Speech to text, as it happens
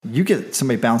You get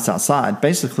somebody bounced outside.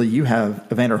 Basically, you have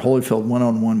Evander Holyfield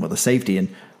one-on-one with a safety, and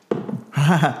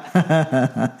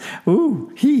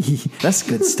ooh, that's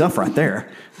good stuff right there.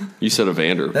 You said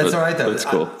Evander. That's all right, though. That's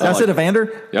cool. I said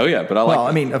Evander? Oh, yeah, but I like Well,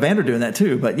 I mean, Evander doing that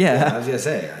too, but yeah. I was going to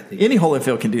say. I think Any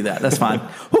Holyfield can do that. That's fine.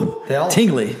 Whew,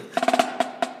 tingly.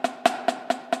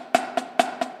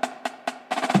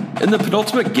 In the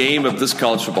penultimate game of this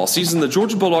college football season, the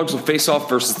Georgia Bulldogs will face off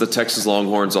versus the Texas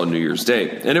Longhorns on New Year's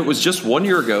Day. And it was just 1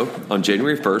 year ago, on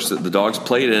January 1st, that the Dogs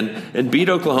played in and beat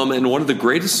Oklahoma in one of the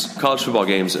greatest college football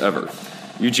games ever.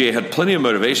 UGA had plenty of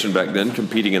motivation back then,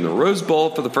 competing in the Rose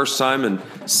Bowl for the first time in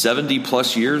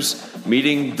 70-plus years,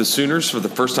 meeting the Sooners for the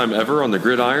first time ever on the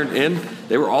gridiron, and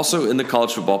they were also in the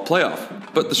college football playoff.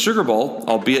 But the Sugar Bowl,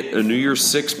 albeit a New Year's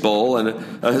Six bowl and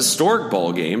a historic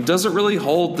bowl game, doesn't really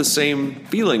hold the same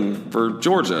feeling for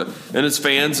Georgia and its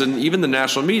fans and even the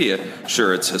national media.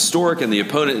 Sure, it's historic and the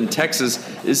opponent in Texas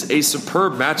is a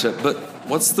superb matchup, but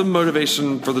what's the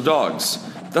motivation for the Dogs?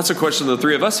 That's a question the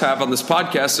three of us have on this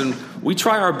podcast, and we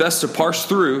try our best to parse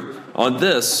through on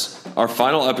this, our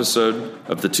final episode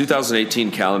of the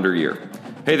 2018 calendar year.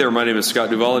 Hey there, my name is Scott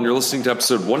Duvall, and you're listening to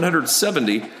episode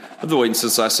 170 of the Waiting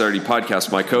Since Last Saturday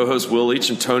podcast. My co-hosts Will Leach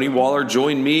and Tony Waller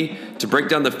join me to break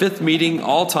down the fifth meeting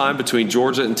all time between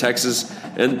Georgia and Texas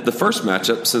and the first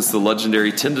matchup since the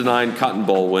legendary 10-9 Cotton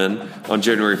Bowl win on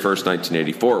January 1st,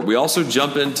 1984. We also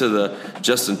jump into the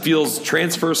Justin Fields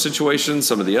transfer situation,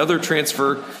 some of the other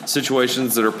transfer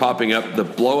situations that are popping up, the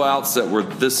blowouts that were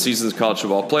this season's college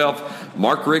football playoff,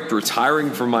 Mark Richt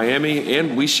retiring from Miami,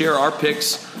 and we share our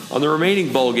picks on the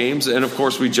remaining bowl games, and of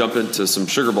course we jump into some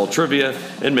Sugar Bowl trivia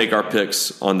and make our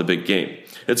picks on the big game.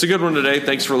 It's a good one today.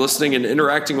 Thanks for listening and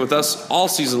interacting with us all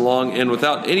season long, and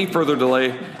without any further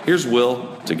delay, here's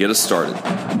Will to get us started.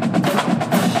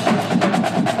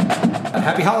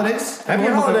 Happy holidays. Happy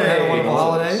holidays. Have a wonderful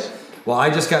holiday. Well,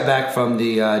 I just got back from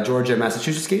the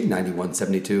Georgia-Massachusetts game,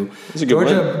 91-72.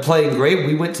 Georgia playing great.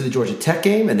 We went to the Georgia Tech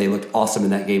game, and they looked awesome in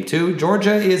that game, too.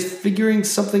 Georgia is figuring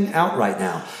something out right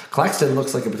now. Claxton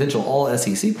looks like a potential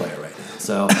all-SEC player right now.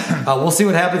 So we'll see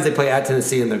what happens. They play at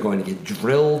Tennessee, and they're going to get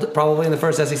drilled probably in the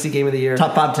first SEC game of the year.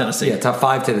 Top 5 Tennessee. Yeah, top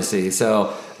 5 Tennessee.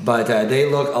 So, but they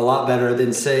look a lot better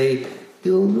than, say,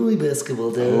 Illinois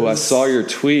basketball does. Oh, I saw your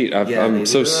tweet. I'm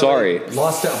so sorry.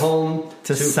 Lost at home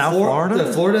to South Florida?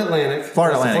 The Florida Atlantic.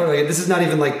 Florida Atlantic. This is not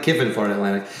even like Kiffin, Florida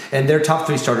Atlantic. And their top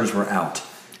 3 starters were out.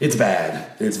 It's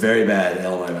bad. It's very bad in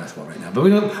Illinois basketball right now. But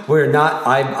we're not.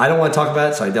 I don't want to talk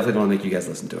about it, so I definitely don't want to make you guys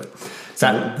listen to it. So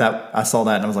I saw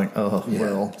that and I was like, oh, yeah.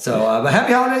 Well. So, but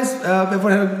happy holidays.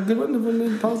 Everyone had a good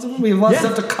one, a positive one. We have a lot of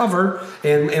stuff to cover,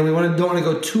 and we don't want to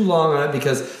go too long on it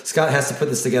because Scott has to put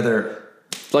this together.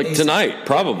 Like tonight,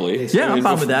 probably. Yeah, I'm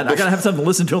fine with that. I got to have something to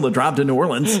listen to on the drive to New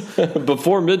Orleans.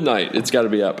 Before midnight, it's got to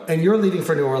be up. And you're leaving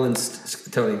for New Orleans,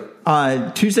 Tony.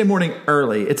 Tuesday morning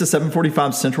early. It's a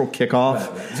 7:45 Central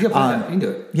kickoff. Right. So you can do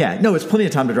it. Yeah, no, it's plenty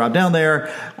of time to drive down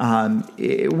there.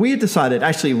 We had decided,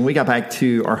 actually, when we got back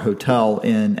to our hotel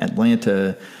in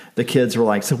Atlanta, the kids were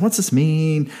like, so what's this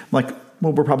mean? I'm like,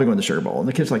 well, we're probably going to the Sugar Bowl. And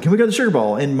the kids were like, can we go to the Sugar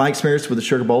Bowl? And my experience with the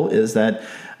Sugar Bowl is that,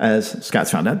 as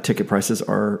Scott's found out, ticket prices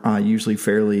are usually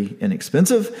fairly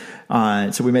inexpensive.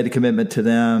 So we made a commitment to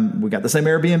them. We got the same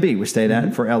Airbnb we stayed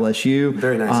at for LSU.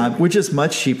 Very nice. Which is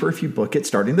much cheaper if you book it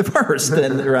starting the first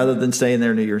rather than staying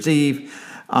there New Year's Eve.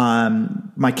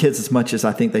 My kids, as much as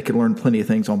I think they could learn plenty of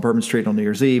things on Bourbon Street on New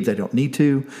Year's Eve, they don't need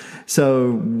to.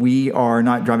 So we are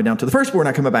not driving down to the first. We're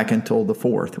not coming back until the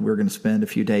 4th. We're going to spend a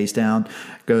few days down,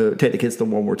 go take the kids to the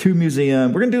World War II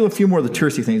Museum. We're going to do a few more of the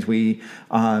touristy things. World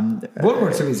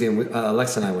War II Museum,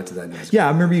 Alexa and I went to that. Yeah,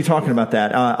 I remember you talking about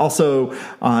that. Also,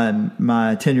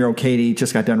 my 10-year-old Katie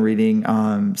just got done reading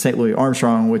St. Louis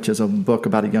Armstrong, which is a book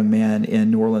about a young man in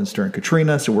New Orleans during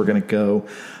Katrina. So we're going to go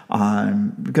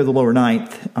to the lower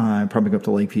ninth, probably go up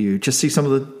to Lakeview, just see some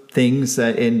of the things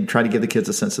and try to give the kids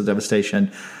a sense of devastation,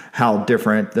 how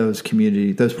different those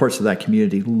parts of that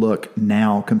community look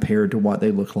now compared to what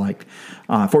they looked like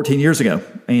 14 years ago.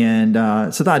 And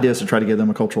so the idea is to try to give them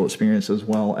a cultural experience as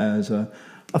well as a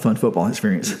fun football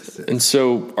experience. And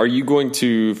so are you going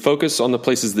to focus on the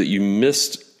places that you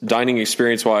missed dining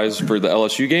experience-wise for the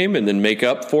LSU game and then make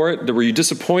up for it? Were you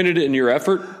disappointed in your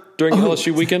effort during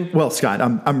LSU weekend? Well, Scott,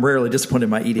 I'm rarely disappointed in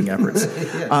my eating efforts.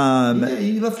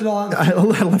 You left it all on. I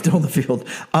left it on the field.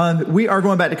 We are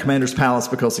going back to Commander's Palace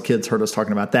because the kids heard us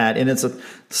talking about that, and it's a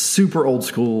super old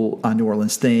school New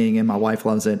Orleans thing, and my wife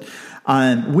loves it.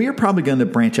 We are probably going to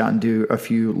branch out and do a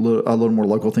little more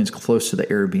local things close to the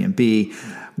Airbnb.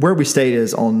 Where we stayed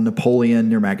is on Napoleon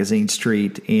near Magazine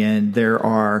Street, and there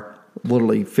are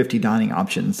literally 50 dining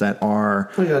options that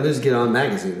are. Oh yeah, just get on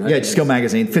magazine, right? Yeah, just go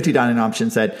magazine. 50 dining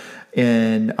options that,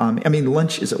 and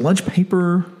lunch. Is it Lunch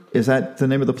Paper? Is that the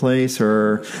name of the place?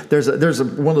 Or there's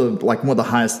one of the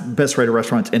highest, best rated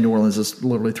restaurants in New Orleans is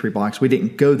literally 3 blocks. We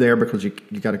didn't go there because you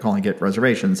got to call and get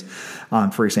reservations,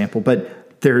 for example.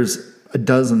 But there's a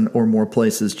dozen or more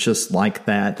places just like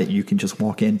that you can just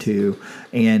walk into,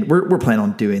 and we're planning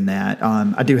on doing that.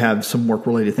 I do have some work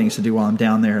related things to do while I'm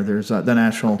down there. There's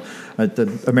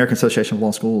the American Association of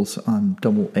Law Schools,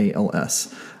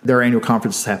 AALS. Their annual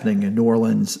conference is happening in New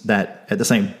Orleans that at the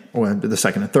second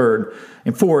and third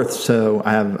and fourth. So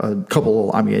I have a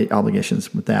couple of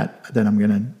obligations with that I'm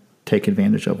going to take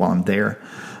advantage of while I'm there.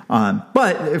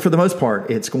 But for the most part,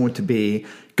 it's going to be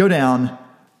go down,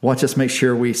 watch us make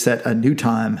sure we set a new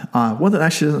time, one that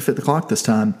actually doesn't fit the clock this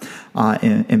time,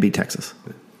 and beat Texas.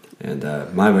 And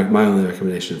my only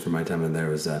recommendation for my time in there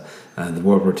was the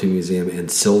World War II Museum in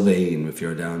Sylvain.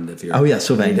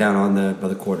 Sylvain down by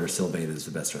the quarter, Sylvain is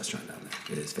the best restaurant down there.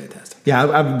 It is fantastic.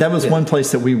 Yeah, that was one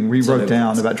place that we wrote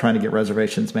down about trying to get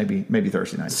reservations, maybe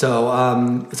Thursday night.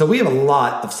 So we have a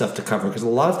lot of stuff to cover because a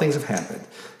lot of things have happened.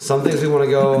 Some things we want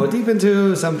to go deep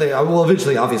into. Something we'll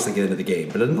eventually, obviously, get into the game.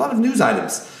 But a lot of news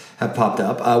items have popped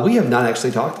up. We have not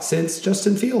actually talked since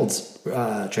Justin Fields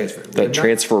transferred. That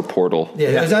transfer portal.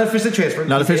 Yeah, it's not officially transferred.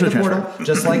 Not officially transferred. Portal,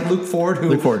 just like Luke Ford,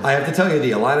 I have to tell you,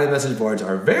 the Illini message boards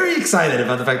are very excited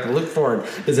about the fact that Luke Ford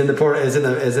is in the portal, is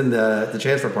in the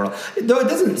transfer portal. Though it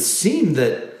doesn't seem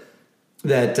that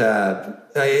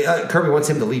Kirby wants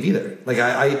him to leave either. Like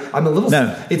I'm a little.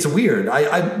 No. It's weird.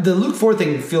 The Luke Ford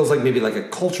thing feels like maybe like a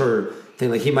culture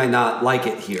thing. Like he might not like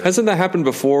it here. Hasn't that happened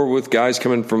before with guys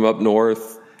coming from up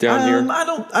north? Down here?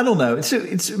 I don't know.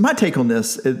 It's my take on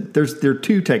this. There are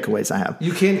 2 takeaways I have.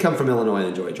 You can come from Illinois and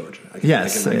enjoy Georgia.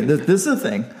 This is the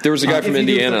thing. There was a guy from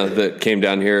Indiana that came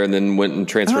down here and then went and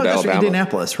transferred to Alabama.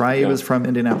 Indianapolis, right? Yeah. It was from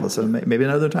Indianapolis, so maybe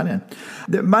another tight end.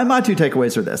 My 2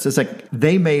 takeaways are this. It's like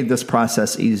they made this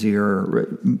process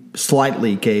easier,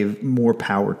 slightly gave more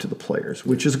power to the players,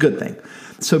 which is a good thing.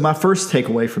 So my first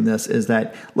takeaway from this is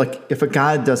that, like, if a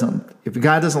guy doesn't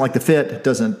like the fit,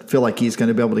 doesn't feel like he's going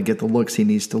to be able to get the looks he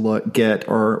needs to get,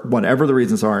 or whatever the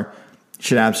reasons are,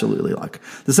 should absolutely look.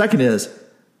 The second is,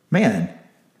 man,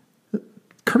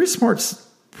 Kirby Smart's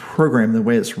program, the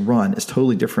way it's run, is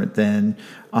totally different than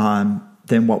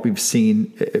what we've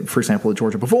seen, for example, at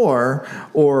Georgia before,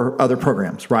 or other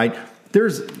programs, right?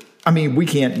 We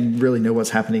can't really know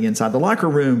what's happening inside the locker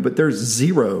room, but there's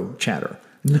zero chatter.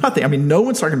 Nothing. No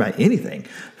one's talking about anything.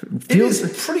 It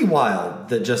is pretty wild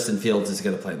that Justin Fields is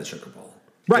going to play in the Sugar Bowl.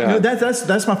 Right. Yeah. No,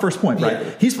 that's my first point. Right.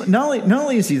 Yeah. He's not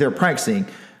only is he there practicing.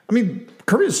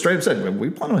 Kirby just straight up said,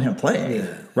 "We plan on him playing."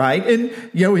 Yeah. Right. And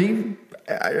he.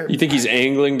 You think he's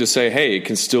angling to say, "Hey, it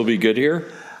can still be good here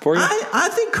for you"? I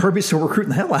think Kirby's still recruiting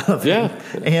the hell out of him.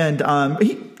 Yeah. And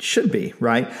he should be,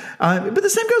 right? But the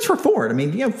same goes for Ford.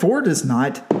 Ford is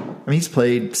not. He's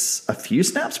played a few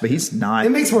snaps, but he's not. It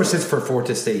makes more sense for Ford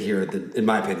to stay here, in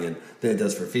my opinion, than it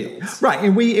does for Fields. Right,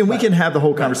 and we can have the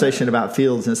whole conversation about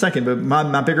Fields in a second. But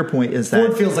my bigger point is that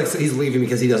Ford feels like he's leaving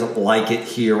because he doesn't like it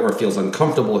here or feels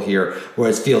uncomfortable here.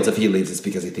 Whereas Fields, if he leaves, it's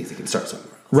because he thinks he can start somewhere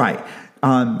else. Right.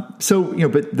 But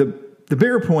the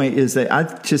bigger point is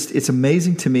that it's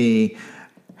amazing to me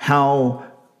how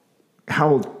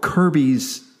Kirby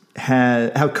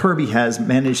has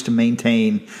managed to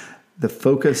maintain the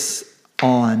focus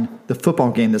on the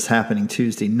football game that's happening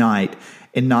Tuesday night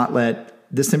and not let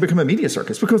this thing become a media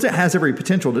circus, because it has every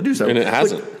potential to do so. And it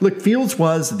hasn't. Look, Fields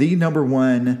was the number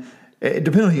one,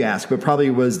 depending on who you ask, but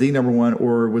probably was the number one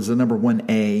or was the number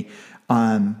 1A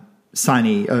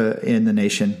signee in the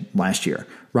nation last year,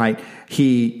 right?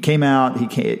 He came out,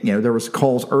 there was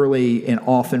calls early and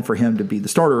often for him to be the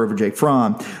starter over Jake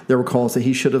Fromm. There were calls that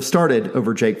he should have started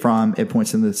over Jake Fromm at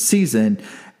points in the season.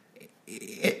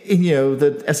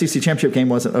 The SEC championship game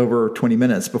wasn't over 20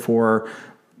 minutes before,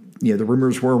 the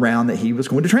rumors were around that he was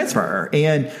going to transfer.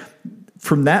 And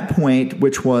from that point,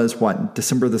 which was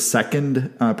December the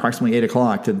 2nd, approximately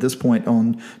 8:00 to this point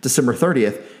on December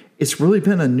 30th, it's really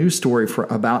been a news story for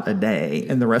about a day.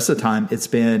 And the rest of the time it's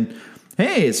been,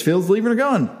 hey, is Fields leaving or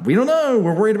going? We don't know.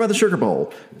 We're worried about the Sugar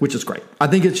Bowl, which is great. I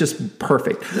think it's just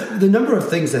perfect. The number of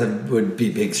things that would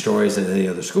be big stories at any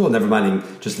other school, never minding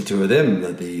just the 2 of them,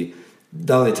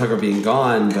 not only Tucker being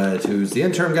gone, but who's the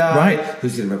interim guy, right?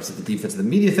 Who's going to represent the defense of the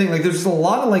media thing. Like, there's just a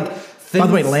lot of things. By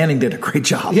the way, Lanning did a great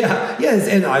job. Yeah, yes,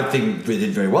 and I think he did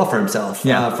very well for himself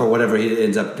for whatever he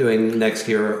ends up doing next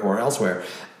year or elsewhere.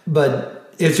 But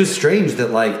it's just strange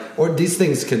that or these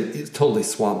things can totally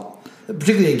swamp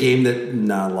particularly a game that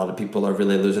not a lot of people are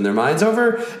really losing their minds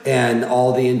over, and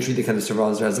all the intrigue that kind of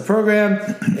surrounds the program.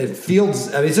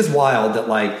 Fields, I mean, it's just wild that,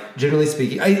 like, generally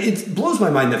speaking, it blows my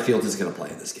mind that Fields is going to play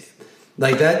in this game.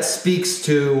 Like, that speaks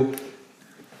to,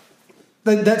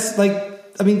 like, that's like,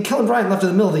 I mean, Kellen Bryant left in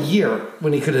the middle of the year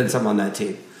when he could have done something on that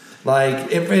team.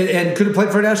 Like, and could have played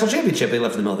for a national championship. They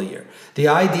left in the middle of the year. The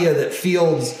idea that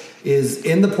Fields is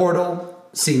in the portal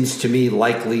seems to me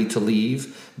likely to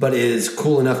leave, but is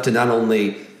cool enough to not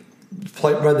only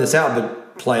run this out,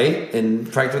 but play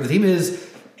and practice with the team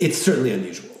it's certainly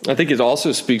unusual. I think it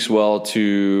also speaks well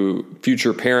to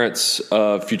future parents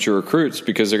of future recruits,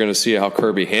 because they're going to see how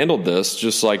Kirby handled this,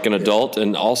 just like an adult.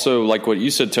 And also, like what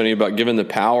you said, Tony, about giving the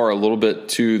power a little bit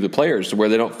to the players where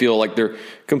they don't feel like they're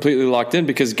completely locked in,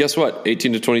 because guess what?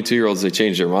 18 to 22-year-olds, they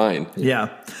change their mind. Yeah.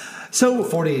 So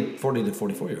 40 to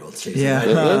 44-year-olds.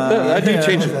 I do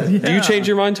change. Do you change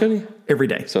your mind, Tony? Every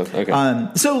day. So okay.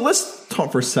 So let's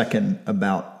talk for a second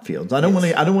about Fields. I don't want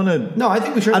to. No, I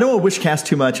think we should. I don't want to wish cast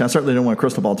too much. I certainly don't want to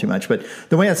crystal ball too much. But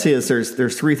the way I see it is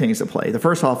there's three things at play. The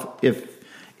first off, if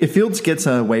Fields gets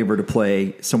a waiver to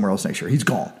play somewhere else next year, he's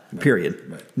gone. Right. Period.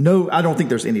 Right. No, I don't think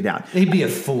there's any doubt. He'd be a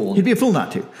fool. He'd be a fool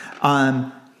not to.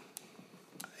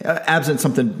 Absent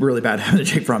something really bad happened to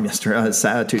Jake Fromm yesterday,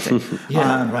 Tuesday.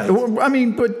 Right. I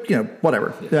mean, but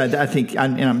whatever. Yeah. I think,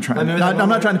 I'm trying. I'm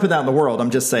not trying to put that in the world.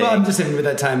 I'm just saying. Well, I'm just saying,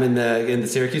 that time in the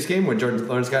Syracuse game when Jordan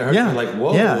Lawrence got hurt. Yeah. Like,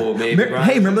 whoa, maybe.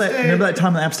 Hey, remember that time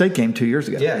in the App State game 2 years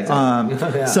ago? Yeah,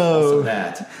 exactly.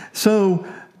 So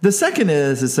the second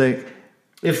is like,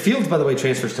 if Fields, by the way,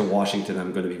 transfers to Washington,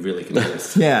 I'm going to be really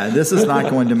confused. Yeah, this is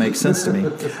not going to make sense to me.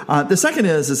 The second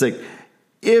is like,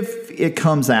 if it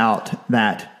comes out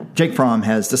that Jake Fromm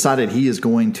has decided he is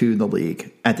going to the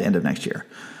league at the end of next year,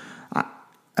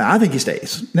 I think he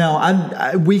stays.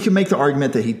 Now, we can make the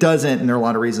argument that he doesn't, and there are a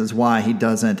lot of reasons why he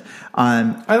doesn't.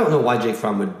 I don't know why Jake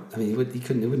Fromm would. I mean, he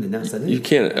wouldn't announce that. You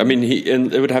can't. I mean,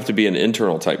 it would have to be an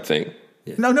internal type thing.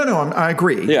 Yeah. No. I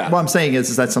agree. Yeah. What I'm saying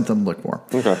is that's something to look for.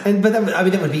 Okay. But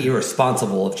that would be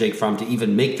irresponsible of Jake Fromm to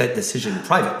even make that decision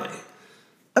privately.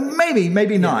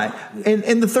 Maybe not.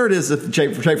 And the third is if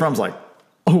Jake Fromm's like,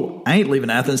 oh, I ain't leaving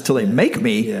Athens till they make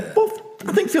me. Yeah. Well,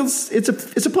 I think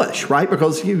it's a push, right?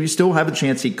 Because you still have a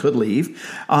chance he could leave.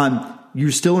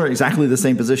 You still are exactly the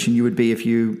same position you would be if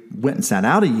you went and sat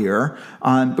out a year.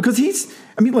 Because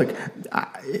look,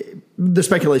 the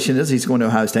speculation is he's going to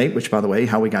Ohio State, which, by the way,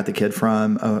 how we got the kid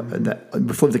from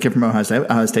flipped the kid from Ohio State.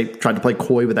 Ohio State tried to play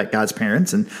coy with that guy's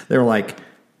parents, and they were like,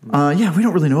 yeah, we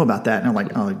don't really know about that. And I'm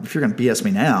like, oh, if you're going to BS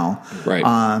me now. Right.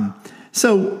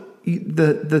 So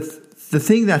the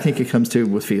thing that I think it comes to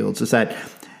with Fields is that,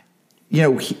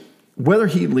 whether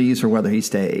he leaves or whether he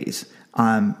stays,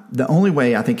 the only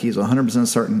way I think he's 100%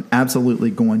 certain absolutely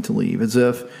going to leave is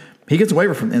if he gets a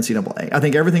waiver from the NCAA. I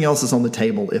think everything else is on the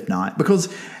table if not. Because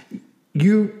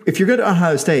if you're good at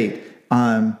Ohio State,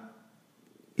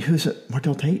 who's it?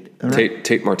 Martell Tate? Right?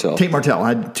 Tate Martell. Tate Martell. I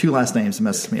had two last names that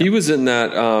messed me up. He was in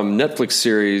that Netflix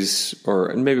series,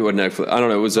 or maybe it wasn't Netflix. I don't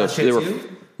know. It was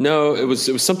No, it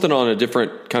was something on a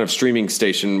different kind of streaming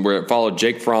station where it followed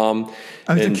Jake Fromm.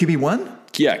 Oh, was it QB1?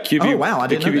 Yeah, QB. Oh, wow, I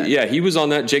didn't know that. Yeah, he was on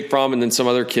that, Jake Fromm, and then some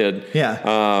other kid.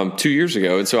 Yeah. 2 years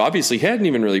ago, and so obviously he hadn't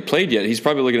even really played yet. He's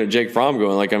probably looking at Jake Fromm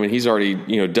going like, I mean, he's already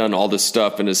done all this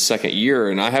stuff in his second year,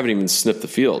 and I haven't even sniffed the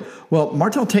field. Well,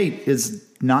 Martell Tate has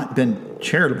not been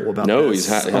charitable about this.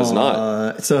 No, he has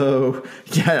not. So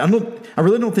yeah, I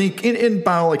really don't think, and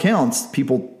by all accounts,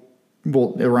 people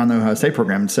around the Ohio State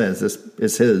program says this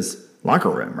is his locker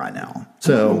room right now.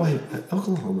 So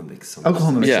Oklahoma makes a lot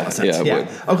of sense. Yeah.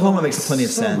 Oklahoma makes plenty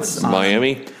of sense.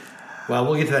 Miami. Well,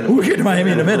 we'll get to that. We'll get to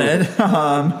Miami in a minute.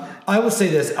 I will say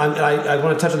this. I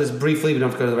want to touch on this briefly. We don't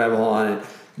have to go to the rabbit hole on it.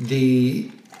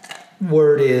 The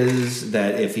word is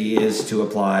that if he is to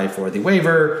apply for the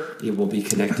waiver, it will be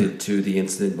connected to the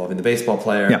incident involving the baseball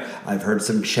player. Yeah. I've heard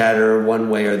some chatter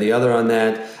one way or the other on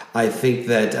that. I think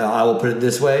that I will put it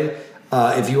this way.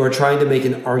 If you are trying to make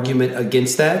an argument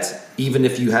against that, even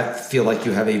if you feel like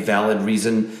you have a valid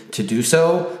reason to do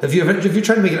so, if you're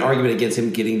trying to make an argument against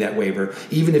him getting that waiver,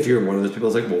 even if you're one of those people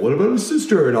that's like, well, what about his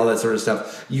sister and all that sort of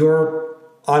stuff, you're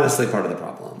honestly part of the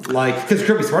problem. Like, because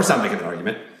Kirby Smart's not making an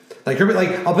argument. I'll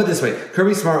put it this way: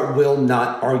 Kirby Smart will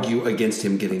not argue against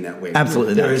him getting that waiver.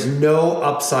 Absolutely not. There is no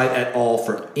upside at all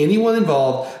for anyone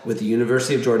involved with the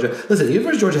University of Georgia. Listen, the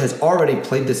University of Georgia has already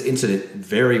played this incident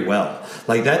very well.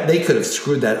 Like that, they could have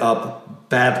screwed that up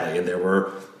badly, and there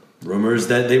were rumors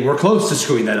that they were close to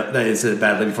screwing that incident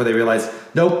badly before they realized,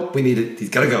 nope, we need it. He's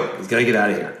got to go. He's got to get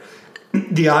out of here.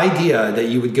 The idea that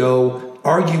you would go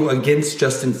argue against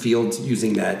Justin Fields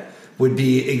using that would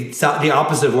be the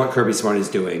opposite of what Kirby Smart is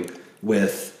doing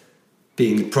with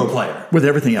being pro player with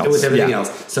everything else. With everything else.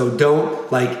 So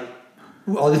don't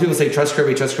all these people say trust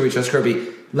Kirby, trust Kirby, trust Kirby.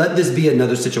 Let this be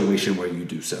another situation where you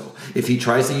do so. If he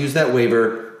tries to use that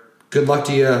waiver, good luck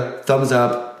to you. Thumbs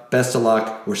up. Best of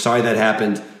luck. We're sorry that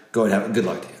happened. Go ahead. Good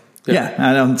luck to you. Yeah,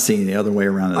 I don't see the other way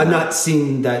around it. I'm not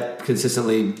seeing that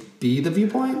consistently be the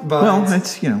viewpoint, but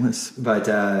but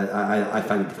I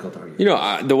find it difficult to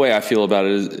argue. The way I feel about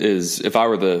it is if I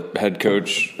were the head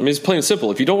coach, I mean, it's plain and simple.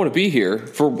 If you don't want to be here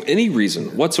for any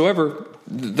reason whatsoever,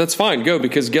 that's fine. Go,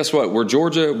 because guess what? We're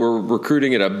Georgia. We're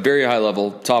recruiting at a very high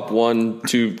level, top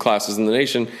 1-2 classes in the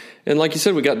nation. And like you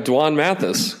said, we got Dwan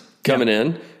Mathis coming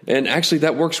in. And actually,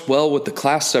 that works well with the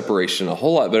class separation a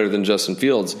whole lot better than Justin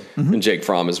Fields and Jake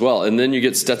Fromm as well. And then you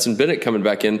get Stetson Bennett coming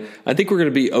back in. I think we're going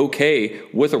to be okay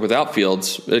with or without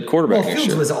Fields at quarterback next year.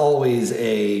 Fields was always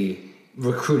a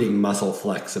recruiting muscle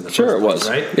flex in the sure first it was,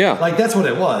 place, right? Yeah, like that's what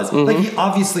it was. He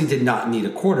obviously did not need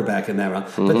a quarterback in that round,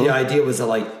 but the idea was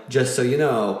that, just so you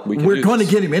know, we're going to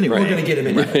get him anyway. We're going to get him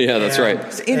anyway. Yeah, that's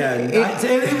right. And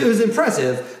it was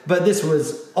impressive, but this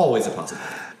was always a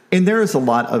possibility. And there is a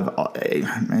lot of,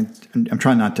 I'm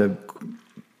trying not to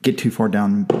get too far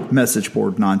down message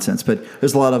board nonsense, but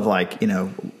there's a lot of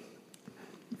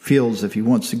Fields if he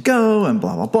wants to go and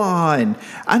blah, blah, blah. And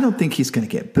I don't think he's going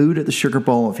to get booed at the Sugar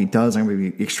Bowl. If he does, I'm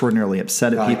going to be extraordinarily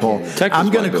upset at people.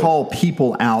 I'm going to call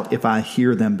people out if I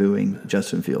hear them booing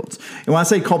Justin Fields. And when I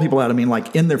say call people out, I mean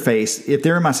in their face. If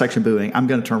they're in my section booing, I'm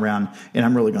going to turn around and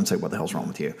I'm really going to say, what the hell's wrong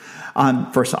with you?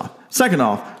 First off. Second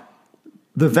off,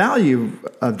 the value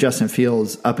of Justin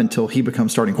Fields up until he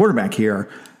becomes starting quarterback here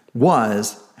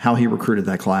was how he recruited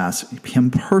that class.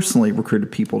 Him personally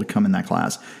recruited people to come in that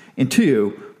class. And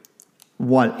two,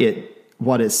 what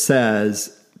it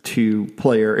says to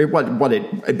player, what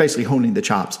it basically honing the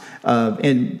chops.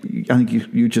 And I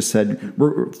think you just said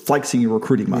flexing your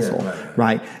recruiting muscle,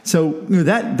 right? So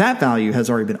that value has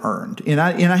already been earned. And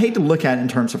I hate to look at it in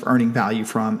terms of earning value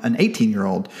from an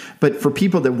 18-year-old, but for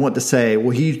people that want to say, well,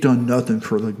 he's done nothing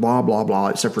for blah, blah, blah,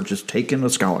 except for just taking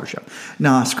a scholarship.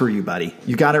 Nah, screw you, buddy.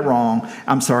 You got it wrong.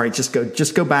 I'm sorry. Just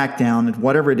go back down and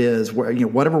whatever it is,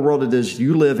 whatever world it is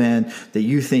you live in that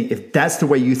you think, if that's the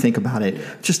way you think about it,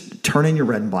 just turn in your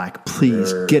red and black.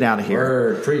 Please get out of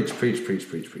here. Preach.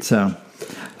 So,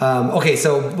 okay.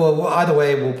 So, either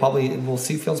way, we'll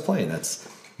see Fields play.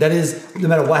 That is no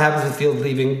matter what happens with Fields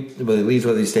leaving, whether he leaves,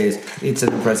 whether he stays. It's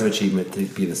an impressive achievement to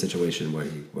be in a situation where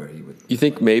he would. You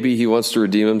think maybe he wants to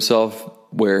redeem himself,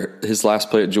 where his last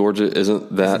play at Georgia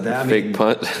isn't that fake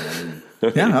punt?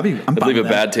 Yeah, I'm leave a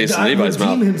bad taste in anybody's mouth.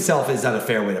 Redeem himself is not a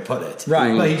fair way to put it,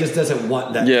 right? But he just doesn't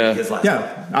want that. Yeah, to be his last.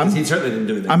 Yeah, he certainly didn't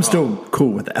do anything. I'm still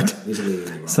cool with that.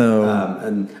 So,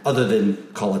 and other than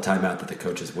call a timeout that the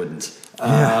coaches wouldn't,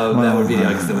 that would be the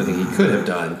only thing he could have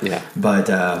done. Yeah, but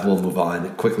we'll move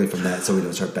on quickly from that so we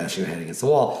don't start bashing our head against the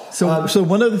wall. So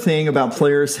one other thing about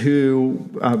players who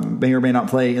may or may not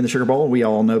play in the Sugar Bowl, we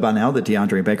all know by now that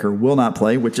DeAndre Baker will not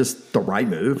play, which is the right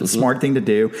move, the smart thing to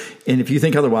do. And if you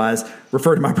think otherwise,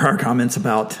 refer to my prior comments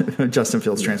about Justin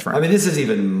Fields transferring. I mean, this is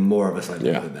even more of a slight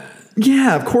move than that.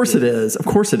 Yeah, of course it is.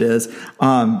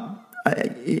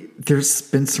 There's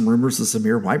been some rumors of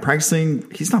Zamir White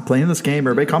practicing. He's not playing this game.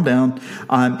 Everybody calm down.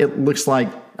 It looks like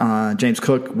James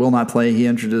Cook will not play. He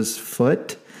injured his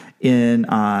foot in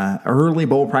early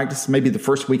bowl practice, maybe the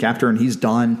first week after, and he's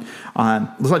done.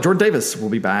 Looks like Jordan Davis will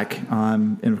be back.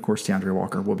 And, of course, DeAndre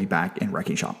Walker will be back in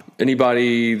Wrecking Shop.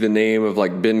 Anybody the name of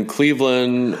Ben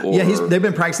Cleveland? Or? Yeah, they've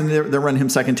been practicing. They're running him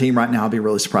second team right now. I'll be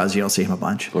really surprised you don't see him a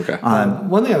bunch. Okay.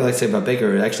 One thing I would like to say about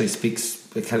Baker, it actually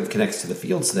it kind of connects to the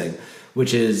Fields thing,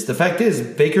 which is the fact is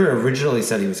Baker originally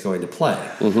said he was going to play.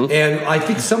 Mm-hmm. And I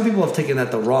think some people have taken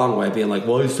that the wrong way, being like,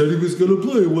 well, he said he was going to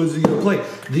play. Was he going to play?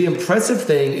 The impressive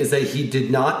thing is that he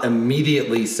did not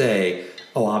immediately say,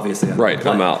 oh, obviously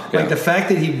I'm out. The fact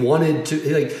that he wanted to,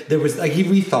 he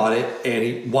rethought it, and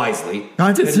he wisely.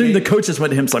 I just think the coaches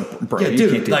went to him like, bro, you can't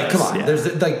do this. Come on. Yeah.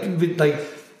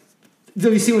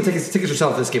 There's you see what tickets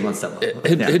yourself this game on step level.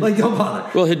 Don't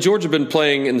bother. Well, had Georgia been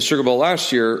playing in the Sugar Bowl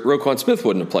last year, Roquan Smith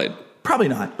wouldn't have played. Probably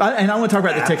not. And I want to talk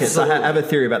about the tickets. I have a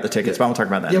theory about the tickets, but I won't talk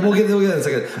about that. Yeah, we'll get that in a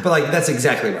second. But that's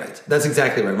exactly right.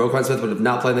 Roquan Smith would have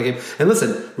not played in the game. And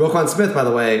listen, Roquan Smith, by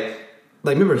the way,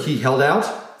 remember he held out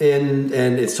and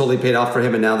it's totally paid off for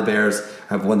him. And now the Bears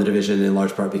have won the division in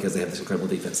large part because they have this incredible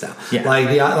defense now.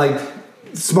 Yeah.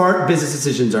 Smart business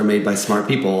decisions are made by smart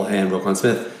people, and Roquan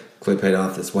Smith clearly paid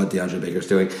off. That's what DeAndre Baker's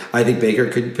doing. I think Baker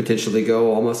could potentially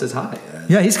go almost as high.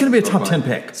 He's going to be a top 10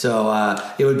 pick. So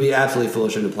it would be absolutely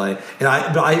foolish him to play.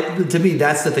 And to me,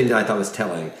 that's the thing that I thought was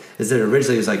telling, is that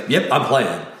originally he was like, yep, I'm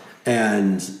playing.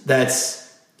 And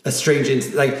that's a strange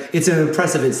it's an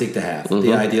impressive instinct to have.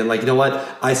 The idea, like, you know what,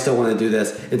 I still want to do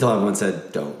this, until everyone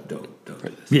said, don't do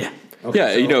this. Yeah.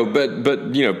 Okay,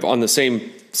 but on the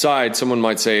same side, someone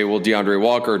might say, well, DeAndre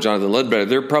Walker or Jonathan Ledbetter,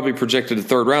 they're probably projected to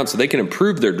third round, so they can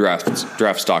improve their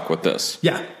draft stock with this.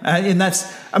 Yeah, and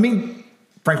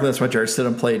frankly, that's why Jarrett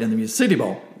Stidham played in the Music City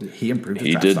Bowl. He improved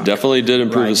his draft stock. Definitely did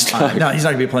improve his stock. No, he's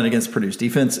not going to be playing against Purdue's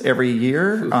defense every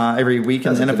year, every week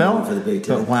in the NFL. For the Big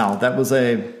Ten. But wow, that was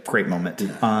a great moment.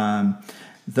 Yeah.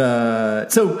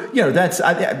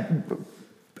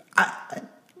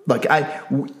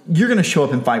 You're going to show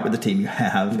up and fight with the team you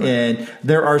have, right. And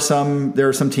there are some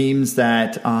teams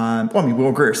that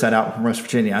Will Grier sat out from West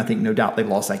Virginia. I think no doubt they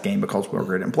lost that game because Will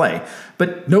Grier didn't play.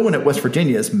 But no one at West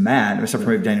Virginia is mad, except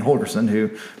for maybe Daniel Holgerson, who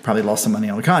probably lost some money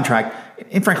on the contract.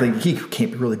 And frankly, he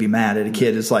can't really be mad at a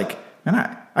kid who's like,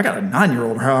 man, I got a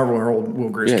 9-year-old, or however old Will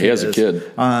Grier's kid is. Yeah, he has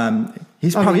a kid.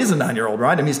 He's probably is a 9-year-old,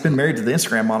 right? I mean, he's been married to the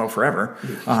Instagram model forever.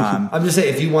 I'm just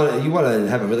saying, if you want to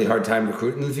have a really hard time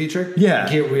recruiting in the future,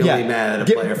 get really mad at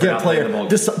a player for not playing the ball.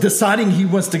 Deciding he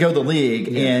wants to go to the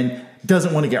league and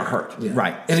doesn't want to get hurt,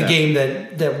 right? In a game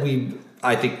that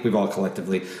I think we've all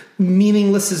collectively,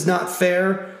 meaningless is not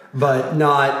fair, but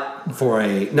not for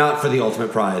the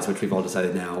ultimate prize, which we've all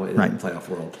decided now in the playoff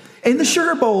world. And the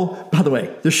Sugar Bowl, by the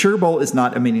way, the Sugar Bowl is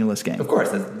not a meaningless game. Of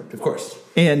course.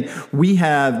 And we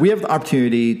have the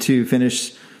opportunity to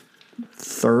finish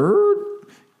third,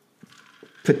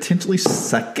 potentially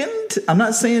second. I'm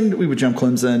not saying we would jump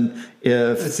Clemson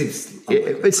if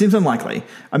it seems unlikely.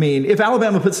 I mean, if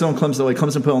Alabama puts it on Clemson the way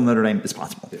Clemson put it on Notre Dame, it's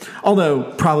possible. Yeah.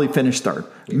 Although probably finish third,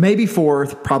 maybe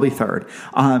fourth, probably third.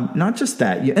 Not just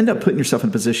that, you end up putting yourself in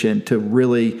a position to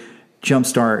really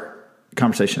jumpstart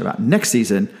conversation about next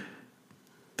season.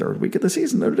 Third week of the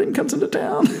season, Notre Dame comes into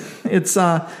town. It's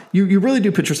you really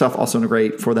do put yourself also in a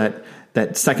great for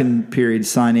that second period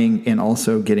signing and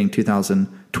also getting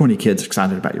 2020 kids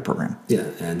excited about your program. Yeah,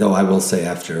 and though I will say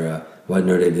after what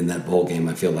Notre Dame did in that bowl game,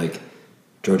 I feel like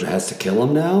Georgia has to kill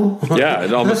them now. Yeah,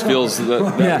 it almost feels that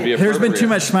would be appropriate. There's been too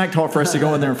much smack talk for us to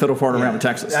go in there and fiddle fart around with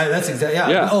Texas. That's exactly.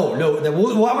 Yeah. Oh no.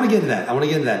 Well, I want to get into that.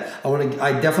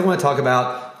 I definitely want to talk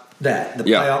about that, the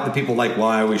playoff, the people like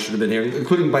why we should have been here,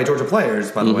 including by Georgia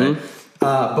players, by the way.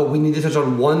 But we need to touch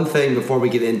on one thing before we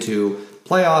get into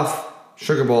playoff,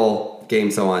 Sugar Bowl,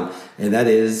 game, so on. And that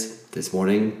is, this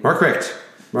morning, Mark Richt.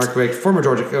 Mark Richt, former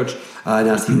Georgia coach,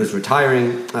 announced he was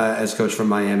retiring as coach from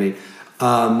Miami.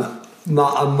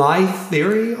 My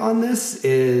theory on this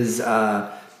is,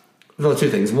 two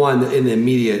things. One, in the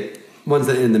immediate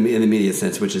immediate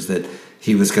sense, which is that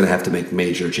he was going to have to make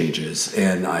major changes.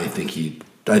 And I think he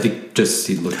looked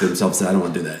at himself and said, I don't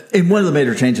want to do that. And one of the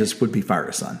major changes would be fire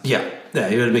his son. Yeah, he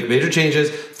had to make major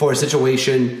changes for a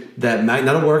situation that might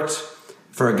not have worked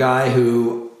for a guy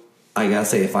who, I got to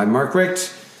say, if I'm Mark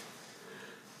Richt,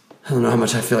 I don't know how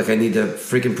much I feel like I need to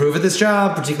freaking prove at this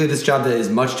job, particularly this job that is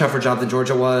a much tougher job than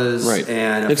Georgia was. Right.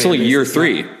 And it's only year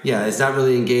 3. It's not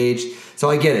really engaged. So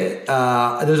I get it.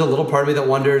 There's a little part of me that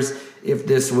wonders if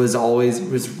this was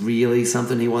really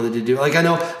something he wanted to do. Like, I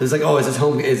know it's like, is his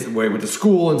home, is where he went to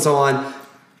school and so on.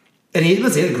 And he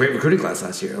had a great recruiting class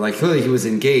last year. Like, clearly he was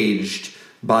engaged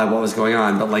by what was going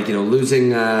on. But,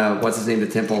 losing, what's his name, to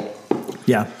Temple.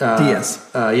 Yeah,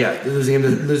 DS.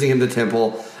 Losing him to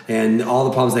Temple and all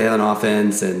the problems they had on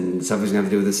offense and stuff he was going to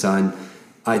have to do with his son.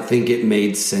 I think it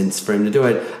made sense for him to do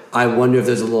it. I wonder if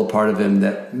there's a little part of him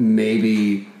that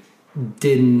maybe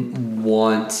didn't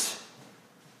want...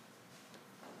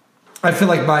 I feel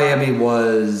like Miami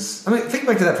was... think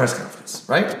back to that press conference,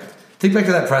 right? Think back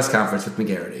to that press conference with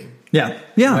McGarity. Yeah.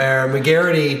 Where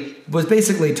McGarity was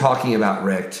basically talking about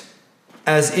Richt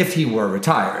as if he were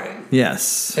retiring.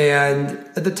 Yes. And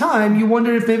at the time, you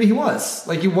wondered if maybe he was.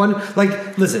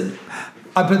 Listen,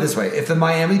 I put it this way. If the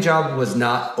Miami job was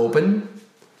not open...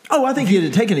 Oh, I think he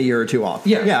had taken a year or two off.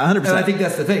 Yeah, 100%. And I think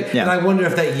that's the thing. Yeah. And I wonder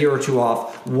if that year or two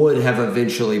off would have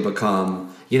eventually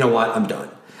become, you know what, I'm done.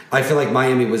 I feel like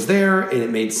Miami was there and it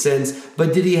made sense.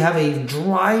 But did he have a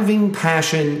driving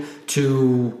passion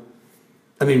to...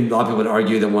 a lot of people would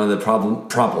argue that one of the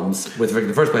problems with Rick in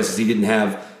the first place is he didn't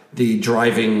have the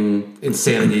driving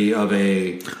insanity of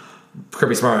a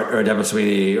Kirby Smart or a Dabo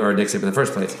Swinney or a Nick Saban in the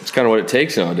first place. It's kind of what it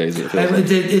takes nowadays.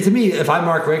 To me, if I'm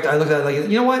Mark Richt, I look at it like,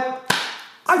 you know what?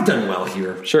 I've done well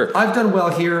here. Sure. I've done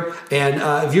well here.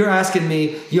 And if you're asking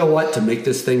me, you know what, to make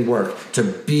this thing work, to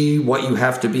be what you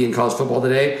have to be in college football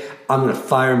today, I'm going to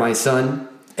fire my son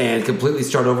and completely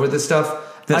start over with this stuff.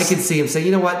 I can see him say,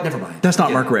 you know what, never mind. That's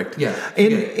not Mark Richt. Yeah.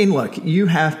 And look, you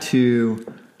have to...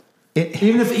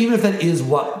 even if that is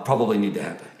what probably need to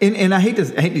happen. And I hate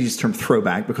to use the term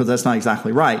throwback because that's not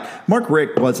exactly right. Mark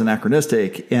Richt was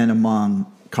anachronistic in among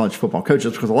college football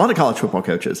coaches, because a lot of college football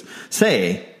coaches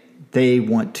say they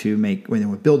want to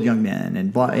build young men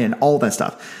and all that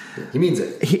stuff. He means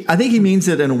it. I think he means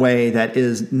it in a way that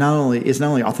is not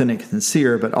only authentic and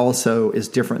sincere, but also is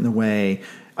different in the way.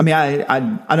 I mean, I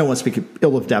don't want to speak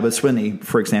ill of Dabo Swinney,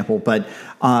 for example, but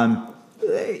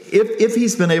if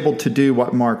he's been able to do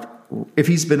if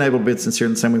he's been able to be sincere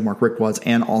in the same way Mark Richt was,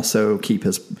 and also keep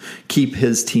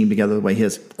his team together the way he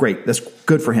is, great. That's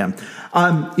good for him.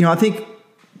 I think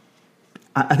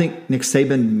Nick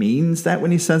Saban means that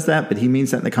when he says that, but he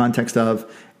means that in the context of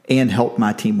and help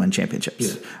my team win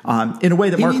championships in a way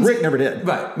that Mark Richt never did.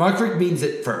 Right. Mark Richt means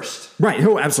it first. Right.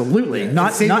 Oh, absolutely. Yeah.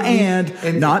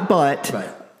 Not but. Right.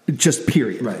 Just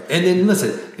period. Right. And then listen,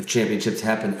 if championships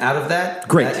happen out of that,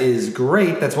 great. That is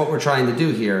great. That's what we're trying to do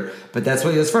here. But that's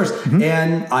what he does first. Mm-hmm.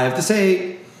 And I have to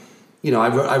say,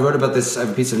 I wrote about this. I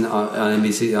have a piece on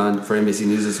NBC for NBC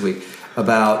News this week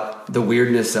about the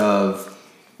weirdness of.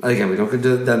 Again, we don't go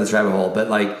down this rabbit hole, but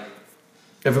like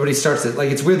everybody starts it. Like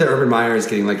it's weird that Urban Meyer is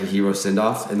getting like a hero send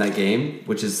off in that game,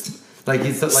 which is like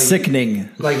he's like sickening.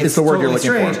 Like it's the word totally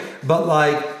you're looking strange. for. But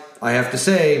like I have to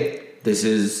say, this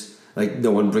is. Like,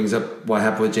 no one brings up what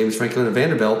happened with James Franklin at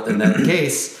Vanderbilt in that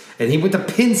case. And he went to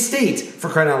Penn State, for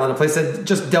crying out loud, a place that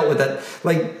just dealt with that.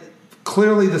 Like,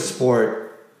 clearly the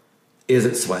sport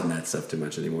isn't sweating that stuff too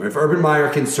much anymore. If Urban Meyer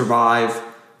can survive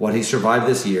what he survived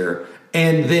this year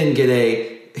and then get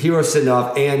a hero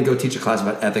send-off and go teach a class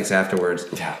about ethics afterwards,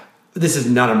 this is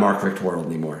not a Mark Richt world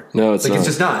anymore. No, it's not. It's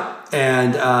just not.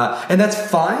 And that's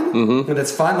fine. Mm-hmm. And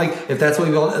that's fine. Like if that's what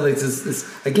we want, like this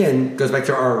again goes back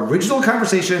to our original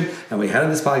conversation, and we had on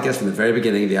this podcast from the very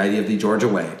beginning the idea of the Georgia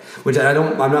way, which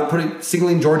I'm not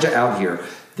singling Georgia out here.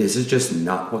 This is just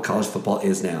not what college football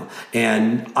is now,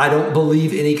 and I don't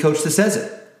believe any coach that says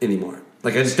it anymore.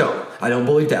 Like I just don't. I don't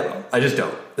believe Dabo. I just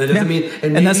don't. That doesn't mean,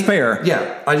 and that's fair.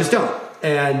 Yeah, I just don't.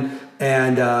 And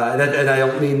I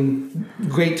don't mean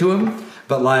great to him.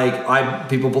 But like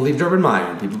people believe Urban Meyer,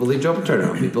 and people believe Joe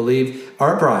Paterno, and people believe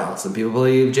Art Briles, and people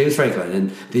believe James Franklin,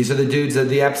 and these are the dudes at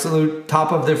the absolute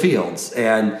top of their fields.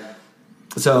 And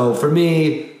so for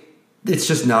me, it's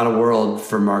just not a world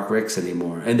for Mark Richt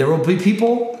anymore. And there will be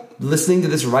people listening to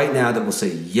this right now that will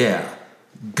say, "Yeah,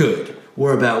 good.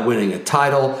 We're about winning a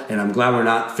title, and I'm glad we're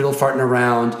not fiddle farting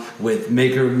around with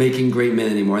making great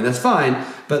men anymore." And that's fine.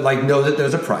 But like, know that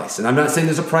there's a price, and I'm not saying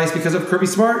there's a price because of Kirby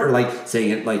Smart or like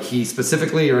saying it like he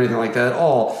specifically or anything like that at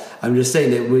all. I'm just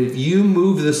saying that if you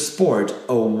move the sport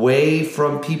away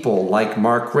from people like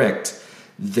Mark Richt,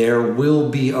 there will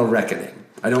be a reckoning.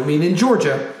 I don't mean in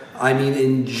Georgia. I mean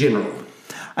in general.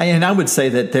 And I would say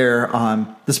that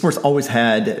the sport's always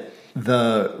had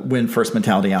the win first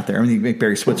mentality out there. I mean,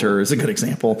 Barry Switzer is a good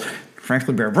example.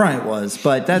 Frankly, Bear Bryant was,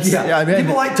 but that's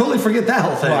people totally forget that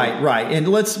whole thing. Right. And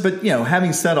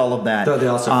having said all of that, though they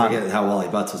also forget how Wally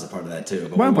Butts was a part of that too.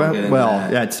 But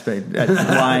that's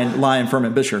Lion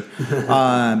Furman Bisher.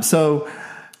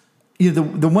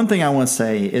 The one thing I want to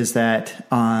say is that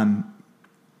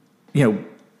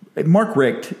Mark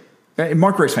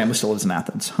Richt's family still lives in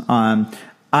Athens.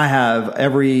 I have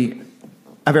every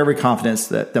confidence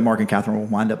that Mark and Catherine will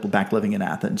wind up back living in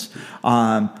Athens.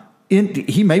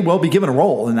 He may well be given a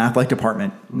role in the athletic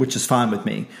department, which is fine with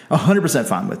me, 100%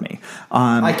 fine with me.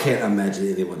 I can't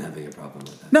imagine anyone having a problem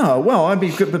with that. No, well, I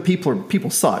mean, but people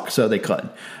suck, so they could.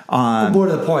 More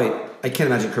to the point, I can't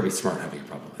imagine Kirby Smart having a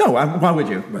problem with that. No, why would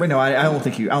you? Right. No, I don't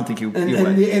think you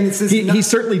would. He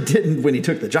certainly didn't when he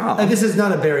took the job. And this is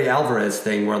not a Barry Alvarez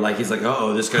thing where like he's like,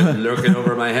 oh, this guy's lurking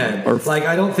over my head.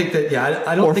 I don't think that. Yeah,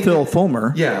 I don't think Phil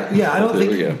Fulmer. Yeah, I don't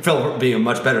think Phil being a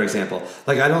much better example.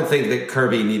 Like I don't think that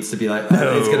Kirby needs to be like,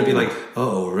 it's going to be like,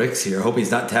 oh, Rick's here. Hope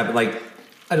he's not tapping. Like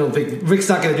I don't think Rick's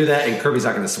not going to do that, and Kirby's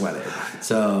not going to sweat it.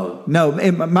 So no,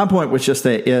 my point was just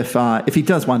that if he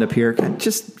does wind up here,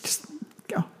 just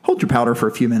hold your powder for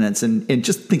a few minutes and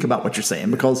just think about what you're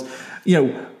saying, because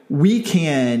we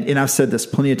can, and I've said this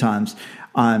plenty of times,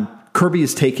 Kirby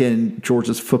has taken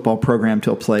Georgia's football program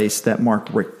to a place that Mark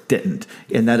Richt didn't,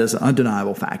 and that is an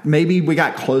undeniable fact. Maybe we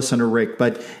got close under Richt,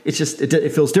 but it's just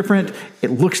it feels different,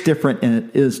 it looks different, and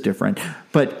it is different.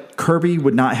 But Kirby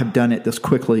would not have done it this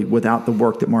quickly without the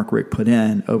work that Mark Richt put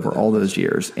in over all those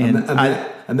years. And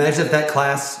imagine if that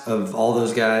class of all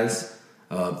those guys,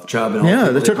 Chubb and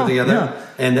all they put together,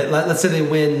 and let's say they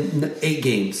win 8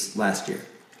 games last year,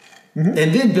 and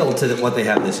then build to what they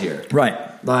have this year. Right.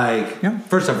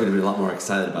 First off, we'd be a lot more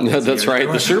excited about this. That's right.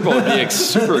 The Sugar Bowl would be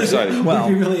super exciting. Well,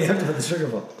 we'd be really happy about the Sugar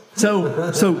Bowl.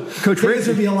 So Coach Richt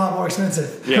would be a lot more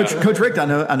expensive. Yeah. Coach Richt, I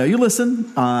know you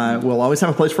listen. We'll always have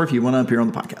a place for if you want to appear on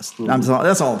the podcast.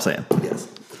 That's all I'm saying. Yes.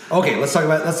 Okay, let's talk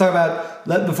about.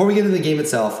 Before we get into the game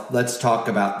itself, let's talk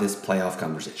about this playoff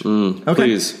conversation. Okay.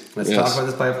 Please. Let's talk about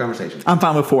this playoff conversation. I'm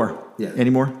fine with 4. Yeah. Any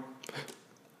more?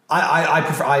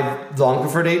 I long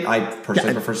preferred 8. I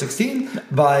personally prefer 16,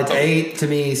 but 8 to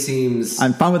me seems.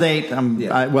 I'm fine with 8. I'm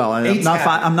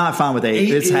not fine with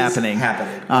 8. It's happening.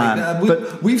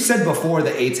 We've said before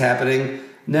that 8's happening.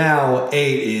 Now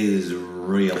 8 is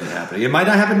really happening. It might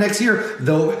not happen next year,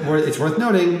 though. It's worth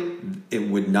noting it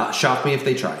would not shock me if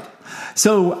they tried.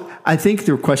 So I think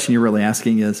the question you're really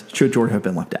asking is, should Georgia have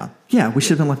been left out? Yeah, we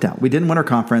should have been left out. We didn't win our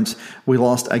conference. We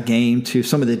lost a game to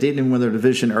somebody that didn't win their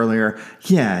division earlier.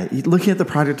 Yeah, looking at the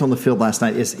product on the field last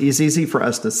night, it's easy for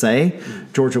us to say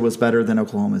Georgia was better than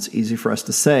Oklahoma. It's easy for us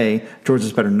to say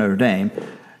Georgia's better than Notre Dame.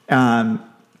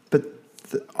 But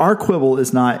our quibble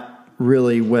is not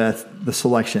really with the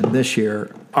selection this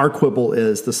year. Our quibble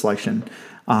is the selection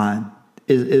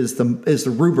is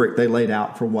the rubric they laid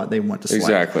out for what they want to select.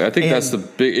 Exactly. I think that's the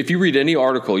big. If you read any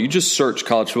article, you just search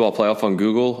college football playoff on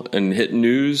Google and hit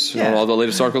news on all the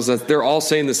latest articles. They're all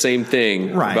saying the same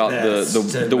thing about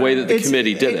the way that the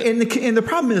committee did it. And the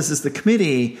problem is the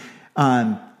committee.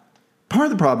 Part of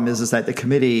the problem is that the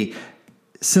committee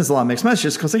sends a lot of mixed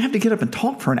messages because they have to get up and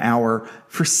talk for an hour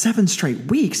for 7 straight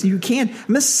weeks. You can't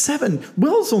miss 7.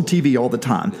 Will's on TV all the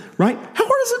time, right? How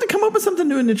hard is it to come up with something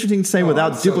new and interesting to say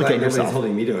without duplicating yourself? Nobody's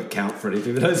holding me to account for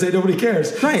anything that I say. Nobody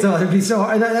cares, right? So it'd be so.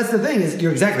 And that's the thing is,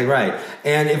 you're exactly right.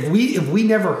 And if we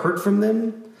never heard from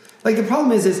them, like the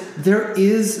problem is there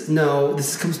is no.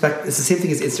 This comes back. It's the same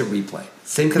thing as instant replay.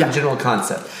 Same kind of general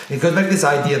concept. It goes back to this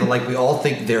idea that like we all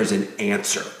think there's an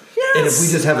answer. And if we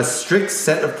just have a strict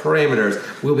set of parameters,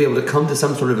 we'll be able to come to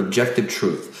some sort of objective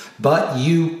truth. But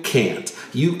you can't.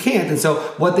 You can't. And so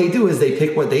what they do is they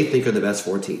pick what they think are the best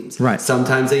 4 teams. Right.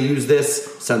 Sometimes they use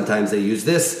this. Sometimes they use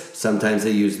this. Sometimes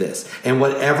they use this. And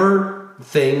whatever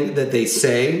thing that they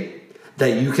say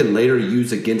that you can later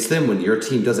use against them when your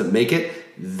team doesn't make it,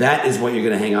 that is what you're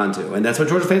going to hang on to. And that's what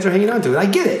Georgia fans are hanging on to. And I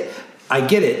get it. I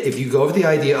get it if you go over the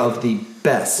idea of the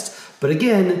best. But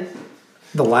again,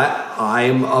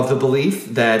 I'm of the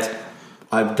belief that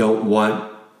I don't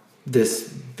want this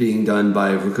being done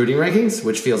by recruiting rankings,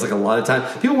 which feels like a lot of time.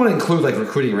 People want to include like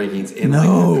recruiting rankings in like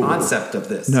the concept of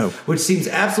this, which seems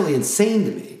absolutely insane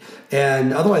to me.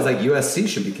 And otherwise, like USC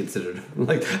should be considered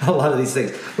like a lot of these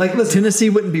things. Like, listen, Tennessee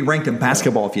wouldn't be ranked in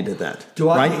basketball if you did that.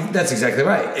 Right? That's exactly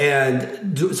right.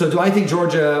 And do I think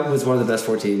Georgia was one of the best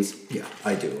 4 teams? Yeah,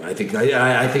 I do. I think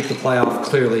the playoff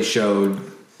clearly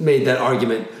made that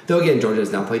argument. Though again, Georgia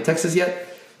has not played Texas yet,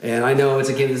 and I know it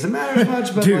doesn't matter as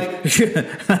much. But dude,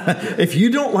 if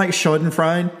you don't like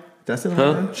Schadenfreude, that's it.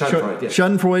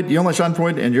 Schadenfreude. You don't like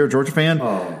Schadenfreude, and you're a Georgia fan.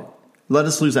 Let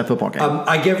us lose that football game.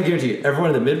 I guarantee you,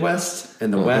 everyone in the Midwest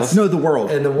and the West, the world,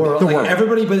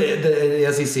 everybody, but the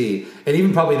SEC, and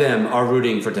even probably them, are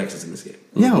rooting for Texas in this game.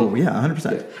 Yeah,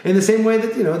 100%. In the same way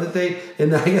that that they,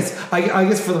 and I guess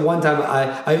for the one time,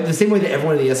 the same way that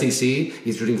everyone in the SEC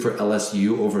is rooting for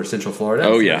LSU over Central Florida.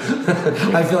 Oh yeah,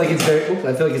 I feel like it's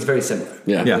very similar.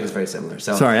 Yeah, I think it's very similar.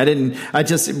 So sorry, I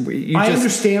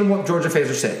understand what Georgia fans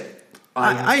are saying.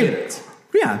 I get it.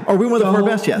 Yeah, or we won the 4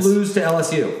 best. Yes, lose to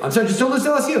LSU. I'm sorry, just don't lose to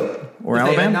LSU or if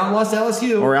Alabama. They had not lost to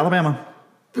LSU or Alabama.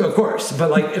 Of course, but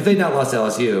like if they'd not lost to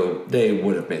LSU, they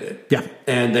would have made it. Yeah,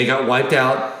 and they got wiped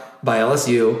out by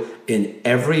LSU in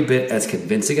every bit as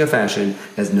convincing a fashion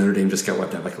as Notre Dame just got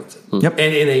wiped out by Clemson. Yep,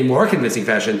 and in a more convincing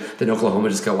fashion than Oklahoma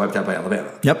just got wiped out by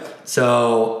Alabama. Yep.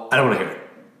 So I don't want to hear it.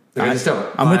 I just don't.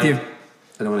 I'm with you.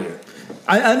 I don't want to hear it.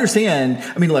 I understand.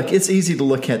 I mean, look, it's easy to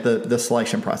look at the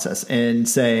selection process and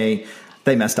say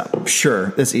they messed up.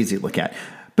 Sure, that's easy to look at.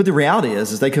 But the reality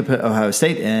is they could put Ohio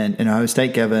State in, and Ohio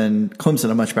State given Clemson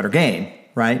a much better game,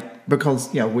 right?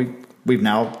 Because we've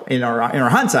now in our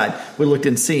hindsight we looked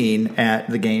and seen at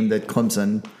the game that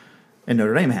Clemson and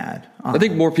Notre Dame had. I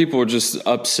think more people are just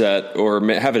upset or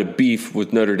having a beef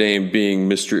with Notre Dame being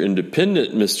Mr.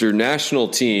 Independent, Mr. National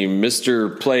Team,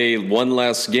 Mr. Play one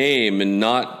last game and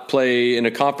not play in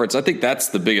a conference. I think that's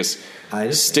the biggest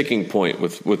sticking point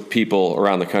with people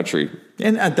around the country.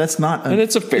 And that's not, and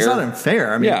it's it's not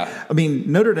unfair. I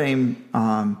mean, Notre Dame's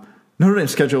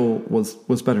schedule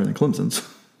was better than Clemson's.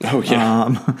 Oh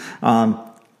yeah.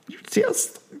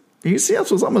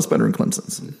 UCF was almost better than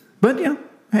Clemson's, but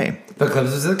hey. But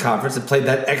Clemson was in the conference and played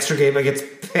that extra game against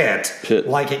Pitt.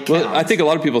 Like it counts. Well, I think a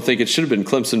lot of people think it should have been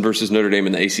Clemson versus Notre Dame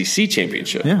in the ACC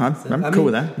championship. Yeah, I'm cool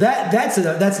with that. That's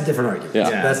a different argument. Yeah.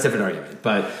 That's a different argument.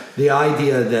 But the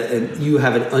idea that you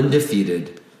have an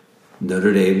undefeated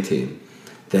Notre Dame team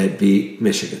that beat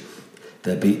Michigan,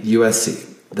 that beat USC,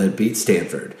 that beat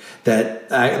Stanford, that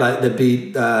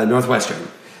beat Northwestern,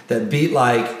 that beat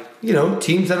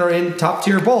teams that are in top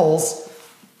tier bowls,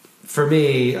 for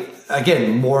me,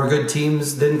 again, more good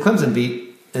teams than Clemson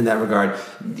beat in that regard.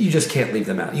 You just can't leave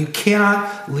them out. You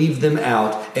cannot leave them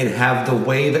out and have the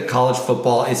way that college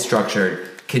football is structured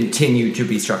continue to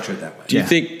be structured that way. Do you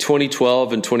think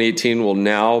 2012 and 2018 will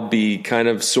now be kind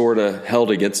of sort of held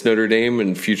against Notre Dame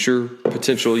in future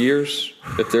potential years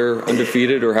if they're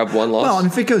undefeated or have one loss? Well, and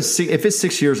if it's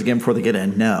 6 years again before they get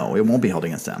in, no, it won't be held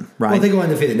against them, right? Well, if they go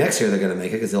undefeated next year, they're going to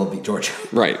make it because they'll beat Georgia.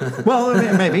 Right. Well,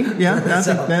 maybe. Yeah. I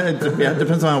think it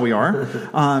depends on how we are.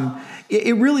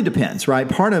 It really depends, right?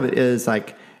 Part of it is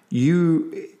like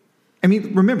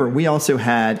remember, we also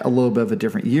had a little bit of a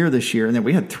different year this year, and then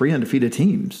we had 3 undefeated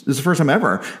teams. This is the first time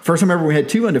ever. We had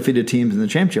 2 undefeated teams in the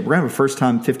championship. We're going to have a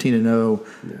first-time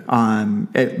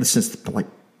 15-0 since like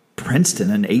Princeton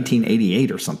in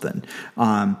 1888 or something.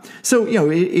 So,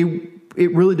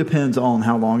 it really depends on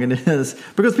how long it is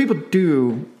because people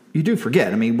do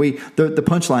forget. I mean, the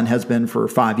punchline has been for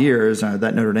 5 years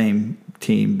that Notre Dame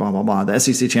team, blah, blah, blah. The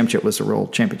SEC championship was a real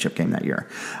championship game that year.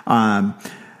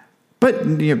 But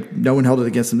no one held it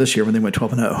against them this year when they went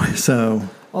 12-0. So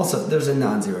also, there's a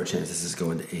non-zero chance this is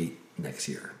going to 8 next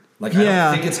year. I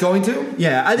don't think it's going to.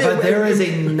 Yeah, but there is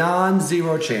a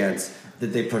non-zero chance that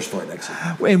they push for it next year.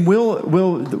 And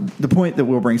the point that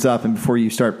Will brings up, and before you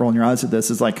start rolling your eyes at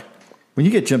this, is like when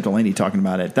you get Jim Delaney talking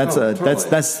about it.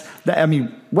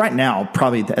 Right now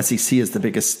probably the SEC is the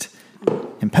biggest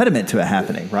impediment to it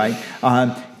happening, right?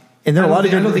 And there are a lot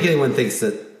of. I don't think anyone thinks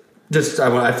that.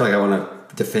 I feel like I want to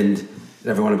defend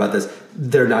everyone about this.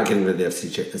 They're not getting rid of the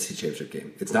SEC championship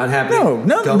game. It's not happening.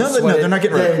 No, they're not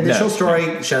getting rid of it. The initial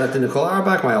story, shout out to Nicole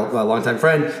Auerbach, my longtime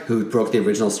friend, who broke the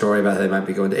original story about how they might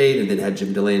be going to 8 and then had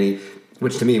Jim Delaney,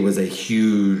 which to me was a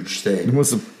huge thing.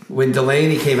 When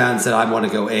Delaney came out and said, I want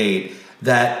to go 8,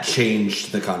 that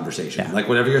changed the conversation. Yeah. Like,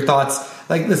 whatever your thoughts,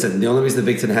 listen, the only reason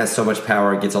the Big Ten has so much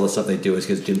power and gets all the stuff they do is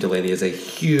because Jim Delaney is a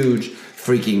huge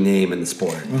freaking name in the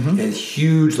sport and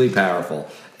hugely powerful.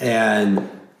 And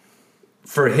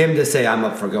for him to say, I'm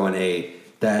up for going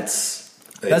 8, that's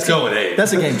going 8.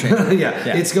 That's a game changer.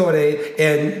 yeah, it's going 8.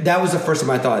 And that was the first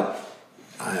time I thought,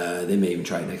 they may even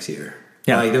try it next year.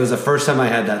 Yeah. That was the first time I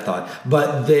had that thought.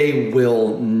 But they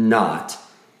will not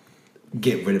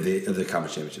get rid of the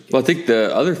conference championship game. Well, I think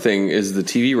the other thing is the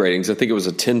TV ratings. I think it was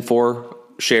a 10-4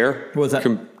 share. What was that?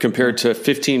 Compared to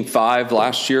 15-5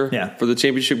 last year for the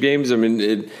championship games. I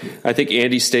mean, I think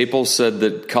Andy Staples said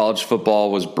that college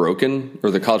football was broken, or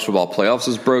the college football playoffs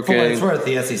was broken. For what it's worth,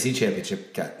 the SEC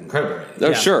championship got incredible ratings.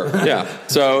 Oh, sure. Yeah.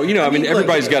 So,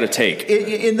 everybody's got a take.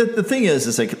 And the thing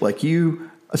is like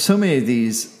so many of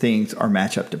these things are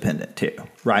matchup dependent too,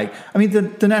 right? I mean,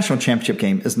 the national championship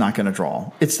game is not going to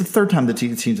draw. It's the third time the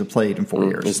teams have played in 4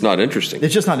 years. It's not interesting.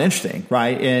 It's just not interesting,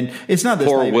 right? And it's not that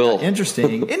Poor it's Will. not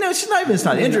interesting. And it's not even it's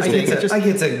not interesting. I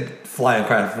get to fly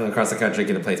across the country,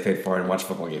 get a place paid for, and watch a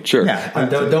football game. Sure. Yeah.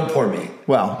 Don't pour me.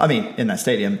 Well, I mean, in that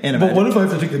stadium. But what if I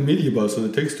have to take the media bus and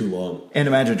it takes too long? And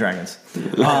Imagine Dragons.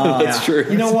 That's true.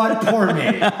 You know what? Pour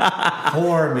me.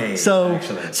 Pour me. So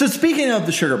speaking of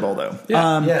the Sugar Bowl, though.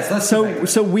 Yes, I've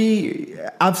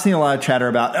seen a lot of chatter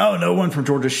about, no one from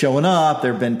Georgia's showing up.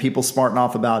 There have been people smarting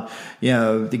off about,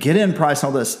 the get-in price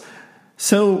and all this.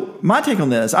 So my take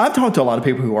on this, I've talked to a lot of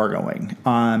people who are going.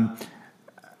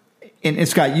 And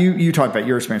Scott, you talked about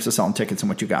your experience of selling tickets and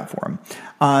what you got for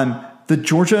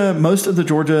them. Most of the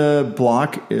Georgia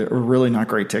block are really not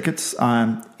great tickets.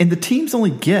 And the teams only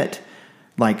get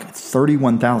like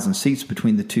 31,000 seats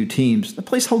between the two teams. The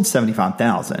place holds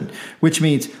 75,000, which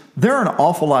means there are an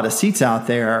awful lot of seats out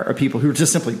there of people who are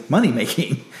just simply money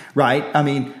making, right? I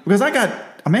mean, because I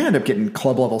may end up getting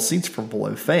club level seats for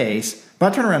below face,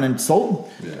 but I turned around and sold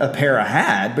a pair I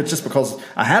had, but just because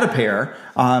I had a pair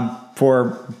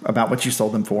for about what you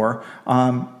sold them for.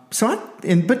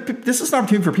 But this is an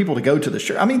opportunity for people to go to the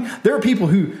Sugar. I mean, there are people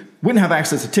who wouldn't have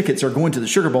access to tickets or going to the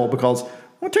Sugar Bowl because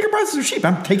ticket prices are cheap.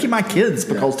 I'm taking my kids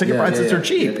because ticket prices are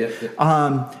cheap.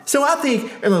 So I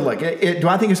think, look, do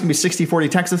I think it's going to be 60-40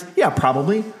 Texas? Yeah,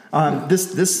 probably.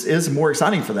 This is more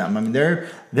exciting for them. I mean,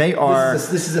 they are.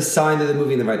 This is a sign that they're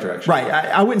moving in the right direction. Right.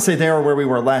 I wouldn't say they are where we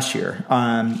were last year,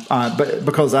 but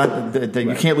because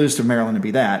you can't lose to Maryland to be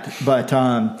that. But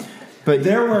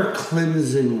there where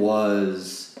Clemson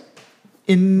was.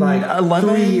 In like 11,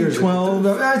 3 years 12?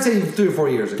 I'd say 3 or 4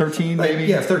 years ago. 13 maybe?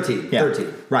 Yeah, 13. Yeah.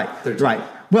 13. Right. 13. Right.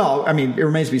 Well, I mean, it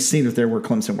remains to be seen if they're where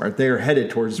Clemson were. They're headed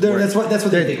towards where... That's what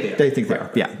they think they are. They think they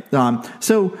are, yeah.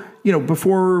 So,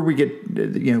 before we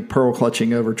get, pearl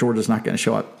clutching over Georgia's not going to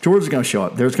show up. Georgia's going to show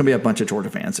up. There's going to be a bunch of Georgia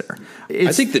fans there.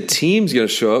 I think the team's going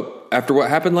to show up after what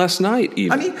happened last night,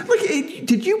 even. I mean, look,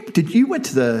 you went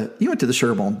to the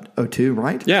Sugar Bowl in 2002,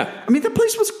 right? Yeah. I mean, the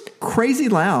place was crazy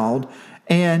loud.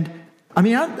 And I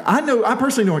mean, I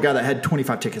personally know a guy that had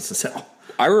 25 tickets to sell.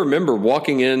 I remember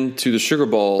walking into the Sugar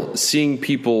Bowl, seeing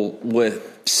people with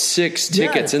 6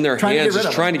 tickets in their hands,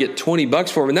 just trying to get $20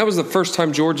 for them. And that was the first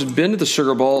time George had been to the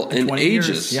Sugar Bowl in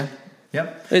ages. Years. Yeah.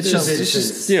 Yep. It's just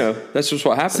that's just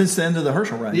what happens. Since the end of the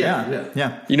Herschel run.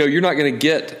 Yeah. You're not going to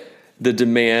get the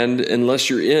demand unless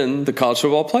you're in the college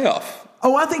football playoff.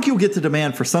 Oh, I think you'll get the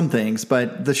demand for some things,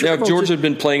 but the Sugar Bowl. If George had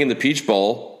been playing in the Peach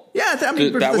Bowl. Yeah, I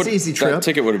mean, that's an easy trip. That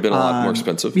ticket would have been a lot more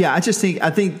expensive. Yeah, I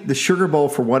think the Sugar Bowl,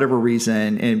 for whatever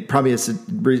reason, and probably has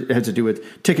to do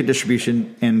with ticket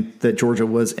distribution, and that Georgia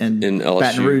was in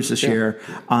Baton Rouge this year,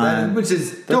 which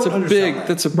is that's a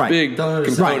big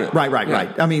component.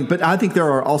 Right. I mean, but I think there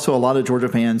are also a lot of Georgia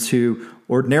fans who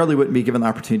ordinarily wouldn't be given the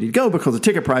opportunity to go because of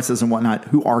ticket prices and whatnot,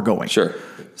 who are going. Sure.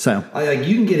 So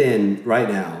you can get in right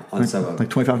now on StubHub like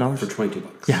 $25 for $22.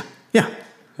 Yeah.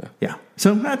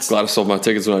 So that's glad I sold my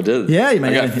tickets when I did. Yeah, you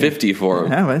I got 50 for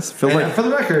them. Yeah, for the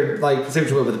record, like say what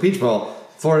you will with the Peach Bowl,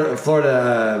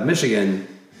 Florida, Michigan,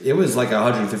 it was like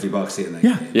 $150 seeing that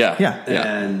game. Yeah.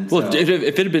 And if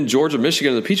it had been Georgia,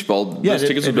 Michigan, in the Peach Bowl, those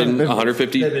tickets would have been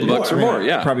 $150 or more.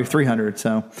 Yeah, probably $300.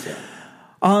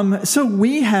 So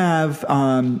we have.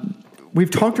 We've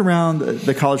talked around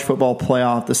the college football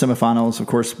playoff, the semifinals. Of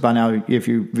course, by now, if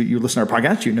you listen to our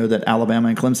podcast, you know that Alabama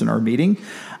and Clemson are meeting.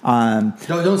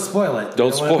 Don't spoil it.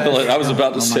 Don't spoil it. I was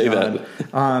about to say that.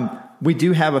 We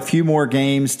do have a few more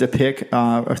games to pick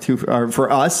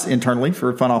for us internally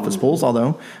for Fun Office Pools,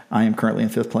 although I am currently in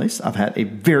 5th place. I've had a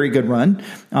very good run.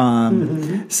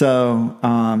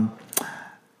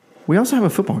 We also have a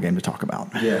football game to talk about.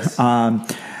 Yes.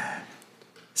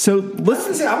 So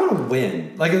let's say I want to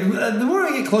win. Like the more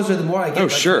I get closer, the more I get.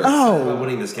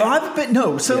 Winning this game.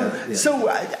 So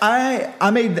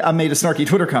I made a snarky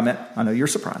Twitter comment. I know you're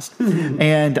surprised,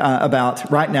 and about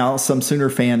right now, some Sooner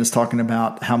fan is talking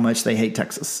about how much they hate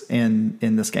Texas in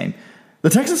this game.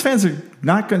 The Texas fans are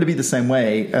not going to be the same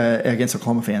way against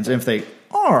Oklahoma fans, and if they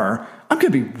are, I'm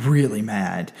going to be really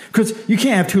mad because you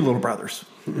can't have 2 little brothers.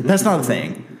 That's not a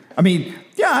thing. I mean.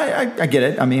 Yeah, I get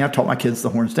it. I mean, I've taught my kids the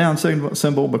horns down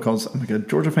symbol because I'm a good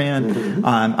Georgia fan.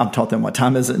 I've taught them what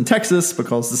time is it in Texas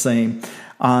because the same.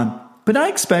 But I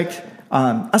expect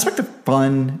a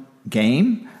fun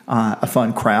game, a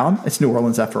fun crowd. It's New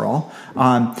Orleans after all.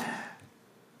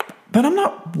 But I'm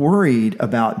not worried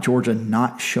about Georgia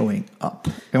not showing up.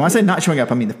 And when I say not showing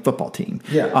up, I mean the football team.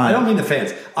 Yeah, I don't mean the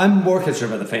fans. I'm more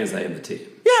concerned about the fans than I am the team.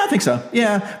 Yeah, I think so.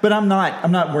 Yeah, but I'm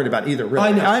not worried about either.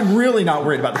 Really. I'm really not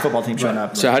worried about the football team showing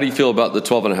up. So how do you feel about the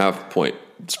 12.5 point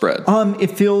spread?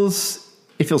 It feels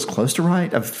close to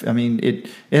right. It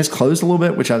has closed a little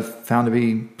bit, which I've found to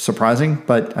be surprising,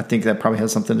 but I think that probably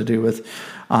has something to do with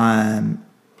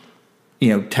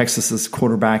Texas's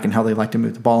quarterback and how they like to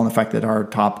move the ball, and the fact that our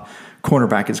top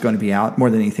cornerback is going to be out more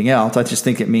than anything else. I just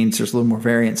think it means there's a little more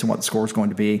variance in what the score is going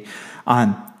to be.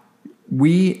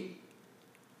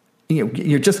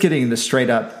 You're just getting the straight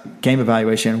up game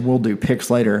evaluation, and we'll do picks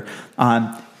later.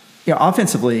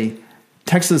 Offensively,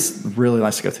 Texas really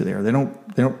likes to go through there. They don't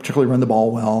particularly run the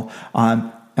ball well.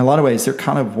 In a lot of ways, they're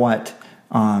kind of what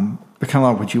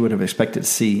you would have expected to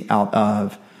see out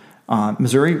of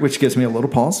Missouri, which gives me a little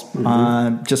pause,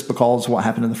 just because of what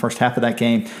happened in the first half of that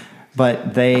game.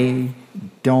 But they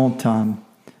don't.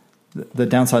 The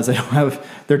downside is they don't have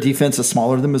their defense is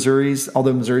smaller than Missouri's,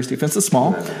 although Missouri's defense is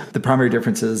small. The primary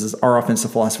difference is our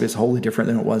offensive philosophy is wholly different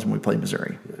than it was when we played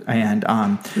Missouri. And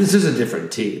this is a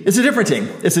different team. It's a different team.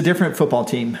 It's a different football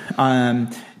team.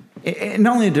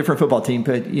 Not only a different football team,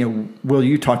 but Will,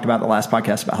 you talked about the last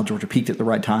podcast about how Georgia peaked at the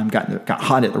right time, got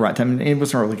hot at the right time, and it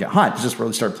wasn't really get hot; it just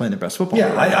really started playing their best football.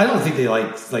 Yeah, I don't think they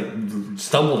like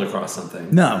stumbled across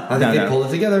something. No, I think they pulled it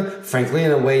together. Frankly,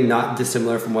 in a way not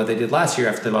dissimilar from what they did last year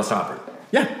after they lost Auburn.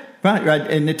 Yeah, right.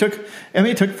 And it took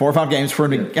 4 or 5 games for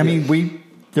them to.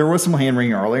 There was some hand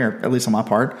wringing earlier, at least on my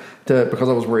part, because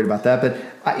I was worried about that. But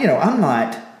I'm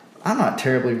not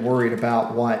terribly worried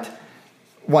about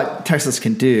what Texas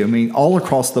can do. All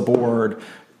across the board,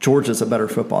 Georgia's a better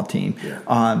football team.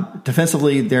 Yeah.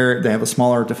 Defensively, they have a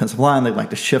smaller defensive line. They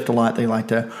like to shift a lot. They like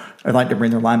to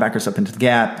bring their linebackers up into the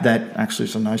gap. That actually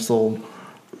is a nice little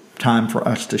time for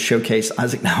us to showcase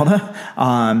Isaac Nauta.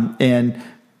 And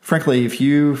frankly, if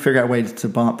you figure out a way to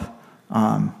bump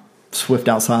Swift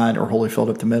outside or Holyfield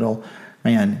up the middle,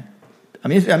 man.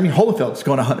 Holyfield's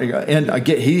going 100, and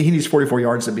he needs 44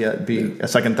 yards to be a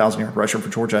second 1,000-yard rusher for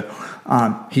Georgia.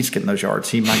 He's getting those yards.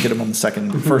 He might get them on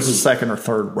the first, second, or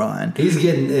third run. He's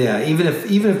getting even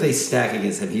if they stack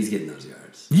against him, he's getting those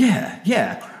yards. Yeah.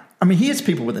 He has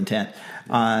people with intent.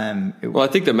 I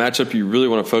think the matchup you really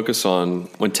want to focus on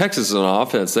when Texas is on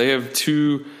offense, they have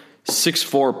two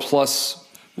 6'4" plus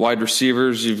wide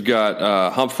receivers. You've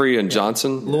got Humphrey and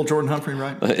Johnson. Lil Jordan Humphrey,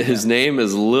 right? His name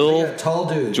is Lil tall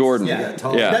dudes. Jordan. Yeah,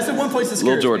 That's the one place that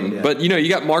scares Lil Jordan. me. Yeah. But, you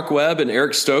got Mark Webb and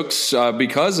Eric Stokes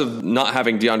because of not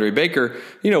having DeAndre Baker.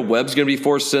 Webb's going to be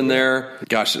forced in there.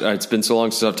 Gosh, it's been so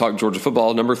long since I've talked Georgia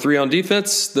football. Number 3 on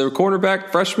defense, the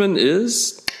cornerback freshman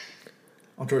is...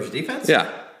 On Georgia defense? Yeah.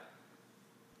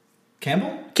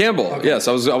 Campbell? Okay. Yes.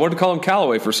 I wanted to call him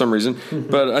Callaway for some reason,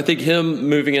 but I think him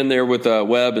moving in there with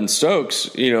Webb and Stokes,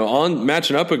 on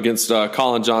matching up against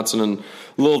Colin Johnson and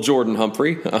Lil Jordan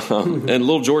Humphrey, and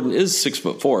Lil Jordan is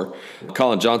 6'4",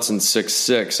 Colin Johnson's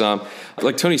 6'6".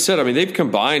 Like Tony said, I mean, they've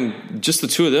combined just the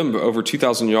two of them over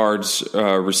 2,000 yards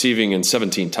receiving and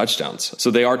 17 touchdowns.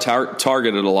 So they are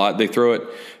targeted a lot. They throw it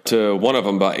to one of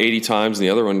them about 80 times, and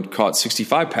the other one caught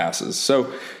 65 passes.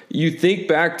 So you think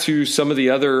back to some of the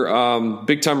other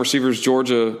big-time receivers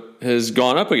Georgia has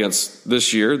gone up against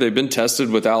this year. They've been tested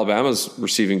with Alabama's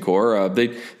receiving core.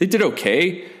 They did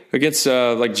okay against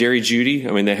like Jerry Jeudy.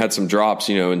 I mean, they had some drops,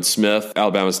 and Smith,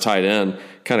 Alabama's tight end,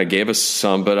 kind of gave us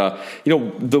some. But,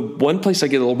 the one place I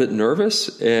get a little bit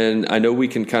nervous, and I know we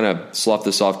can kind of slough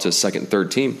this off to second,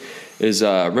 third team, is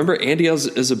remember Andy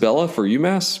Isabella for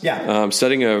UMass? Yeah.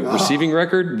 Setting a receiving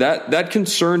record? That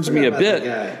concerns me a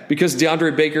bit because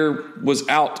DeAndre Baker was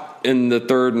out in the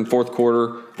third and fourth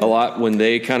quarter a lot when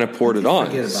they kind of poured it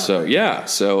on. So, yeah.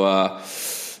 So,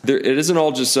 it isn't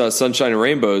all just sunshine and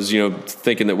rainbows,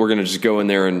 thinking that we're going to just go in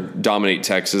there and dominate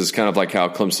Texas, kind of like how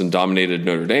Clemson dominated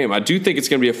Notre Dame. I do think it's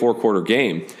going to be a 4-quarter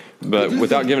game, but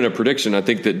without giving a prediction, I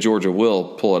think that Georgia will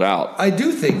pull it out. I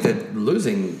do think that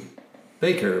losing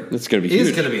Baker it's going to be huge.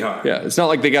 Is going to be hard. Yeah, it's not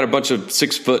like they got a bunch of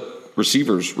 6-foot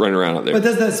receivers running around out there. But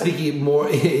doesn't that speak even more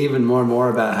and more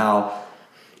about how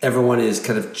everyone is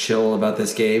kind of chill about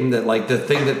this game? That like the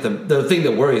thing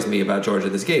that worries me about Georgia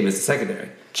this game is the secondary.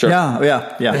 Sure.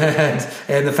 Yeah.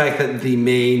 and the fact that the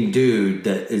main dude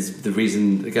that is the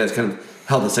reason the guys kind of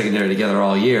held the secondary together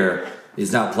all year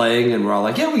is not playing, and we're all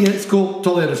like, yeah, we get it, it's cool,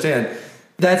 totally understand.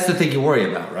 That's the thing you worry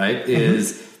about, right?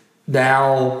 Is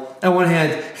now, on one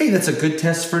hand, hey, that's a good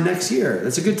test for next year.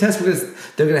 That's a good test because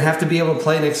they're going to have to be able to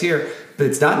play next year, but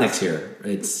it's not next year.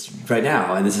 It's right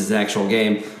now, and this is an actual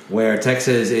game where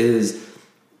Texas is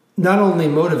not only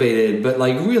motivated, but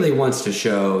like really wants to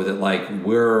show that like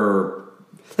we're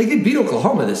like they beat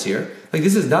Oklahoma this year. Like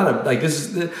this is not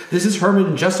this is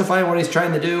Herman justifying what he's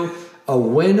trying to do. A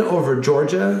win over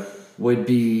Georgia would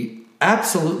be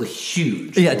absolutely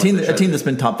huge. Yeah, a team that's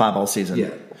been top 5 all season.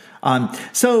 Yeah.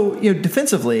 So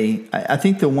defensively, I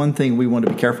think the one thing we want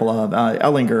to be careful of,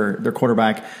 Ehlinger, their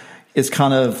quarterback, is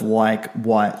kind of like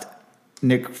what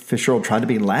Nick Fitzgerald tried to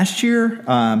be last year.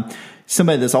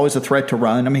 Somebody that's always a threat to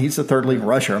run. I mean, he's the third leading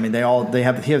rusher. I mean, they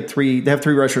have three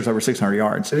rushers over 600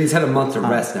 yards. So he's had a month to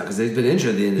rest now because he's been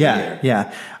injured at the end of the year.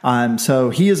 Yeah. So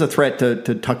he is a threat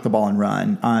to tuck the ball and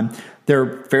run.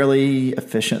 They're fairly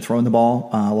efficient throwing the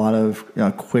ball. A lot of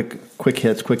quick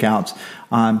hits, quick outs.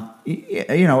 And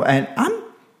I'm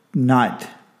not.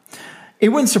 It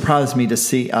wouldn't surprise me to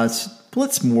see us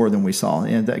blitz more than we saw.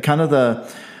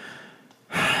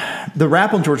 The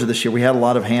rap on Georgia this year, we had a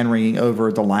lot of hand wringing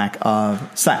over the lack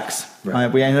of sacks.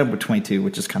 Right. We ended up with 22,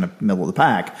 which is kind of middle of the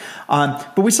pack.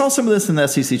 But we saw some of this in the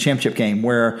SEC championship game,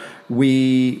 where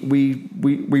we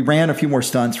ran a few more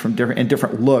stunts from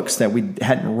different looks that we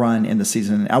hadn't run in the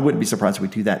season. I wouldn't be surprised if we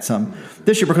do that some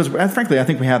this year because, frankly, I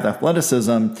think we have the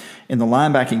athleticism in the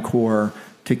linebacking core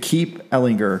to keep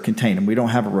Ehlinger contained. And we don't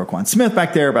have a Roquan Smith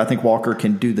back there, but I think Walker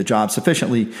can do the job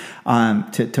sufficiently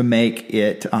to make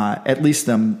it at least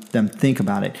them think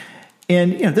about it.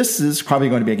 And this is probably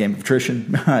going to be a game of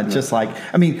attrition.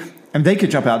 They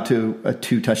could jump out to a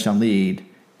 2-touchdown lead,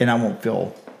 and I won't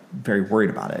feel very worried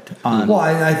about it.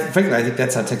 I think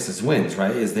that's how Texas wins,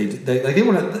 right? Is they're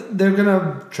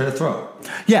gonna try to throw.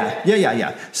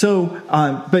 Yeah. So,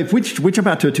 but if we jump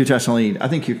out to a 2-touchdown lead, I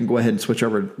think you can go ahead and switch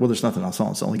over. Well, there's nothing else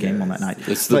on. It's the only game on that night.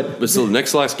 It's the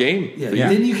next last game. Yeah.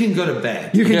 Then you can go to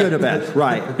bed. You can go to bed,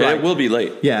 right? Yeah, it will be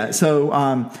late. Yeah. So,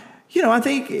 I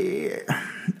think.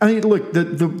 Look,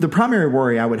 the primary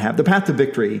worry I would have, the path to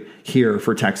victory here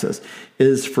for Texas,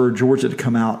 is for Georgia to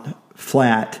come out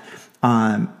flat.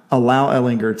 Allow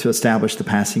Ehlinger to establish the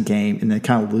passing game, and then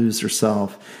kind of lose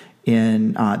herself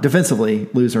in defensively,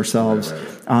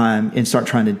 and start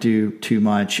trying to do too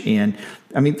much. And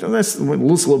this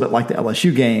looks a little bit like the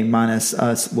LSU game, minus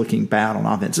us looking bad on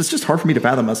offense. It's just hard for me to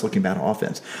fathom us looking bad on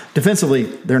offense. Defensively,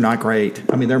 they're not great.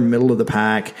 They're middle of the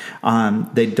pack.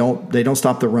 They don't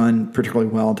stop the run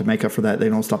particularly well. To make up for that, they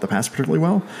don't stop the pass particularly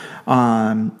well.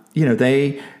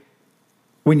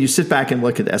 When you sit back and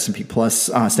look at the S&P Plus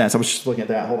stats, I was just looking at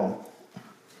that. Hold on.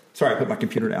 Sorry, I put my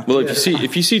computer down. Well,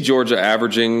 if you see Georgia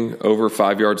averaging over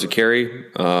 5 yards a carry,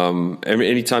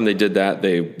 anytime they did that,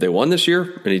 they won this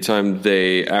year. Anytime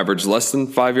they averaged less than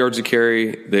 5 yards a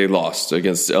carry, they lost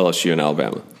against LSU and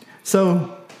Alabama.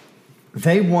 So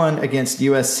they won against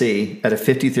USC at a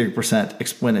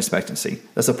 53% win expectancy.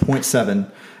 That's a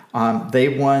 0.7. They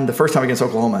won the first time against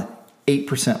Oklahoma,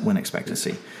 8% win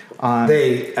expectancy.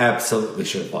 They absolutely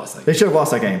should have lost that game. They should have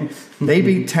lost that game. They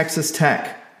beat Texas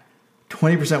Tech,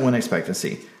 20% win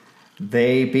expectancy.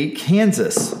 They beat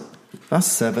Kansas. That's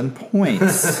 7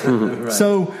 points. Right.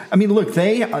 So, I mean, look,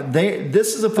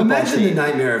 this is a football Imagine team. the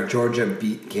nightmare if Georgia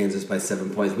beat Kansas by 7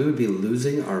 points. We would be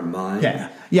losing our mind.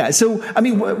 Yeah. So, I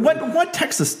mean, what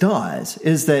Texas does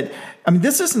is that, I mean,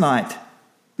 this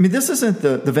isn't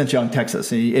the Vince Young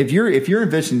Texas. If you're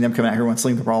envisioning them coming out here and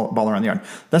slinging the ball around the yard,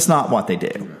 that's not what they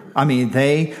do. I mean,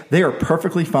 they are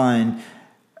perfectly fine,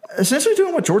 essentially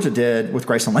doing what Georgia did with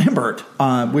Grayson Lambert,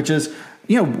 which is,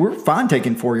 we're fine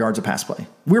taking 4 yards of pass play.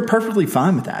 We're perfectly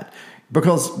fine with that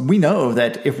because we know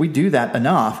that if we do that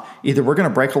enough, either we're going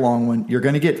to break a long one, you're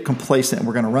going to get complacent, and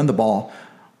we're going to run the ball,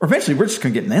 or eventually we're just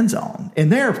going to get in the end zone.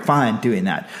 And they're fine doing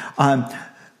that.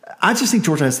 I just think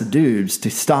Georgia has the dudes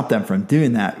to stop them from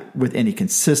doing that with any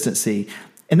consistency.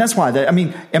 And that's why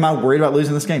am I worried about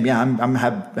losing this game? Yeah, I'm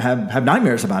have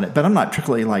nightmares about it, but I'm not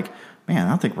particularly like, man, I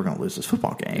don't think we're going to lose this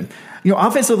football game.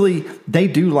 Offensively, they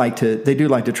do like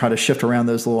to try to shift around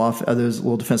those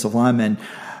little defensive linemen.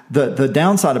 The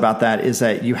downside about that is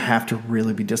that you have to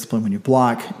really be disciplined when you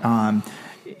block,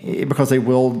 because they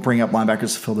will bring up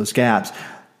linebackers to fill those gaps.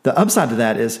 The upside to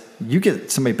that is you get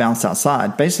somebody bounced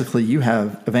outside. Basically, you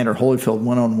have Evander Holyfield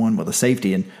one-on-one with a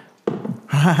safety, and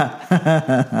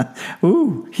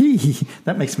ooh,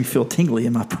 that makes me feel tingly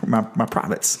in my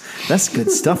privates. That's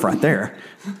good stuff right there.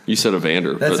 You said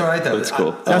Evander. That's all right, though. That's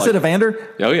cool. I said Evander?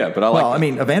 Oh, yeah, but I like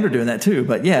Evander doing that too,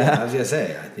 but yeah. I was going to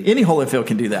say. I think any Holyfield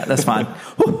can do that. That's fine.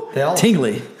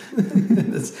 Tingly.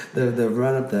 the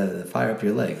run up, the fire up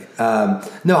your leg.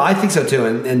 No, I think so too,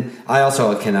 and I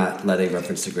also cannot let a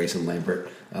reference to Grayson Lambert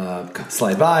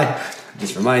slide by.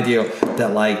 Just remind you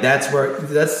that I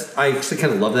actually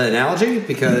kind of love that analogy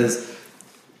because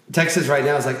Texas right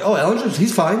now is like, oh, Ellinger,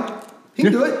 he's fine. He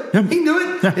can do it. Yeah. He can do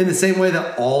it. Yeah. In the same way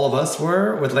that all of us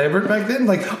were with Lambert back then.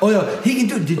 Like, oh, no, he can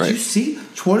do it. Did you see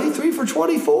 23 for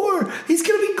 24? He's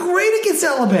going to be great against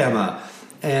Alabama.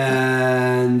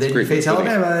 And then you face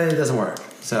Alabama, it doesn't work.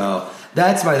 So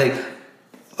that's my thing.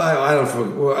 I don't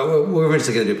know. We're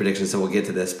eventually going to do predictions, so we'll get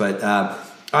to this. But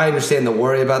I understand the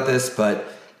worry about this. But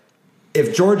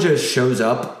if Georgia shows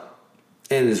up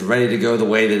and is ready to go the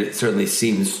way that it certainly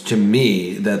seems to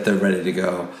me that they're ready to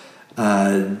go,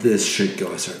 this should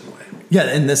go a certain way. Yeah,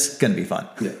 and this is going to be fun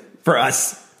for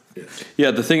us.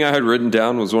 Yeah, the thing I had written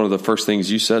down was one of the first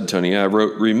things you said, Tony. I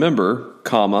wrote, remember,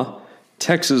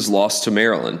 Texas lost to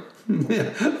Maryland.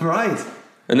 Yeah, right.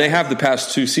 And they have the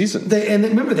past 2 seasons. And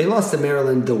remember, they lost to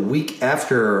Maryland the week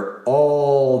after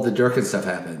all the Durkin stuff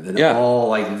happened. And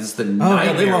all just the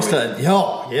nightmare. They lost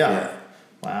to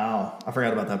Wow, I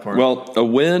forgot about that part. Well, a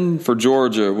win for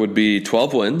Georgia would be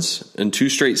 12 wins and 2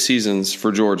 straight seasons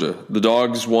for Georgia. The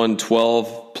Dogs won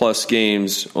 12-plus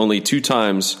games only 2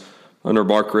 times under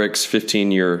Mark Richt's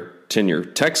 15-year tenure.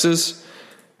 Texas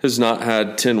has not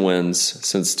had 10 wins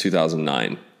since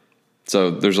 2009.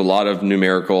 So there's a lot of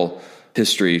numerical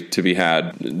history to be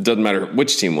had. It doesn't matter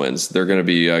which team wins. They're going to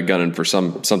be gunning for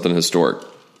something historic.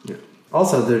 Yeah.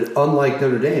 Also, unlike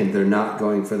Notre Dame, they're not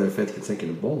going for their 5th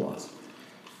consecutive bowl loss.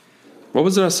 What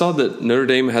was it I saw that Notre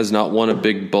Dame has not won a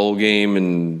big bowl game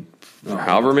in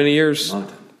however many years?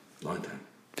 Long time.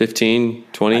 15,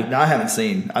 20? I haven't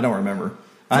seen. I don't remember.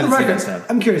 I'm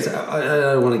curious. I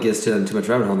don't want to get too much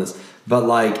rabbit hole on this, but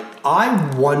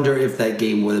I wonder if that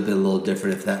game would have been a little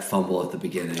different if that fumble at the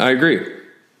beginning. I agree.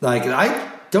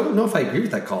 I don't know if I agree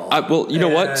with that call. Well, you know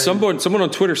what? Someone on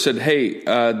Twitter said, "Hey,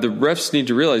 the refs need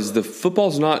to realize the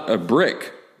football's not a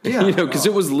brick." Yeah, because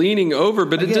it was leaning over,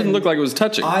 but it didn't look like it was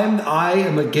touching. I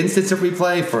am against instant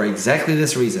replay for exactly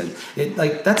this reason.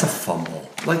 That's a fumble.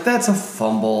 That's a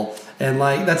fumble. And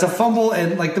that's a fumble,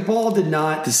 and the ball did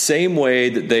not. The same way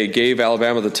that they gave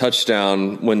Alabama the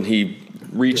touchdown when he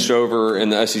reached over in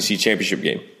the SEC championship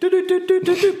game.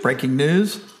 Breaking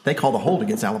news: they called a hold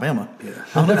against Alabama. Yeah.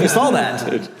 I don't know if you saw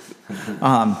that.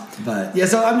 But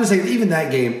so I'm just saying, even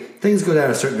that game, things go down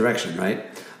a certain direction, right?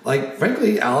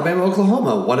 Frankly, Alabama,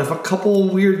 Oklahoma. What if a couple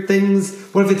weird things?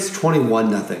 What if it's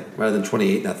 21-0 rather than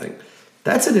 28-0?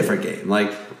 That's a different game.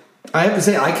 I have to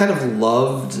say, I kind of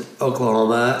loved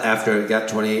Oklahoma after it got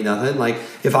 28-0.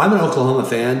 If I'm an Oklahoma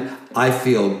fan, I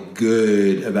feel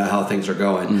good about how things are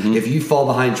going. Mm-hmm. If you fall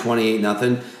behind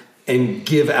 28-0 and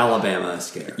give Alabama a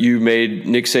scare. You made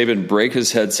Nick Saban break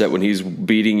his headset when he's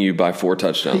beating you by 4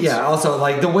 touchdowns. Yeah, also,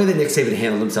 like, the way that Nick Saban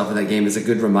handled himself in that game is a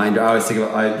good reminder. I always think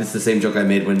about it's the same joke I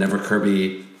made whenever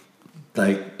Kirby,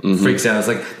 freaks out. It's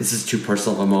like, this is too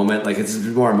personal of a moment. Like, it's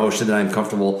more emotion than I'm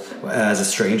comfortable as a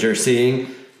stranger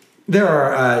seeing. There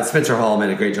are, Spencer Hall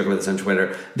made a great joke about this on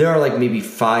Twitter. There are like maybe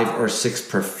 5 or 6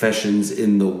 professions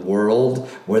in the world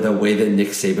where the way that Nick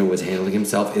Saban was handling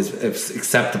himself is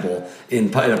acceptable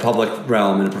in a public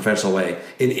realm in a professional way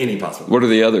in any possible way. What are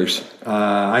the others?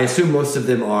 I assume most of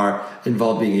them are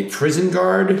involved being a prison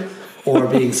guard or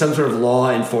being some sort of law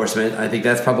enforcement. I think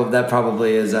that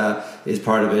probably is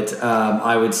part of it.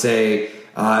 I would say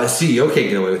a CEO can't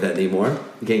get away with that anymore.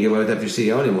 You can't get away with that if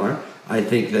you're CEO anymore. I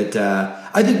think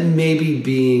maybe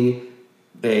being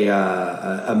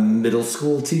a middle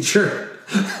school teacher.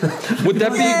 Would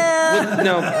that be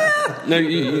no?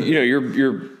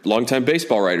 You're a longtime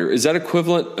baseball writer. Is that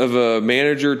equivalent of a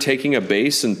manager taking a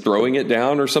base and throwing it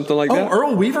down or something like that?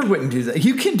 Earl Weaver wouldn't do that.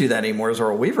 You couldn't do that anymore as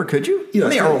Earl Weaver, could you?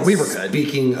 Earl Weaver could.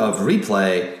 Speaking of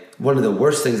replay, one of the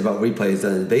worst things about replays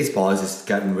done in baseball is just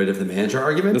gotten rid of the manager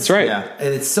argument. That's right. Yeah.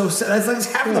 And it's so sad. That's like it's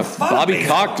having the fun.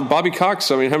 Bobby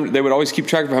Cox. I mean, they would always keep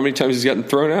track of how many times he's gotten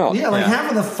thrown out. Yeah,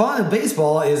 having the fun of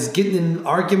baseball is getting in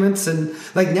arguments, and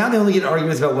like now they only get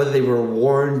arguments about whether they were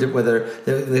warned, whether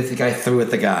the guy threw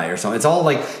at the guy or something. It's all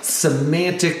like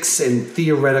semantics and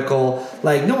theoretical.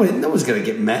 Like no one's gonna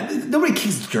get mad. Nobody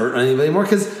kicks dirt on anybody anymore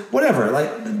because whatever.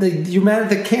 Like you're mad at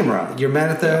the camera. You're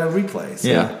mad at the replays.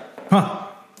 Yeah. Huh.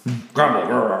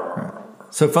 Grumble.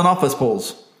 So fun office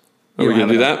polls. Are we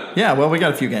gonna do that? Yeah. Well, we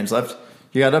got a few games left.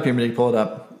 You got it up? You ready to pull it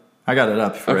up? I got it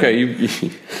up. Okay. You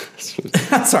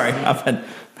Sorry. I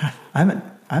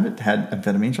haven't had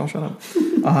amphetamines. Y'all shut up.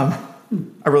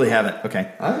 I really haven't.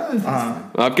 Okay.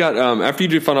 I've got after you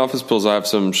do fun office polls, I have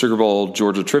some Sugar Bowl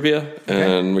Georgia trivia,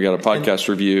 and we got a podcast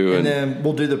review, and then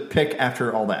we'll do the pick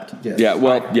after all that. Yes. Yeah.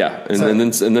 Well, right. Yeah, and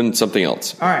then something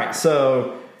else. All right.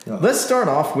 So. Let's start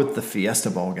off with the Fiesta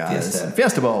Bowl, guys.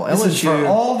 Fiesta Bowl. This is for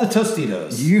all the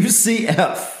Tostitos.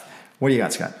 UCF. What do you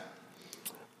got, Scott?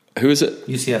 Who is it?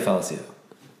 UCF LSU.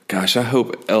 Gosh, I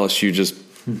hope LSU just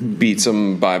beats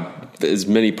them by as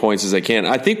many points as they can.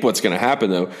 I think what's going to happen,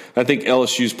 though, I think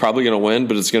LSU's probably going to win,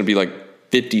 but it's going to be like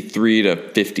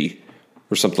 53-50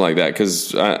 or something like that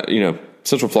because,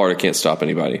 Central Florida can't stop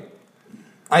anybody.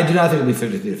 I do not think it'll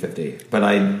be 53-50, but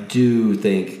I do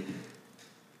think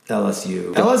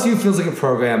LSU feels like a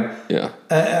program. Yeah.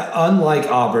 Unlike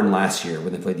Auburn last year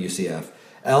when they played UCF,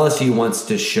 LSU wants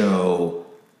to show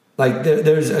like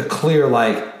there's a clear all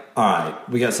right,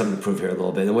 we got something to prove here a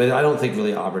little bit. The way that I don't think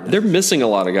really Auburn does. They're missing a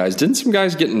lot of guys. Didn't some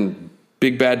guys get in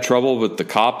big bad trouble with the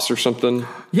cops or something?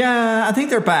 Yeah, I think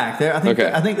they're back. I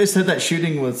think they said that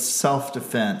shooting was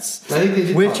self-defense,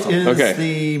 which is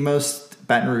the most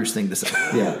Baton Rouge thing to say.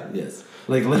 Yeah. Yes.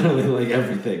 Like literally, like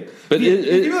everything. But you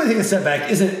really think a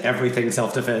setback isn't everything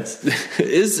self-defense?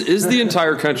 Is the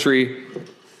entire country?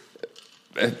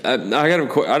 I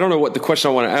don't know what the question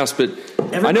I want to ask, but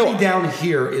everybody down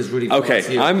here is rooting for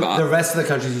LSU. The rest of the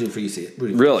country is rooting for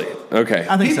UCF. Really? Okay.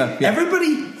 I think so. Yeah.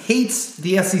 Everybody hates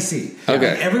the SEC.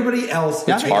 Okay. Everybody else.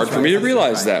 It's hard for me to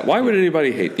realize that. Why would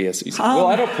anybody hate the SEC? Well,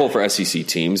 I don't pull for SEC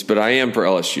teams, but I am for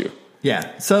LSU.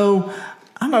 Yeah. So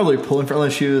I'm not really pulling for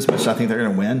LSU as much as I think they're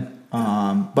going to win.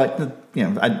 But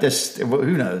I just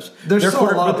who knows? There's still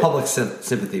a lot of public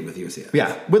sympathy with UCF.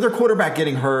 Yeah, with their quarterback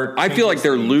getting hurt, I feel like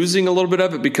they're losing a little bit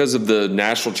of it because of the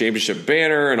national championship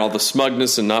banner and all the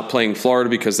smugness and not playing Florida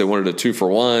because they wanted a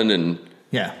 2-for-1 and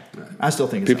yeah, I still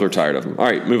think people are tired of them. All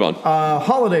right, move on.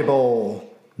 Holiday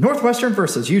Bowl, Northwestern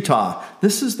versus Utah.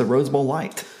 This is the Rose Bowl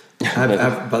light. By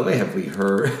the way, have we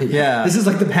heard? Yeah. This is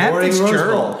like the Pat boring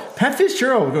Fitzgerald. Rose Bowl. Pat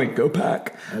Fitzgerald going, go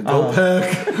Pack. Go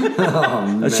Pack.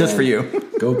 That's just for you.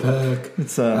 Go Pack.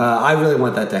 I really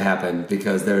want that to happen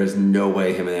because there is no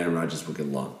way him and Aaron Rodgers will get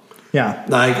along. Yeah.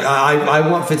 Like, I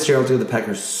want Fitzgerald to go to the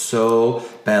Packers so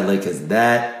badly because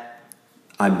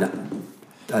I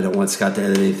don't want Scott to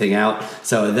edit anything out.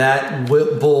 So that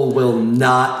bull will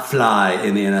not fly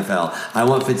in the NFL. I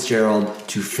want Fitzgerald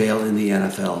to fail in the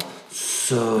NFL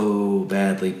so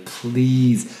badly.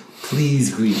 Please,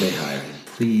 Green Bay hire him.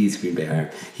 Please, Green Bay hire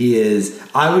him. He is.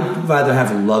 I would rather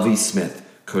have Lovie Smith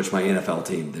coach my NFL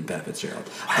team than Pat Fitzgerald.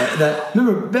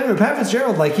 Remember Pat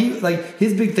Fitzgerald?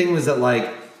 His big thing was that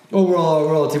we're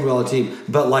all a team,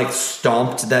 but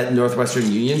stomped that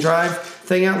Northwestern Union Drive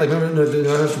thing out. Remember the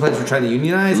Northwestern players were trying to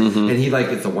unionize, and he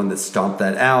is the one that stomped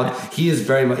that out. He is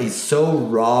very much. He's so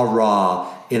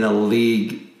rah in a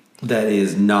league that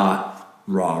is not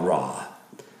rah.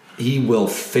 He will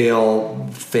fail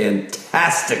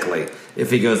fantastically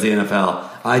if he goes to the NFL.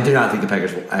 I do not think the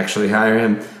Packers will actually hire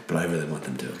him, but I really want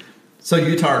them to. So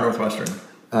Utah or Northwestern?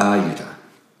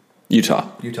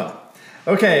 Utah.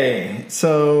 Okay,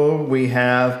 so we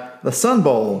have the Sun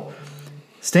Bowl.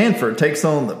 Stanford takes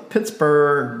on the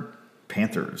Pittsburgh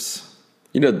Panthers.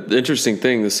 You know, the interesting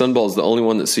thing, the Sun Bowl is the only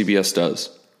one that CBS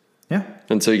does. Yeah.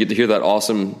 And so you get to hear that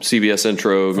awesome CBS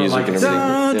intro music and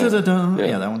everything.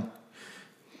 Yeah, that one.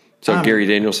 So Gary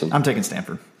Danielson. I'm taking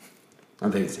Stanford.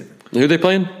 I'm taking Stanford. Who are they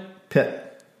playing?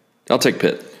 Pitt. I'll take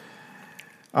Pitt.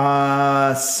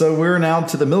 So we're now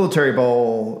to the Military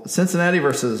Bowl. Cincinnati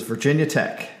versus Virginia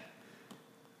Tech.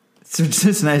 So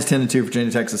Cincinnati's 10-2,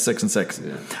 Virginia Tech's is 6-6.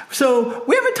 Yeah. So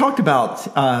we haven't talked about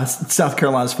South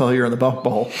Carolina's failure in the Buck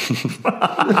Bowl.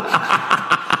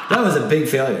 That was a big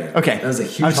failure. Okay. That was a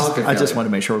huge failure. I just wanted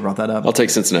to make sure we brought that up. I'll take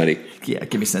Cincinnati. Yeah,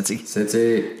 give me Cincy.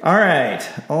 Cincy. All right,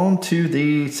 on to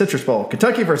the Citrus Bowl.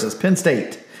 Kentucky versus Penn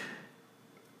State.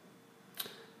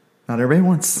 Not everybody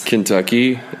wants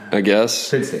Kentucky, I guess.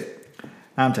 Penn State.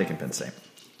 I'm taking Penn State.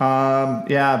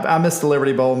 I missed the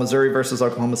Liberty Bowl. Missouri versus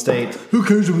Oklahoma State. Who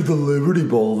cares about the Liberty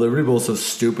Bowl? The Liberty Bowl is so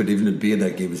stupid. Even to be in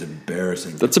that game is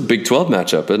embarrassing. That's a Big 12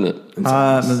 matchup, isn't it?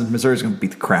 Missouri's going to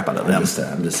beat the crap out of them.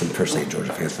 I'm just impersonating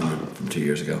Georgia fans from 2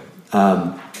 years ago.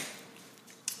 I'm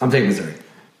taking Missouri.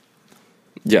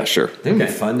 Yeah, sure. It'll be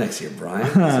fun next year, Brian.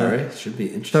 Missouri should be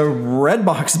interesting. The Red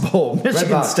Box Bowl.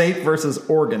 Michigan State versus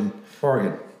Oregon.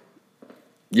 Oregon.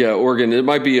 Yeah, Oregon. It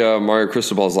might be Mario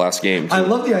Cristobal's last game. I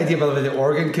love the idea, by the way, that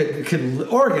Oregon could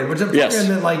Oregon, which is a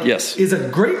program that is a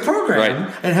great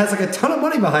program and has a ton of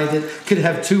money behind it, could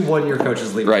have 2 1-year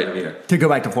coaches leave every year to go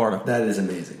back to Florida. That is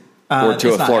amazing. Or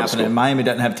to a Florida school. Miami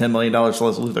doesn't have $10 million, so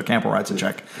let's lose their camper rights in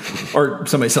check, or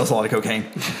somebody sells a lot of cocaine,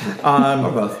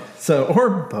 or both. Or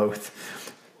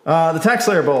both. The Tax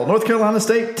Slayer Bowl: North Carolina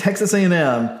State, Texas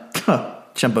A&M.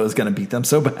 Jimbo's going to beat them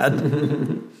so bad.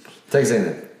 Texas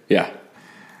A&M. Yeah.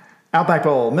 Outback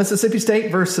Bowl: Mississippi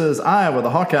State versus Iowa. The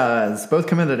Hawkeyes both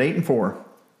come in at 8-4.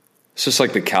 It's just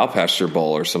like the Cow Pasture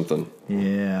Bowl or something.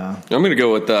 Yeah. I'm going to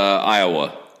go with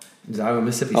Iowa. Is Iowa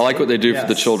Mississippi State? I like what they do for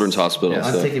the Children's Hospital. Yeah,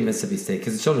 I'm taking Mississippi State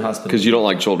because the Children's Hospital. Because you don't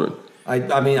like children. I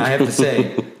have to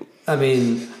say,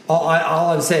 all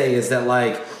I'm saying is that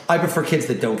I prefer kids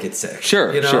that don't get sick.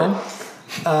 Sure, you know? Sure.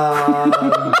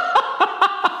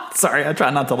 Sorry, I try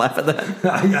not to laugh at that.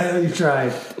 I know you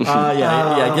tried.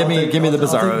 Give me the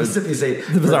Bizarro. Mississippi State.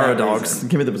 The Bizarro Dogs.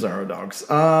 Give me the Bizarro Dogs.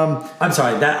 I'm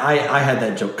sorry. That I had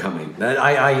that joke coming. That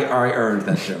I earned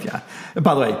that joke. Yeah. And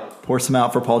by the way, pour some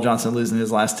out for Paul Johnson losing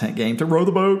his last 10 game to row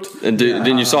the boat. And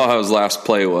then you saw how his last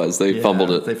play was. They fumbled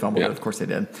it. They fumbled it. Of course they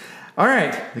did. All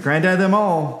right, the granddad of them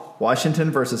all: Washington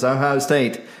versus Ohio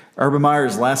State. Urban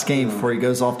Meyer's last game before he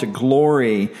goes off to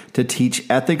glory to teach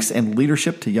ethics and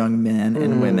leadership to young men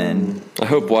and women. I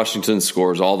hope Washington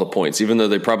scores all the points, even though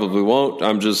they probably won't.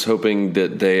 I'm just hoping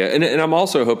that they and I'm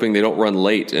also hoping they don't run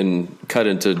late and cut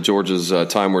into Georgia's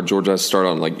time where Georgia has to start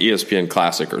on ESPN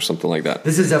Classic or something like that.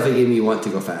 This is definitely a game you want to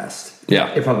go fast. Yeah,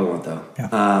 it probably won't though. Yeah.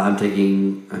 I'm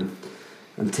taking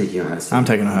Ohio State. I'm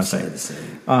taking Ohio State.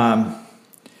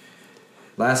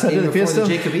 Last game before the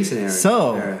Jacob Eason era.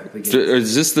 So,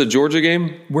 is this the Georgia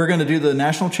game? We're going to do the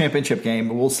national championship game.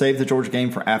 We'll save the Georgia game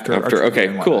for after.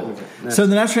 Okay, cool. So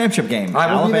the national championship game: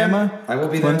 Alabama, I will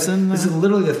be Clemson. There. This is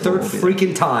literally the third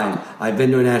freaking time I've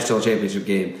been to a national championship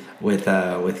game with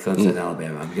Clemson and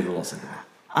Alabama. I'm getting a little sick of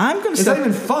it. It's not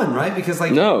even fun, right? Because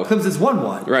Clemson's won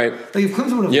one, right? If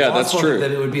Clemson would have lost one,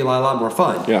 then it would be a lot more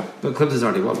fun. Yeah, but Clemson's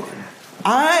already won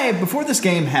one. Before this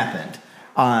game happened.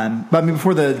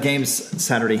 Before the games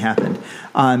Saturday happened,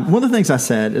 one of the things I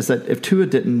said is that if Tua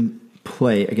didn't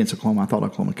play against Oklahoma, I thought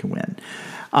Oklahoma could win.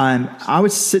 I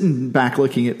was sitting back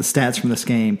looking at the stats from this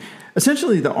game.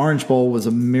 Essentially, the Orange Bowl was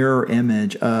a mirror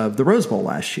image of the Rose Bowl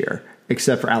last year,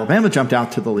 except for Alabama jumped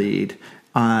out to the lead,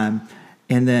 and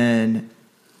then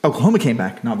Oklahoma came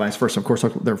back, not vice versa. Of course,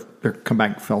 their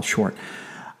comeback fell short.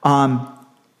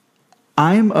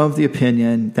 I'm of the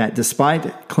opinion that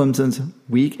despite Clemson's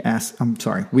weak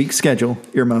schedule,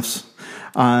 earmuffs,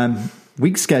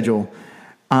 weak schedule,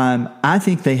 I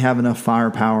think they have enough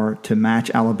firepower to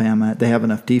match Alabama. They have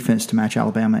enough defense to match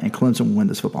Alabama, and Clemson will win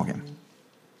this football game.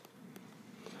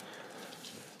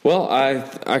 Well,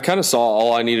 I kind of saw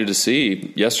all I needed to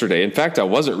see yesterday. In fact, I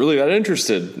wasn't really that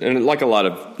interested. And like a lot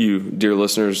of you, dear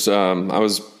listeners, I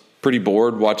was pretty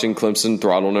bored watching Clemson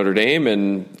throttle Notre Dame,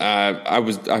 and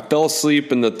I fell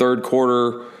asleep in the third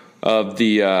quarter of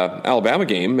the Alabama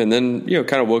game, and then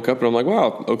kind of woke up and I'm like,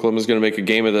 wow, Oklahoma's going to make a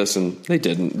game of this, and they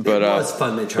didn't. But it was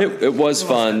fun. They tried. It was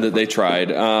fun that they tried.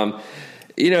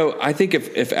 I think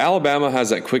if Alabama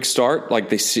has that quick start,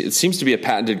 like it seems to be a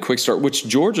patented quick start, which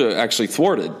Georgia actually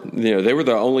thwarted. They were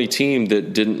the only team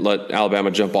that didn't let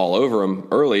Alabama jump all over them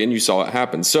early, and you saw it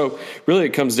happen. So really,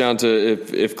 it comes down to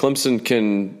if Clemson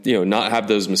can, not have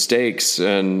those mistakes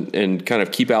and kind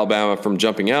of keep Alabama from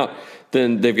jumping out,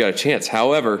 then they've got a chance.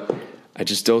 However, I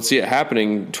just don't see it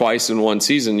happening twice in one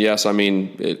season. Yes, I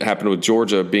mean, it happened with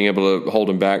Georgia being able to hold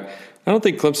them back. I don't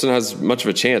think Clemson has much of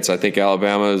a chance. I think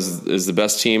Alabama is the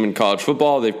best team in college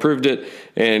football. They've proved it,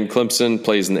 and Clemson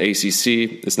plays in the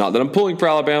ACC. It's not that I'm pulling for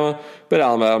Alabama, but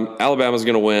Alabama's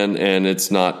going to win, and it's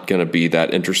not going to be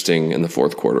that interesting in the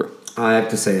fourth quarter. I have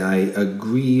to say I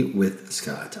agree with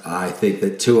Scott. I think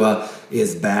that Tua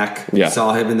is back. Yeah. We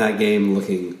saw him in that game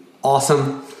looking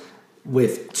awesome.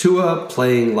 With Tua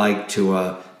playing like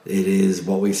Tua, it is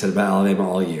what we've said about Alabama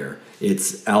all year.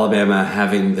 It's Alabama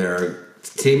having their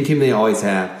team they always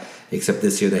have, except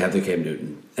this year they have their Cam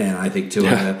Newton, and I think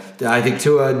Tua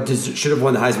should have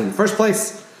won the Heisman in the first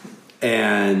place,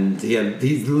 and he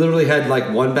literally had like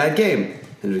one bad game,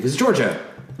 and because Georgia,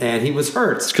 and he was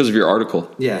hurt. It's because of your article.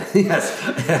 Yeah, yes,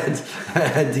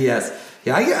 and yes.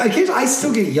 Yeah, I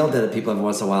still get yelled at people every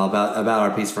once in a while about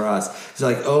our piece for us. It's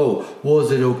like, oh, well,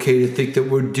 is it okay to think that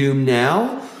we're doomed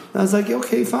now? And I was like,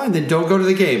 okay, fine, then don't go to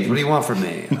the games. What do you want from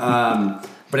me?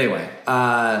 But anyway,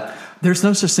 there's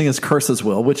no such thing as curses,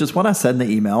 Will, which is what I said in the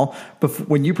email. But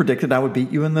when you predicted I would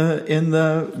beat you in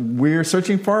the we're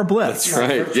searching for our blitz. That's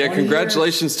right. Yeah,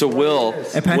 congratulations to Will.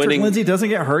 And Patrick Lindsay doesn't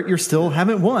get hurt. You still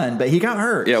haven't won, but he got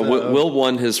hurt. Yeah, so. Will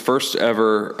won his first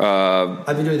ever.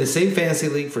 I've been doing the same fantasy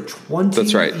league for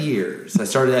 20 years. I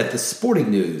started at the Sporting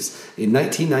News in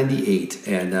 1998,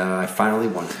 and I finally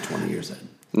won it 20 years in.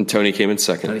 And Tony came in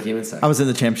second. I was in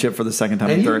the championship for the second time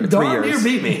in 3 years. Darn near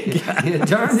beat me. You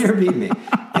darn near beat me.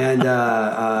 And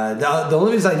the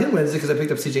only reason I did win is because I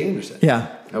picked up C.J. Anderson.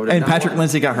 Yeah. And Patrick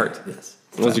Lindsay got hurt. Yes.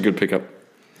 That was a good pickup.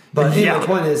 But anyway, the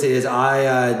point is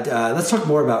let's talk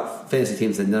more about fantasy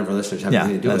teams that none of our listeners have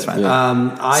anything to do with. That's fine.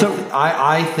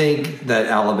 I think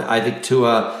that I think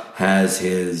Tua has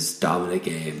his dominant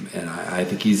game, and I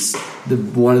think he's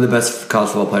one of the best college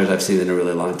football players I've seen in a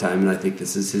really long time, and I think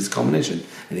this is his culmination,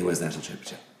 and he wins the national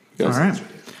championship. All right.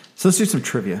 So let's do some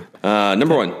trivia.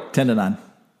 Number 1. 10-9.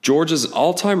 Georgia's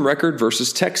all-time record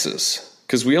versus Texas.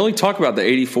 Because we only talk about the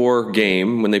 84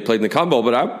 game when they played in the Cotton Bowl,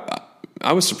 but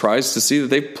I was surprised to see that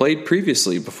they played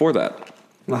previously before that.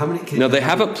 Well, how many? No, they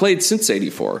haven't played since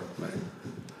 84. Right.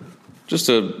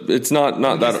 It's not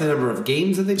that. Guess the number of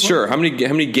games that they played? Sure. How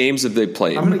many games have they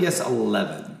played? I'm going to guess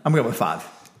 11. I'm going with 5.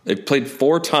 They've played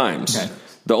 4 times. Okay.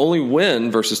 The only win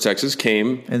versus Texas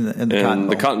came in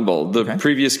the Cotton Bowl. The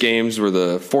previous games were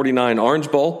the 49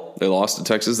 Orange Bowl. They lost to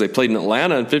Texas. They played in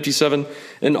Atlanta in 57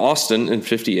 and Austin in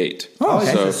 58. Oh, I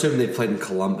assume they played in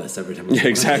Columbus every time. Yeah,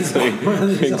 exactly.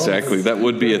 Exactly. That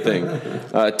would be a thing.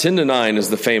 10-9 is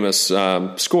the famous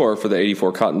score for the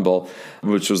 84 Cotton Bowl,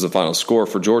 which was the final score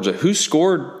for Georgia. Who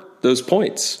scored those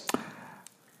points?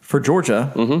 For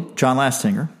Georgia, John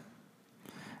Lastinger.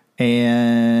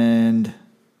 And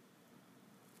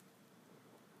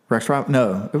Rex Rob?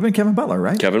 No, it would have been Kevin Butler,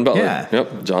 right? Kevin Butler. Yeah.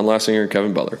 Yep. John Lastinger and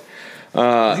Kevin Butler.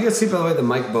 Did you guys see, by the way, the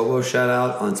Mike Bobo shout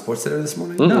out on SportsCenter this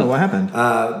morning? No, what happened?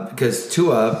 Because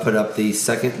Tua put up the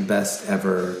second best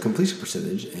ever completion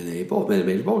percentage in a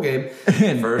major bowl game.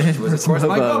 First was, of course,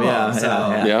 Mike Bobo.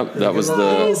 Yeah, that was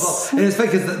the. And it's funny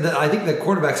because I think the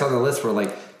quarterbacks on the list were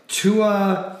like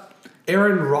Tua,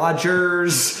 Aaron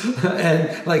Rodgers,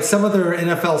 and like some other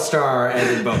NFL star, and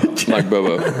then Bobo. Mike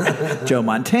Bobo. Joe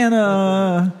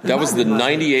Montana. That was the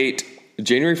 98.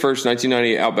 January 1st,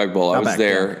 1998 Outback Bowl. I was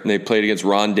there, and they played against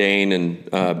Ron Dane and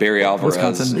Barry Alvarez.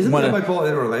 Wisconsin. Isn't the Outback Bowl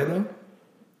in Orlando?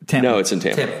 Tampa. No, it's in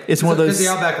Tampa. It's one of those. Because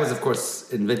the Outback was, of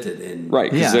course, invented in.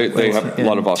 Right, because they have a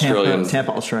lot of Australian.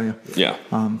 Tampa, Australia. Yeah.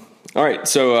 All right,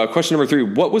 so question number 3.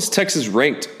 What was Texas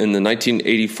ranked in the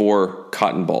 1984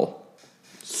 Cotton Bowl?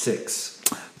 6.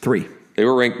 3. They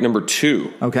were ranked number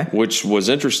 2. Okay. Which was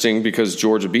interesting because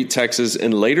Georgia beat Texas.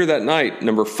 And later that night,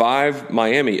 number 5,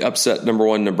 Miami, upset number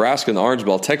 1, Nebraska in the Orange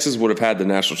Bowl. Texas would have had the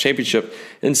national championship.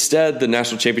 Instead, the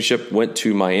national championship went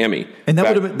to Miami. And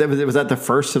that would have been, was that the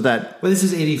first of that? Well, this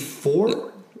is 84?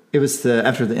 It was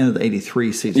after the end of the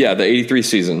 83 season. Yeah, the 83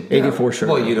 season. 84, sure.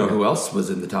 Well, you know who else was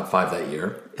in the top 5 that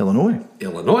year? Illinois.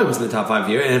 Illinois was in the top 5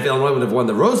 year, and if Illinois would have won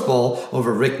the Rose Bowl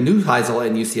over Rick Neuheisel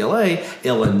and UCLA,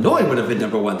 Illinois would have been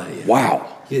number 1 that year.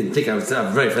 Wow. You didn't think I was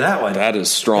ready for that one. That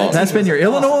is strong. That's been your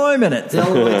Illinois minute.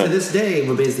 Illinois to this day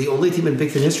is the only team in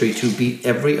Big Ten history to beat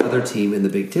every other team in the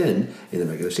Big Ten in the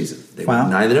regular season. They went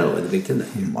 9-0 in the Big Ten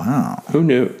that year. Wow. Who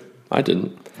knew? I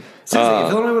didn't. Seriously,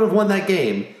 if Illinois would have won that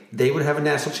game, they would have a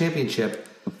national championship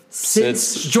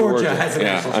since Georgia has a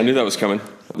national I knew that was coming.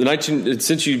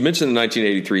 Since you mentioned the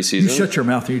 1983 season. You shut your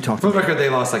mouth and you talk. For the record, they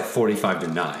lost like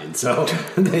 45-9, so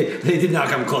they did not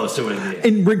come close to winning the game.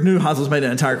 And Rick Neuhausel's made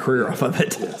an entire career off of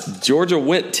it. Georgia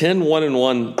went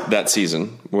 10-1-1 that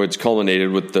season, which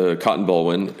culminated with the Cotton Bowl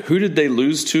win. Who did they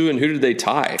lose to, and who did they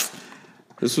tie?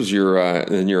 This was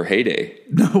in your heyday.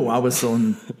 No, I was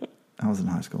in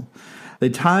high school. They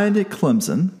tied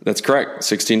Clemson. That's correct,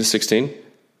 16-16.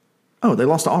 Oh, they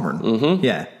lost to Auburn. Mm-hmm.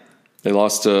 Yeah. They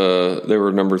lost. They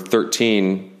were number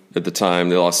 13 at the time.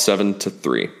 They lost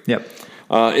 7-3. Yep.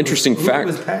 Interesting fact.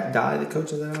 Was Pat Dye the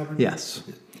coach of that Auburn? Yes.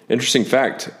 Interesting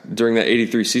fact. During that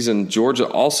 83 season, Georgia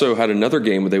also had another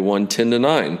game where they won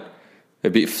 10-9. They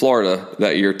beat Florida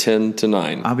that year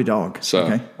 10-9. I'll be dog. So,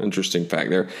 okay. Interesting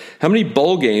fact there. How many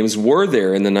bowl games were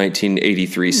there in the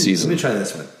 1983 season? Let me try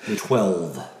this one.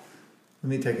 12. Let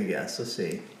me take a guess. Let's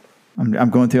see. I'm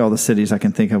going through all the cities I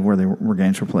can think of where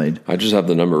games were played. I just have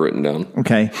the number written down.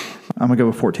 Okay. I'm going to go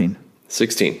with 14.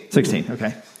 16. 16,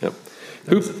 okay. Yep.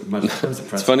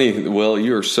 It's funny, Will,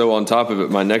 you are so on top of it.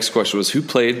 My next question was, who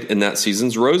played in that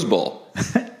season's Rose Bowl?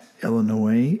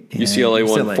 Illinois. UCLA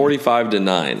won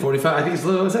 45-9. 45. I think it's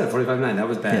what was that? 45-9. That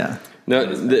was bad. Yeah. Now,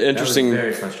 that was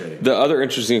very frustrating. The other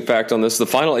interesting fact on this, the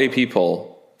final AP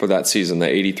poll for that season, the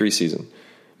 83 season,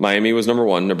 Miami was number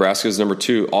 1, Nebraska was number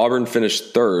 2, Auburn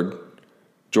finished 3rd,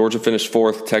 Georgia finished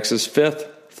 4th, Texas 5th,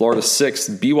 Florida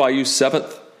 6th, BYU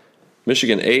 7th,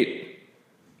 Michigan 8th,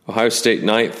 Ohio State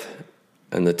 9th,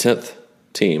 and the 10th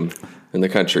team in the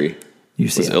country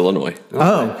was Illinois.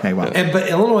 Oh, okay, wow. But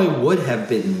Illinois would have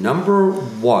been number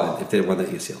 1 if they won that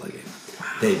UCLA game.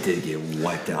 They did get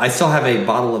wiped out. I still have a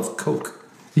bottle of Coke.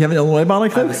 You have an Illinois bottle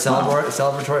of Coke? I have a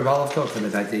celebratory bottle of Coke from the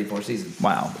 1984 season.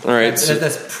 Wow. All right.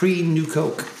 That's pre-New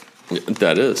Coke.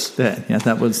 That is. Yeah,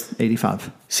 that was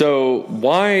 85. So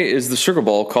why is the Sugar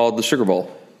Bowl called the Sugar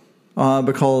Bowl?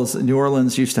 Because New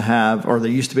Orleans used to have, or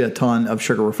there used to be a ton of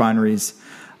sugar refineries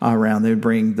around. They would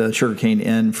bring the sugar cane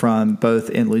in from both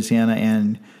in Louisiana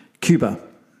and Cuba.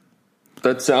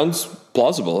 That sounds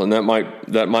plausible, and that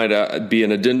might be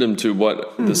an addendum to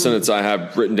what the sentence I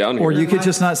have written down here. Or you could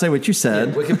just not say what you said.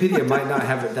 Yeah, Wikipedia might not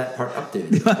have that part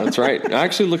updated. That's right. I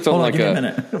actually looked on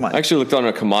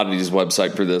a commodities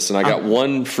website for this, and I got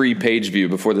one free page view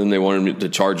before then they wanted me to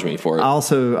charge me for it. I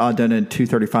also donated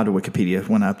 $2.35 to Wikipedia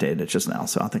when I updated it just now,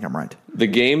 so I think I'm right. The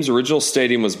game's original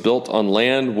stadium was built on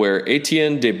land where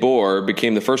Etienne de Boer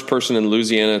became the first person in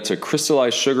Louisiana to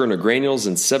crystallize sugar into granules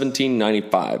in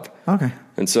 1795. Okay.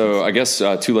 And so I guess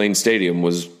Tulane Stadium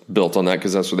was built on that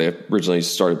because that's where they originally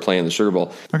started playing the Sugar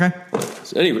Bowl. Okay.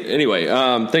 So anyway,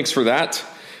 thanks for that.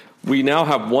 We now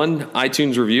have one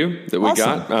iTunes review that we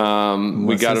got.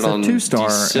 We got it on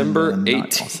December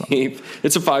 18th. Awesome.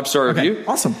 It's a 5-star review.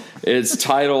 Awesome. It's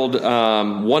titled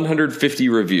 150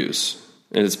 Reviews,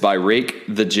 and it's by Rake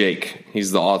the Jake.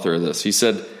 He's the author of this. He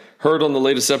said, heard on the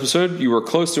latest episode, you were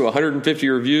close to 150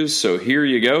 reviews, so here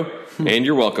you go. And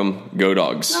you're welcome. Go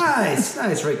Dogs.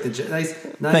 Nice, Rake the Jake.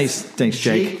 Nice. Thanks,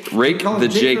 Jake. Rake the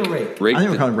Jake. I think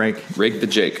we're calling Rake. Rake the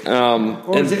Jake. Is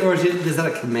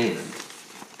that a command?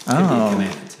 It could be a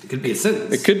command. It could be a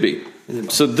sentence. It could be.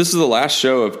 So this is the last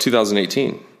show of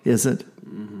 2018. Is it?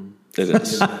 Mm-hmm. It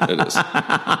is. It is.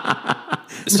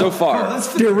 So far.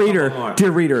 Dear reader,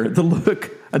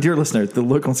 dear listener, the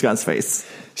look on Scott's face.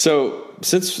 So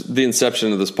since the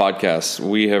inception of this podcast,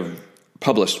 we have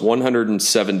published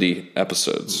 170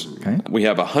 episodes. Okay. We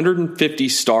have 150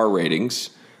 star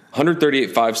ratings, 138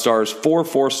 5 stars, 4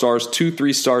 4 stars, 2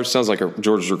 3 stars. Sounds like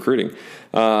Georgia's recruiting.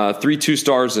 3 2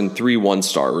 stars and 3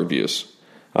 1-star reviews.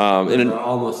 And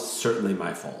almost certainly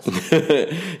my fault.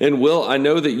 And Will, I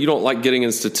know that you don't like getting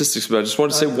into statistics, but I just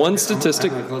want to say one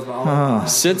statistic.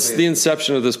 Since the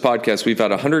inception of this podcast, we've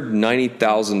had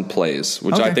 190,000 plays,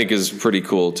 which I think is pretty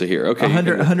cool to hear. Okay,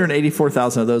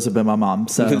 184,000 of those have been my mom.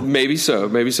 So maybe so.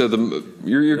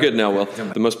 You're good now, Will.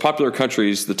 The most popular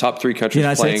countries, the top 3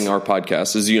 countries playing our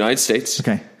podcast, is the United States.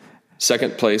 Okay.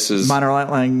 Second place is minor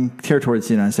outlying territories of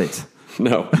the United States.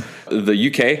 No, the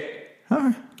UK.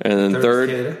 Oh. And then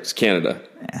third is Canada.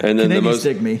 Yeah. And then Canadians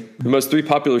the most 3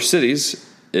 popular cities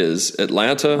is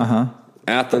Atlanta,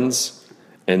 Athens,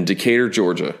 and Decatur,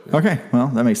 Georgia. Okay, well,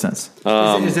 that makes sense.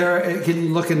 Is there? Can you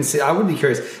look and see? I would be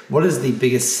curious. What is the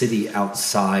biggest city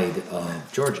outside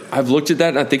of Georgia? I've looked at that,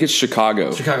 and I think it's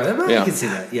Chicago. Chicago. I can see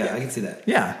that. Yeah, I can see that.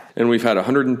 Yeah. And we've had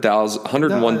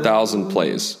 101,000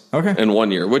 plays in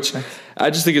 1 year, which I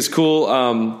just think is cool.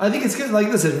 I think it's good. Like,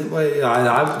 listen,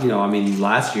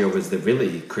 last year was the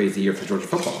really crazy year for Georgia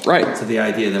football. Right. So the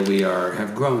idea that we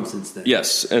have grown since then.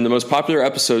 Yes, and the most popular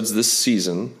episodes this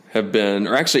season have been,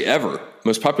 or actually ever,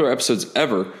 most popular episodes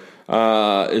ever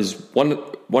is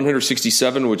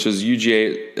 167, which is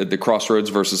UGA at the Crossroads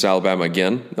versus Alabama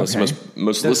again. That's the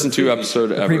most listened to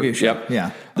episode ever. Preview show. Yep.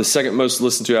 Yeah. The second most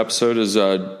listened to episode is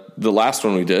the last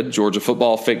one we did, Georgia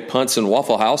football, fake punts in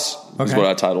Waffle House, is what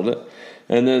I titled it.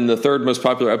 And then the third most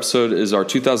popular episode is our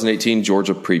 2018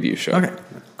 Georgia preview show. Okay,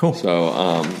 cool.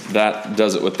 So that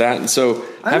does it with that. And so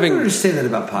I don't understand that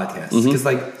about podcasts. Because,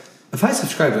 if I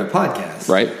subscribe to a podcast,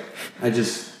 right, I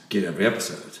just get every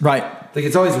episode. Right. Like,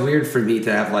 it's always weird for me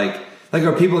to have,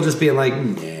 are people just being like,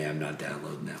 nah, I'm not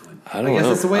downloading that one. I don't guess know.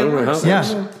 that's the way it works.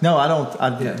 Yeah. No, I don't.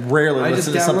 I rarely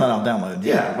listen to something I'll download.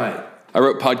 Yeah, right. I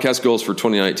wrote podcast goals for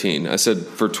 2019. I said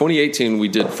for 2018, we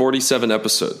did 47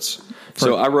 episodes.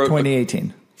 So I wrote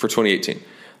 2018. For 2018.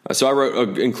 So I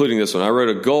wrote, including this one, I wrote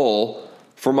a goal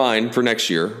for mine for next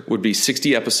year would be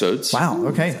 60 episodes. Wow.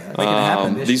 Okay. Make it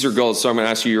happen. These are goals. So I'm going to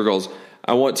ask you your goals.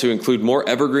 I want to include more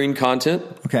evergreen content,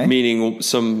 meaning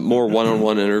some more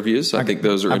one-on-one interviews. I think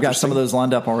those are I've got some of those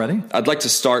lined up already. I'd like to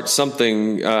start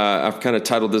something. I've kind of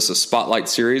titled this a spotlight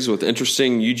series with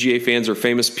interesting UGA fans or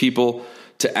famous people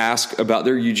to ask about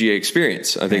their UGA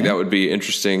experience. I think that would be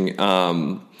interesting.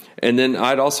 And then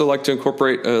I'd also like to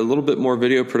incorporate a little bit more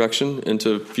video production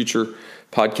into future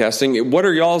podcasting. What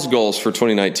are y'all's goals for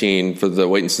 2019 for the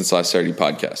Waiting Since Last Saturday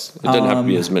podcast? It doesn't have to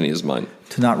be as many as mine.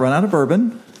 To not run out of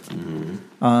bourbon.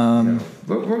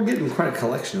 We're getting quite a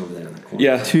collection over there in the corner.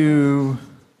 Yeah.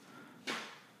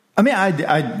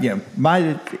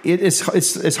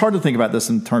 It's hard to think about this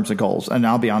in terms of goals, and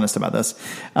I'll be honest about this,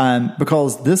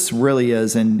 because this really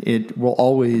is, and it will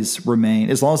always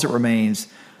remain, as long as it remains,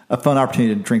 a fun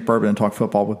opportunity to drink bourbon and talk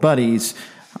football with buddies.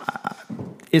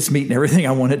 It's meeting everything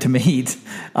I want it to meet.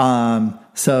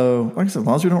 So, like I said, as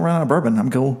long as we don't run out of bourbon, I'm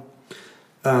cool.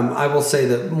 I will say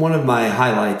that one of my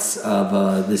highlights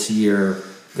of this year,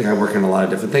 I work in a lot of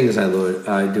different things. I work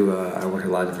in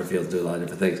a lot of different fields, do a lot of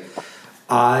different things.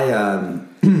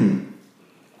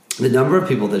 The number of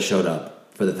people that showed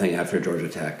up for the thing after Georgia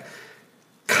Tech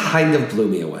kind of blew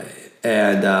me away,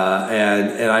 and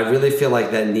I really feel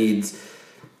like that needs.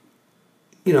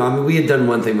 We had done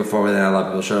one thing before where a lot of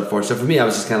people showed up for it. So for me, I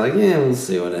was just kind of like, yeah, we'll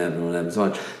see what happens. So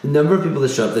on. The number of people that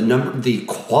showed up, the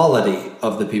quality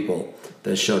of the people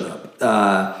that showed up,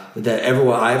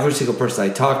 every single person I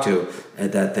talked to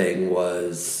at that thing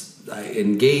was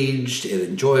engaged and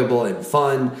enjoyable and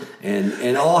fun,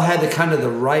 and all had the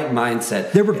right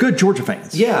mindset. They were good Georgia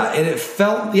fans. Yeah, and it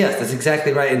felt, yes, that's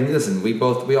exactly right. And listen, we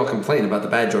all complain about the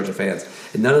bad Georgia fans,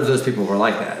 and none of those people were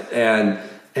like that.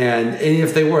 And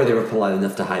if they were polite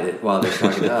enough to hide it while they're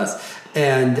talking to us.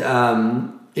 And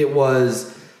it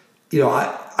was,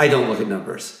 I don't look at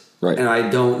numbers. Right. And I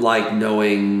don't like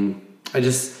knowing,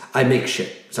 I make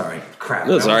shit. Sorry, crap.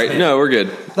 That's all right. No, we're good.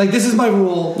 This is my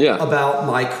rule about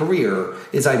my career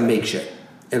is I make shit.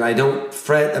 And I don't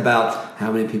fret about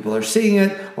how many people are seeing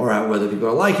it or whether people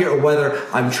are like it or whether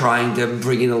I'm trying to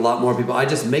bring in a lot more people. I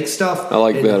just make stuff. I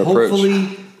like that approach.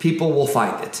 Hopefully people will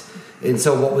find it. And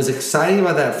so what was exciting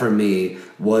about that for me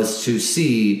was to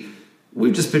see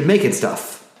we've just been making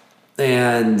stuff.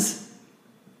 And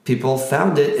people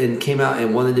found it and came out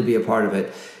and wanted to be a part of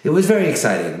it. It was very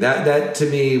exciting. That to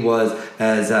me was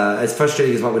as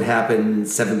frustrating as what would happen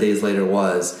 7 days later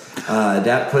was.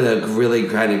 That put a really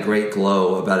kind of great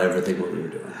glow about everything what we were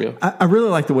doing. Yeah. I really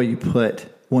like the way you put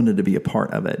wanted to be a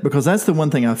part of it, because that's the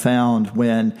one thing I found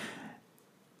when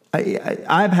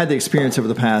I've had the experience over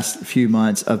the past few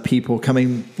months of people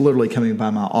literally coming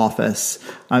by my office.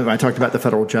 I talked about the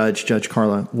federal judge, Judge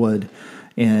Carla Wood,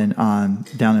 and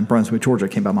down in Brunswick, Georgia,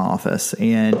 came by my office,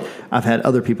 and I've had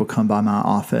other people come by my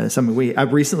office.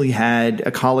 I've recently had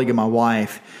a colleague of my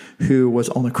wife who was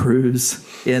on a cruise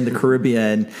in the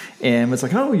Caribbean and was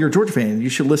like, "Oh, you're a Georgia fan. You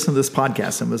should listen to this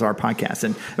podcast." And it was our podcast,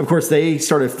 and of course, they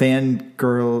started fanboying.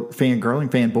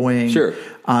 Sure.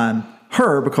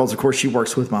 Her, because of course she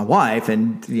works with my wife,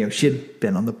 and she had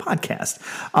been on the podcast.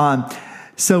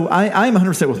 So I'm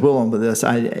 100% with Will on this.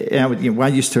 I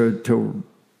used to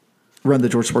run the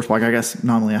Georgia Sports Blog. I guess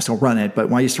nominally I still run it, but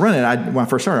when I used to run it, when I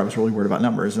first started, I was really worried about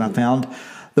numbers, and I found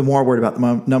the more I worried about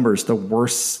the numbers, the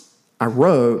worse I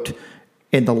wrote,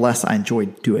 and the less I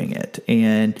enjoyed doing it.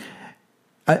 And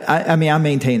I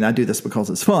maintain that I do this because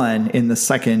it's fun. And the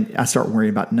second I start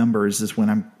worrying about numbers is when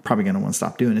I'm probably going to want to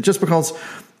stop doing it, just because.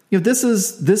 This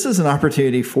is an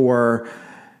opportunity for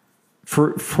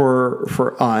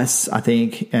us. I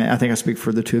think I speak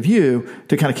for the two of you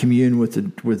to kind of commune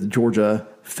with Georgia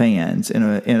fans in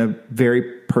a very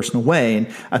personal way, and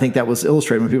I think that was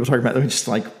illustrated when people talk about them. Just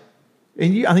like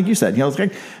And I think you said, it's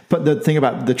like, but the thing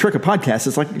about the trick of podcasts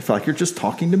is like, you feel like you're just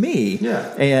talking to me.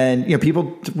 Yeah. And,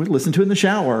 people listen to it in the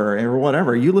shower or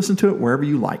whatever. You listen to it wherever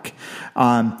you like.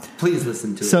 Please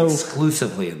listen to it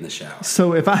exclusively in the shower.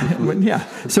 So if I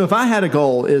had a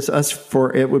goal,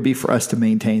 it would be for us to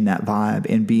maintain that vibe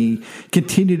and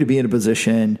continue to be in a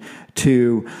position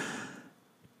to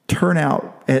turn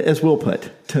out, as Will put,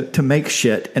 to make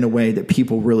shit in a way that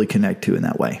people really connect to in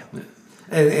that way. Yeah.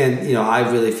 And I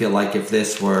really feel like if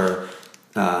this were,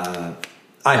 I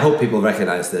hope people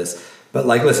recognize this, but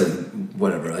like, listen,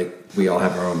 whatever, like we all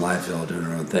have our own lives, we're all doing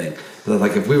our own thing. But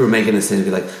like if we were making this thing,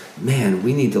 it'd be like, man,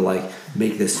 we need to like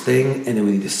make this thing and then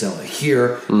we need to sell it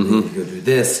here. We need to go do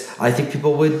this. I think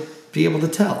people would be able to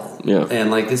tell. Yeah.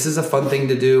 And like, this is a fun thing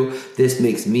to do. This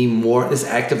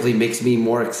actively makes me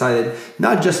more excited,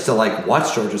 not just to like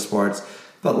watch Georgia sports,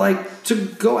 but like to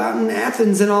go out in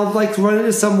Athens and I'll like run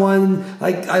into someone.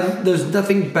 Like there's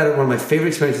nothing better. One of my favorite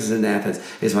experiences in Athens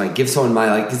is when I give someone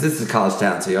because this is a college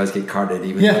town, so you always get carded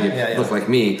even if you look like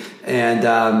me. And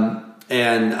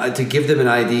to give them an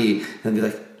ID and be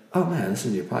like, oh man,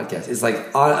 listen to your podcast. It's like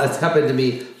it's happened to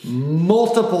me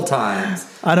multiple times.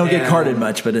 I don't get carded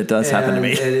much, but it does happen to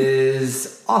me. It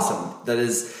is awesome. That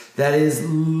is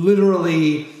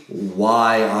literally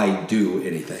why I do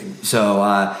anything. So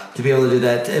to be able to do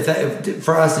that, if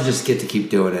for us to just get to keep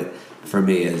doing it, for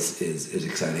me is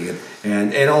exciting,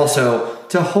 and also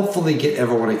to hopefully get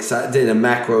everyone excited in a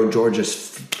macro Georgia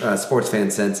sports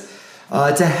fan sense,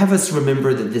 to have us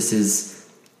remember that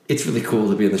it's really cool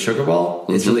to be in the Sugar Bowl.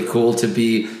 It's really cool to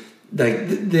be like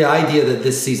the idea that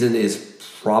this season is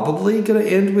probably going to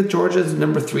end with Georgia's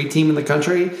number 3 team in the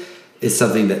country is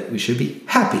something that we should be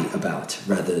happy about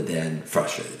rather than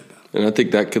frustrated about. And I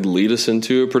think that could lead us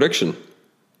into a prediction.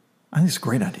 I think it's a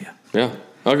great idea. Yeah.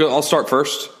 I'll start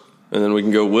first, and then we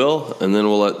can go Will, and then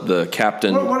we'll let the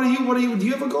captain. What are you? Do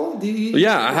you have a goal?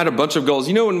 Yeah, I had a bunch of goals.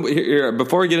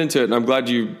 Before we get into it, and I'm glad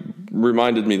you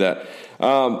reminded me that.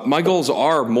 My goals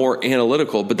are more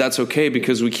analytical, but that's okay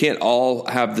because we can't all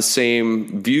have the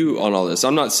same view on all this.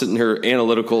 I'm not sitting here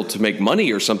analytical to make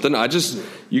money or something.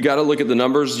 You got to look at the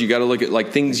numbers. You got to look at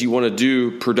like things you want to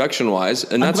do production wise,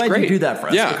 and that's I'm glad great. You do that for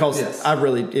us because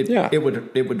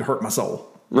it would hurt my soul.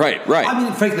 Right. I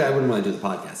mean, frankly, I wouldn't want to do the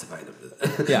podcast if I did that.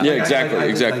 Yeah,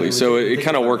 exactly. So it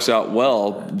kind of works out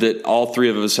well that all 3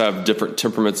 of us have different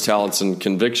temperaments, talents, and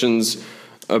convictions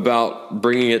about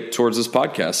bringing it towards this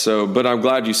podcast. So, but I'm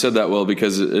glad you said that, Will,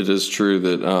 because it is true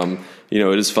that,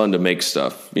 it is fun to make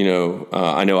stuff.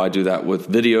 I know I do that with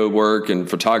video work and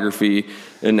photography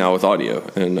and now with audio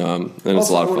and it's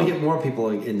a lot of fun. I want to get more people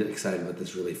excited about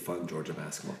this really fun Georgia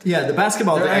basketball team. Yeah, the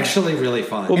basketball. They're actually really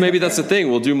fun. Well, maybe that's the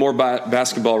thing. We'll do more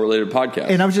basketball related podcasts.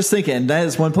 And I was just thinking that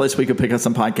is one place we could pick up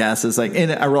some podcasts. Is like,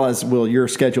 and I realize, Will, your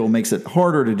schedule makes it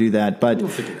harder to do that, but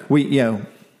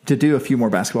to do a few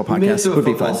more basketball podcasts would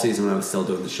be fun. Season when I was still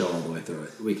doing the show all the way through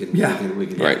it. We can.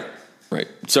 Right.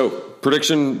 So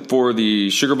prediction for the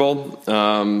Sugar Bowl.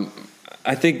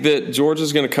 I think that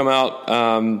Georgia's going to come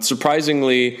out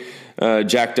surprisingly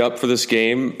jacked up for this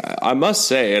game. I must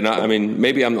say, and I mean,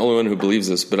 maybe I'm the only one who believes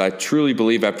this, but I truly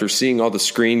believe after seeing all the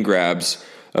screen grabs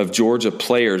of Georgia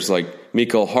players like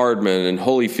Mecole Hardman and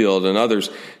Holyfield and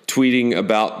others tweeting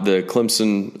about the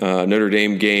Clemson Notre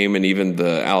Dame game and even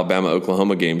the Alabama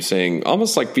Oklahoma game, saying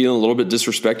almost like feeling a little bit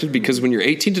disrespected, because when you're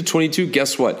 18 to 22,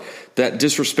 guess what? That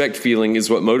disrespect feeling is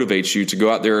what motivates you to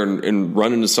go out there and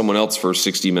run into someone else for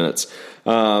 60 minutes.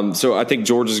 So I think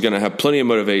Georgia's going to have plenty of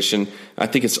motivation. I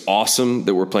think it's awesome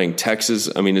that we're playing Texas.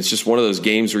 I mean, it's just one of those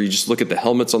games where you just look at the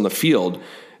helmets on the field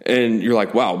and you're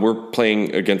like, wow, we're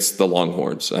playing against the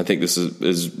Longhorns. I think this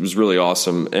is really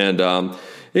awesome. And,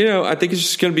 I think it's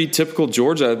just going to be typical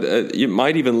Georgia. It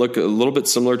might even look a little bit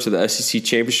similar to the SEC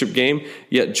championship game,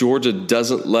 yet Georgia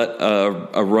doesn't let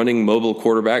a running mobile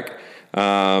quarterback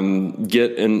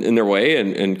get in their way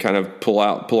and kind of pull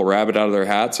a rabbit out of their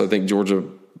hat. So I think Georgia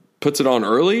puts it on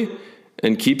early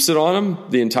and keeps it on them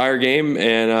the entire game.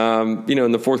 And,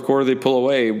 in the fourth quarter, they pull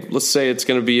away. Let's say it's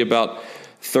going to be about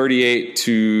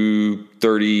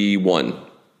 38-31.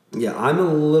 Yeah, I'm a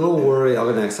little worried.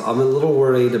 I'll go next. I'm a little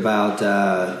worried about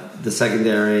the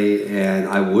secondary, and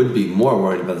I would be more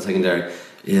worried about the secondary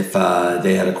if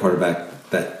they had a quarterback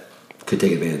that could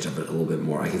take advantage of it a little bit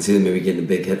more. I can see them maybe getting a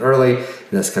big hit early,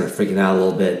 and that's kind of freaking out a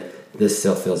little bit. This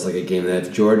still feels like a game that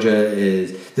if Georgia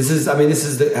is – this is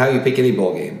how you pick any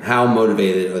bowl game. How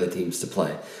motivated are the teams to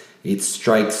play? It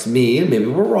strikes me, and maybe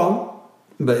we're wrong,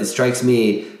 but it strikes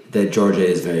me that Georgia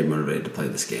is very motivated to play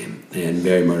this game and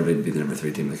very motivated to be the number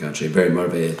 3 team in the country, very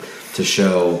motivated to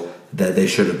show that they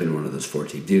should have been one of those 4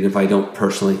 teams. Even if I don't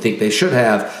personally think they should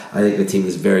have, I think the team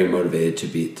is very motivated to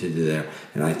do there,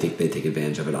 and I think they take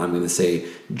advantage of it. I'm going to say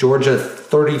Georgia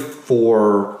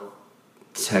 34,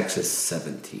 Texas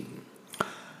 17. It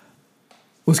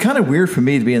was kind of weird for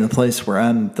me to be in the place where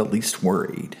I'm the least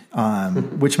worried,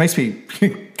 which makes me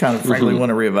kind of frankly want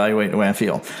to reevaluate the way I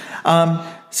feel.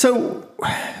 So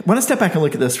when I step back and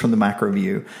look at this from the macro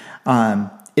view,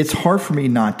 it's hard for me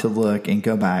not to look and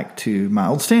go back to my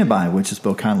old standby, which is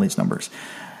Bill Connelly's numbers.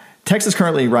 Texas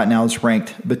currently right now is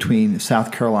ranked between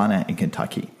South Carolina and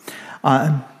Kentucky.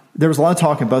 There was a lot of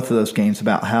talk in both of those games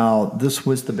about how this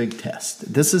was the big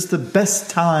test. This is the best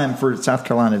time for South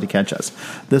Carolina to catch us.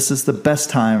 This is the best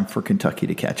time for Kentucky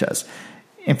to catch us.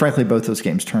 And frankly, both those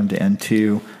games turned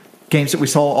into games that we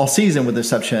saw all season with the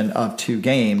exception of 2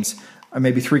 games, or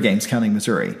maybe 3 games counting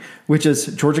Missouri, which is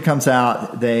Georgia comes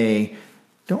out, they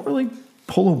don't really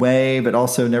pull away, but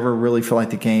also never really feel like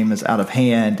the game is out of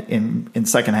hand. In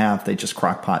second half, they just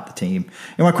crockpot the team.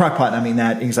 And by crockpot, I mean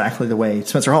that exactly the way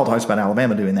Spencer Hall talks about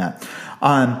Alabama doing that.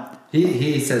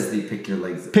 He says the pick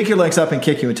your legs up and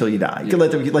kick you until you die. Yeah.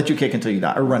 Let you kick until you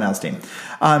die or run out of steam.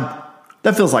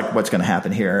 That feels like what's going to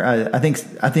happen here. I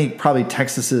think probably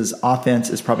Texas's offense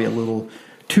is probably a little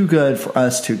too good for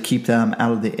us to keep them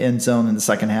out of the end zone in the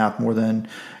second half more than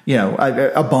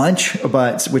a bunch,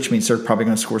 but which means they're probably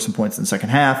going to score some points in the second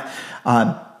half.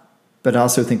 But I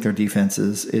also think their defense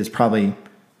is probably.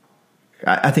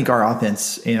 I think our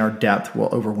offense and our depth will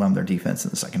overwhelm their defense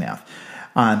in the second half,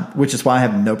 which is why I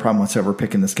have no problem whatsoever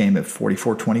picking this game at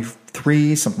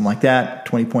 44-23, something like that,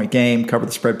 20-point game, cover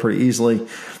the spread pretty easily.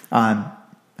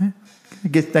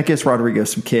 That gives Rodrigo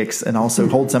some kicks and also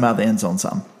holds them out of the end zone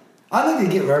some. I'd like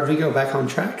to get Rodrigo back on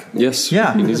track. Yes.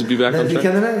 Yeah. He needs to be back on track. That'd be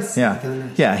kind of nice. Yeah.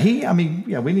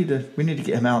 Yeah. We need to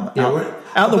get him out in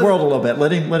the world a little bit.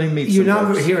 Let him meet. You're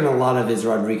not hearing a lot of is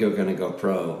Rodrigo going to go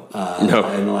pro in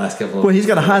the last couple of Well, he's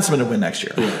got a Heisman to win next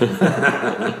year.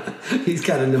 He's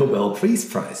got a Nobel Peace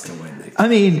Prize to win next year. I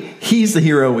mean, he's the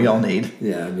hero we all need.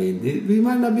 Yeah, I mean, he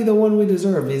might not be the one we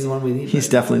deserve. He's the one we need. He's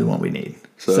definitely the one we need.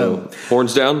 So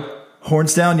horns down?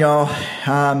 Horns down, y'all.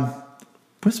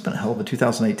 It's been a hell of a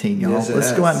 2018, y'all. Yes,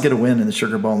 let's go out and get a win in the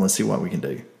Sugar Bowl and let's see what we can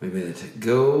do. We made it.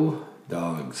 Go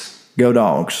Dogs. Go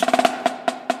Dogs.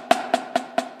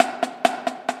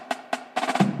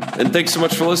 And thanks so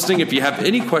much for listening. If you have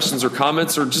any questions or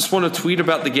comments or just want to tweet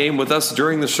about the game with us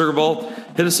during the Sugar Bowl,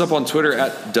 hit us up on Twitter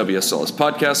at WSLS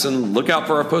Podcast and look out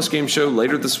for our post-game show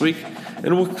later this week.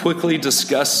 And we'll quickly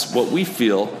discuss what we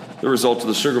feel the result of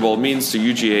the Sugar Bowl means to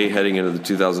UGA heading into the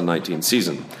 2019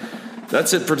 season.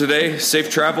 That's it for today. Safe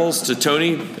travels to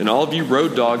Tony and all of you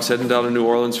road dogs heading down to New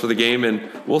Orleans for the game, and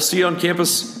we'll see you on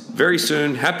campus very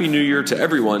soon. Happy New Year to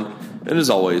everyone, and as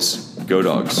always, go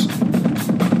Dogs.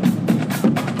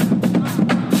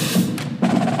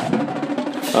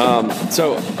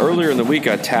 So earlier in the week,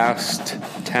 I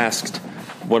tasked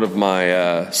one of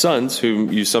my sons,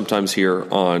 whom you sometimes hear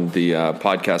on the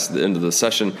podcast at the end of the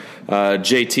session,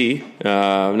 JT,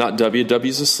 not W.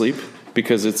 W's asleep.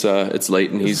 Because it's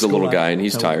late and he's a little guy and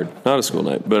he's tired. Not a school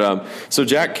night. But so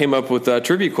Jack came up with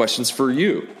trivia questions for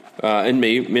you and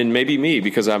me, and maybe me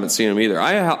because I haven't seen him either.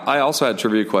 I also had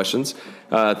trivia questions,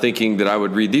 thinking that I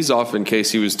would read these off in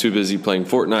case he was too busy playing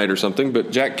Fortnite or something.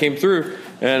 But Jack came through,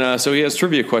 and so he has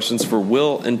trivia questions for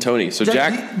Will and Tony. So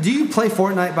Jack, do you play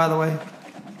Fortnite, by the way?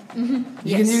 Mm-hmm.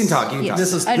 You can talk.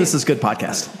 This is good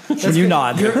podcast. When you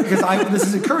nod, this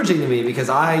is encouraging to me because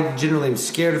I generally am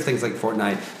scared of things like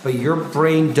Fortnite, but your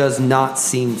brain does not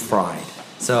seem fried.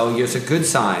 So it's a good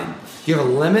sign. Do you have a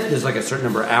limit? There's like a certain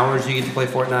number of hours you get to play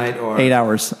Fortnite, or 8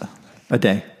 hours a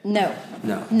day. No.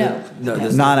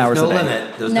 There's 9 hours a day.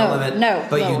 Limit. There's no limit. No.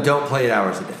 But you don't play 8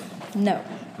 hours a day. No.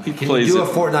 he Can plays you do a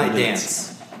it Fortnite minutes.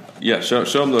 dance? Yeah, show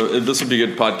him this would be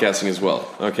good podcasting as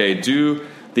well. Okay, do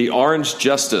the Orange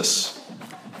Justice.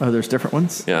 Oh, there's different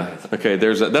ones? Yeah. Okay,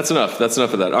 that's enough. That's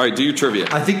enough of that. All right, do your trivia.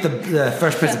 I think the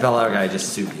Fresh Prince of Bel-Air guy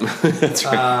just sued you. That's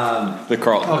right. The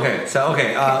Carl. Okay,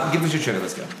 give us your trivia.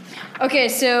 Let's go. Okay,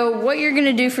 so what you're going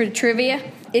to do for trivia,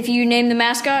 if you name the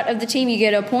mascot of the team, you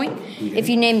get a point. Okay. If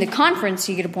you name the conference,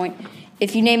 you get a point.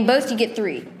 If you name both, you get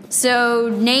 3. So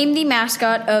name the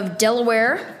mascot of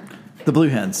Delaware. The Blue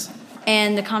Hens.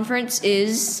 And the conference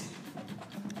is?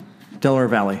 Delaware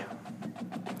Valley.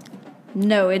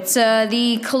 No, it's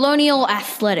the Colonial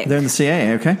Athletic. They're in the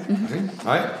CAA, okay? Mm-hmm.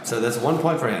 All right, so that's 1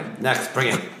 point for him. Next,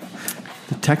 bring it.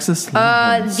 The Texas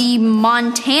Longhorns. The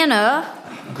Montana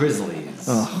Grizzlies.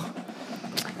 Ugh.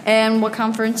 And what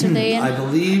conference are they in? I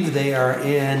believe they are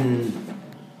in.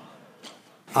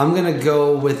 I'm going to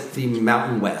go with the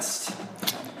Mountain West.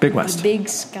 Big West. Big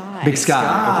Sky. Big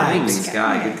Sky. Big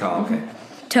Sky. Good call. Okay.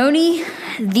 Tony,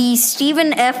 the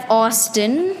Stephen F.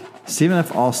 Austin. Stephen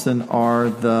F. Austin are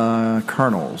the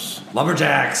Colonels.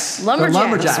 Lumberjacks.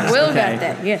 Lumberjacks, Will okay. got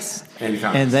that, yes.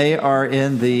 And they are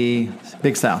in the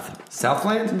Big South.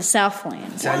 Southland? The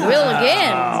Southland. Yeah. Will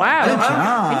again. Wow. Good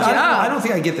job. I don't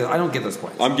think I get those. I don't get those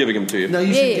points. I'm giving them to you. No,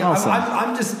 you should. Yeah. Get, Awesome.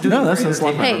 I'm just doing No, it that's for just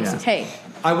like entertainment. Hey, Yeah. hey.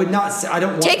 I would not say. I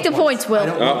don't want Take the points, Will. I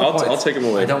don't want the I'll points. take them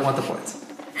away. I don't want the points.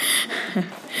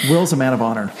 Will's a man of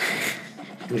honor.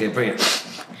 Okay, bring it.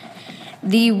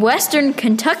 The Western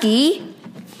Kentucky.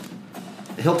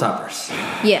 Hilltoppers.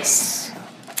 Yes.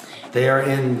 They are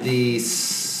in the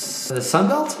Sun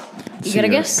Belt? You got to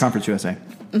guess? Conference USA.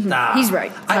 Nah. He's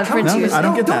right. I Conference USA. I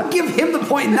don't get that. Don't give him the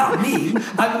point, not me.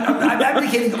 I'm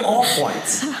advocating all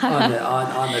points on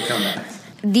the comeback.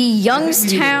 The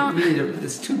Youngstown.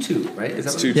 It's 2-2, right? Is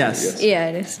that It's what 2-2. Yes. Yeah,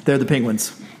 it is. They're the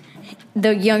Penguins.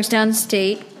 The Youngstown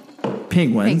State.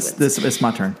 Penguins. It's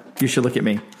my turn. You should look at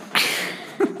me.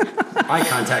 Eye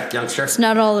contact, youngster. It's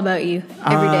not all about you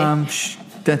every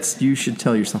day. You should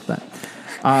tell yourself that.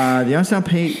 The Youngstown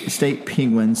State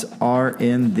Penguins are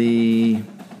in the.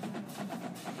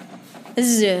 This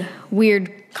is a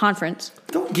weird conference.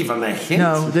 Don't give him a hint.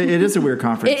 No, it is a weird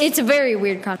conference. It's a very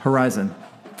weird conference. Horizon.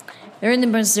 They're in the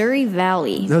Missouri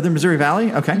Valley. They're the Missouri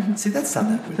Valley? Okay. See, that's not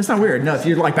that weird. That's not weird. No, if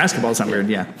you like basketball, it's not weird.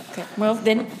 Yeah. Okay. Well,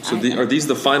 then. So are these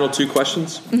the final two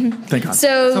questions? Thank God.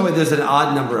 So wait, there's an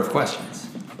odd number of questions.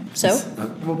 So?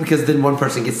 Well, because then one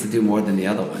person gets to do more than the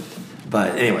other one.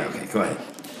 But anyway, okay, go ahead.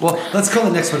 Well, let's call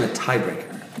the next one a tiebreaker.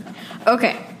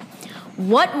 Okay.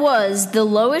 What was the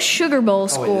lowest Sugar Bowl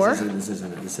score? This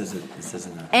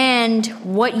isn't. And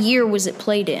what year was it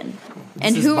played in?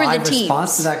 And who were the My teams?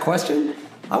 response to that question?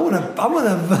 I want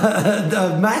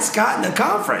a mascot in the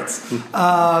conference.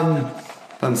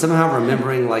 I'm somehow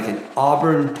remembering like an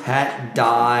Auburn Pat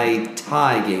Dye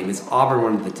tie game. Is Auburn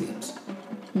one of the teams?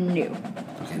 No.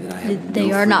 Okay, then I have They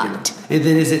no are freaking- not. And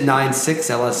then is it 9-6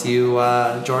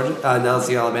 LSU Georgia?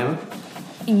 LSU Alabama?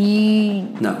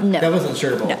 No. No. wasn't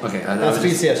Sugar Bowl. No. Okay, That's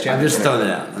BCS I'm just championship. throwing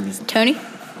it out. Tony,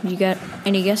 you got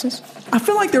any guesses? I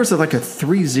feel like there was like a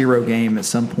 3-0 game at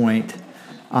some point.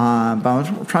 But I was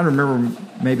trying to remember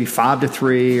maybe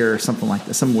 5-3 or something like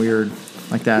that. Some weird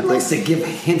like that. He likes to give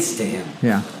hints to him.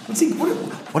 Yeah. What's he?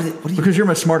 What do you? Because you're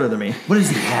much smarter than me. What does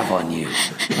he have on you?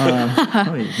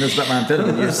 Oh, he knows about my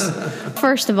amphetamine use.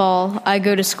 First of all, I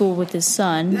go to school with his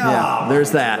son. Yeah,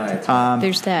 there's that. Right.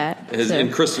 There's that.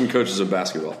 And Kristen coaches of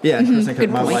basketball. Yeah, Good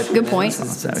my point. wife. Good point.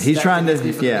 So he's trying to, All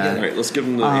yeah. right, let's give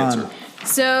them the answer.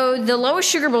 So the lowest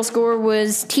Sugar Bowl score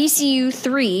was TCU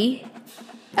 3,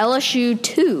 LSU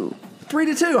 2.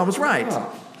 3-2. I was right.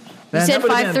 Man, said that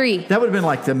would've been- 5-3. That would have been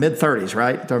like the mid 30s,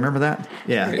 right? Do I remember that?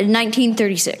 Yeah. In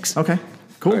 1936. Okay.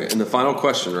 Cool. All right, and the final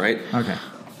question, right? Okay.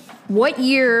 What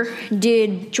year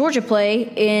did Georgia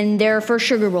play in their first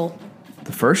Sugar Bowl?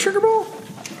 The first Sugar Bowl?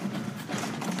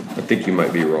 I think you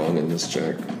might be wrong in this,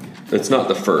 Jack. It's not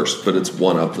the first, but it's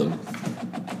one of them.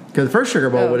 Because the first Sugar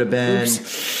Bowl would have been.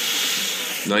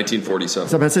 Oops. 1947.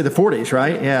 So I'm about to say the 40s,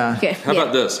 right? Yeah. Okay. How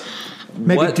about this?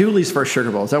 Maybe What- Dooley's first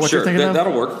Sugar Bowl. Is that what Sure, you're thinking of?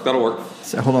 that'll work. That'll work.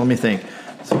 So, hold on, let me think.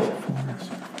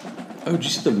 Oh, did you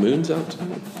see the moon's out too?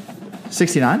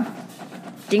 69?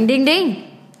 Ding, ding, ding.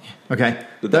 Okay.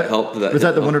 Did that help? Did that was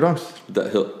that the help? Wonder Dogs? Did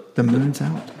that help? The moon's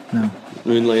out? No.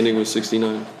 Moon landing was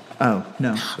 69. Oh,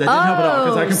 no. That didn't help at all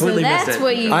because I completely so that's missed it.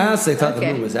 what you. I honestly thought Okay.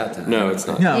 the moon was out tonight. No, it's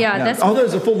not. No, Yeah, no. that's- Oh,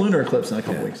 there's a full lunar eclipse in a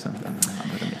couple weeks. So I don't know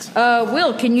what that means.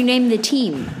 Will, can you name the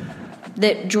team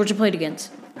that Georgia played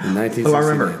against? In 1969. Oh, I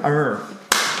remember.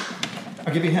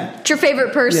 I'll give you a hint. What's your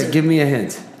favorite person? Yeah, give me a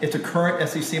hint. It's a current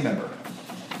SEC member.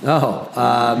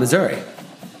 Oh, Missouri,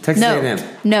 Texas no. A&M.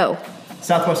 No.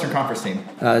 Southwestern Conference team.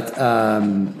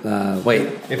 Wait.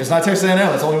 If it's not Texas A&M,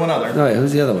 it's only one other. No, wait.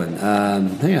 Who's the other one?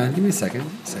 Hang on. Give me a second.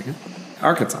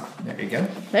 Arkansas. There you go.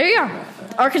 There you go.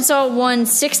 Arkansas won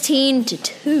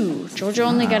 16-2. Georgia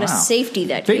only got a Wow. safety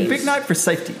that game. Big night for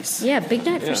safeties. Yeah, big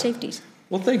night Yeah. for safeties.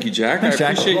 Well, thank you, Jack. Thanks, I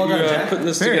Jack. appreciate Well done, you Jack. putting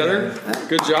this Very together.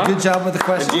 Good job. Good job with the And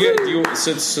questions. do you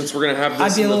since we're going to have this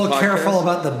I'd be a in the little podcast- careful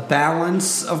about the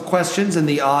balance of questions and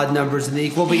the odd numbers and the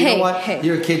equal, but you Hey, know what? hey.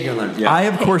 You're a kid, you're learning. Yeah. I,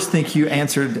 of course, think you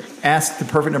asked the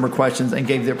perfect number of questions and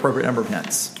gave the appropriate number of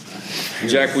hints.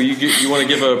 Jack, will you want to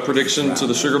give a prediction to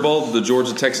the Sugar Bowl, the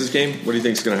Georgia-Texas game? What do you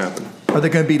think is going to happen? Are there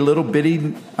going to be little bitty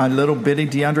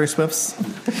DeAndre Swifts?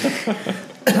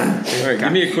 All right,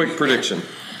 give me a quick prediction.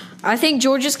 I think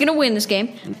Georgia's going to win this game.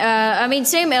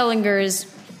 Sam Ellinger is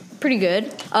pretty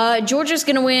good. Georgia's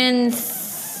going to win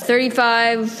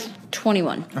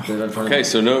 35-21. Okay,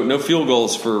 so no field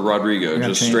goals for Rodrigo,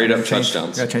 just straight up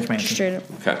touchdowns. Got to change my answer. Straight up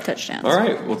Okay. touchdowns. All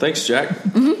right. Well, thanks, Jack.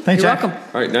 Thanks, You're Jack. welcome.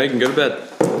 All right, now you can go to bed.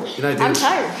 Good night, dude. I'm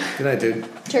tired. Good night, dude.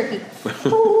 Turkey.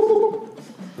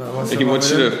 He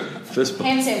wants you to fist bump.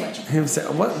 Ham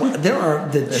sandwich. What? There are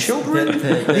the children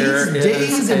these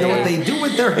days and what they do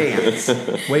with their hands.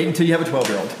 Wait until you have a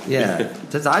 12-year-old. Yeah.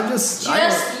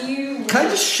 Just you. Can I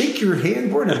just shake your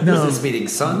hand? We're in a business meeting,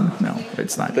 son. No,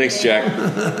 it's not. Thanks, Jack.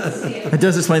 It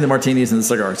does explain the martinis and the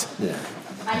cigars. Yeah.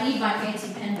 I need my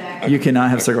fancy pen back. You cannot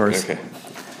have cigars. Okay.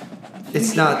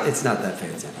 It's not that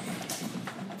fancy.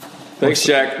 Thanks,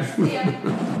 Jack.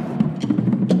 Yeah.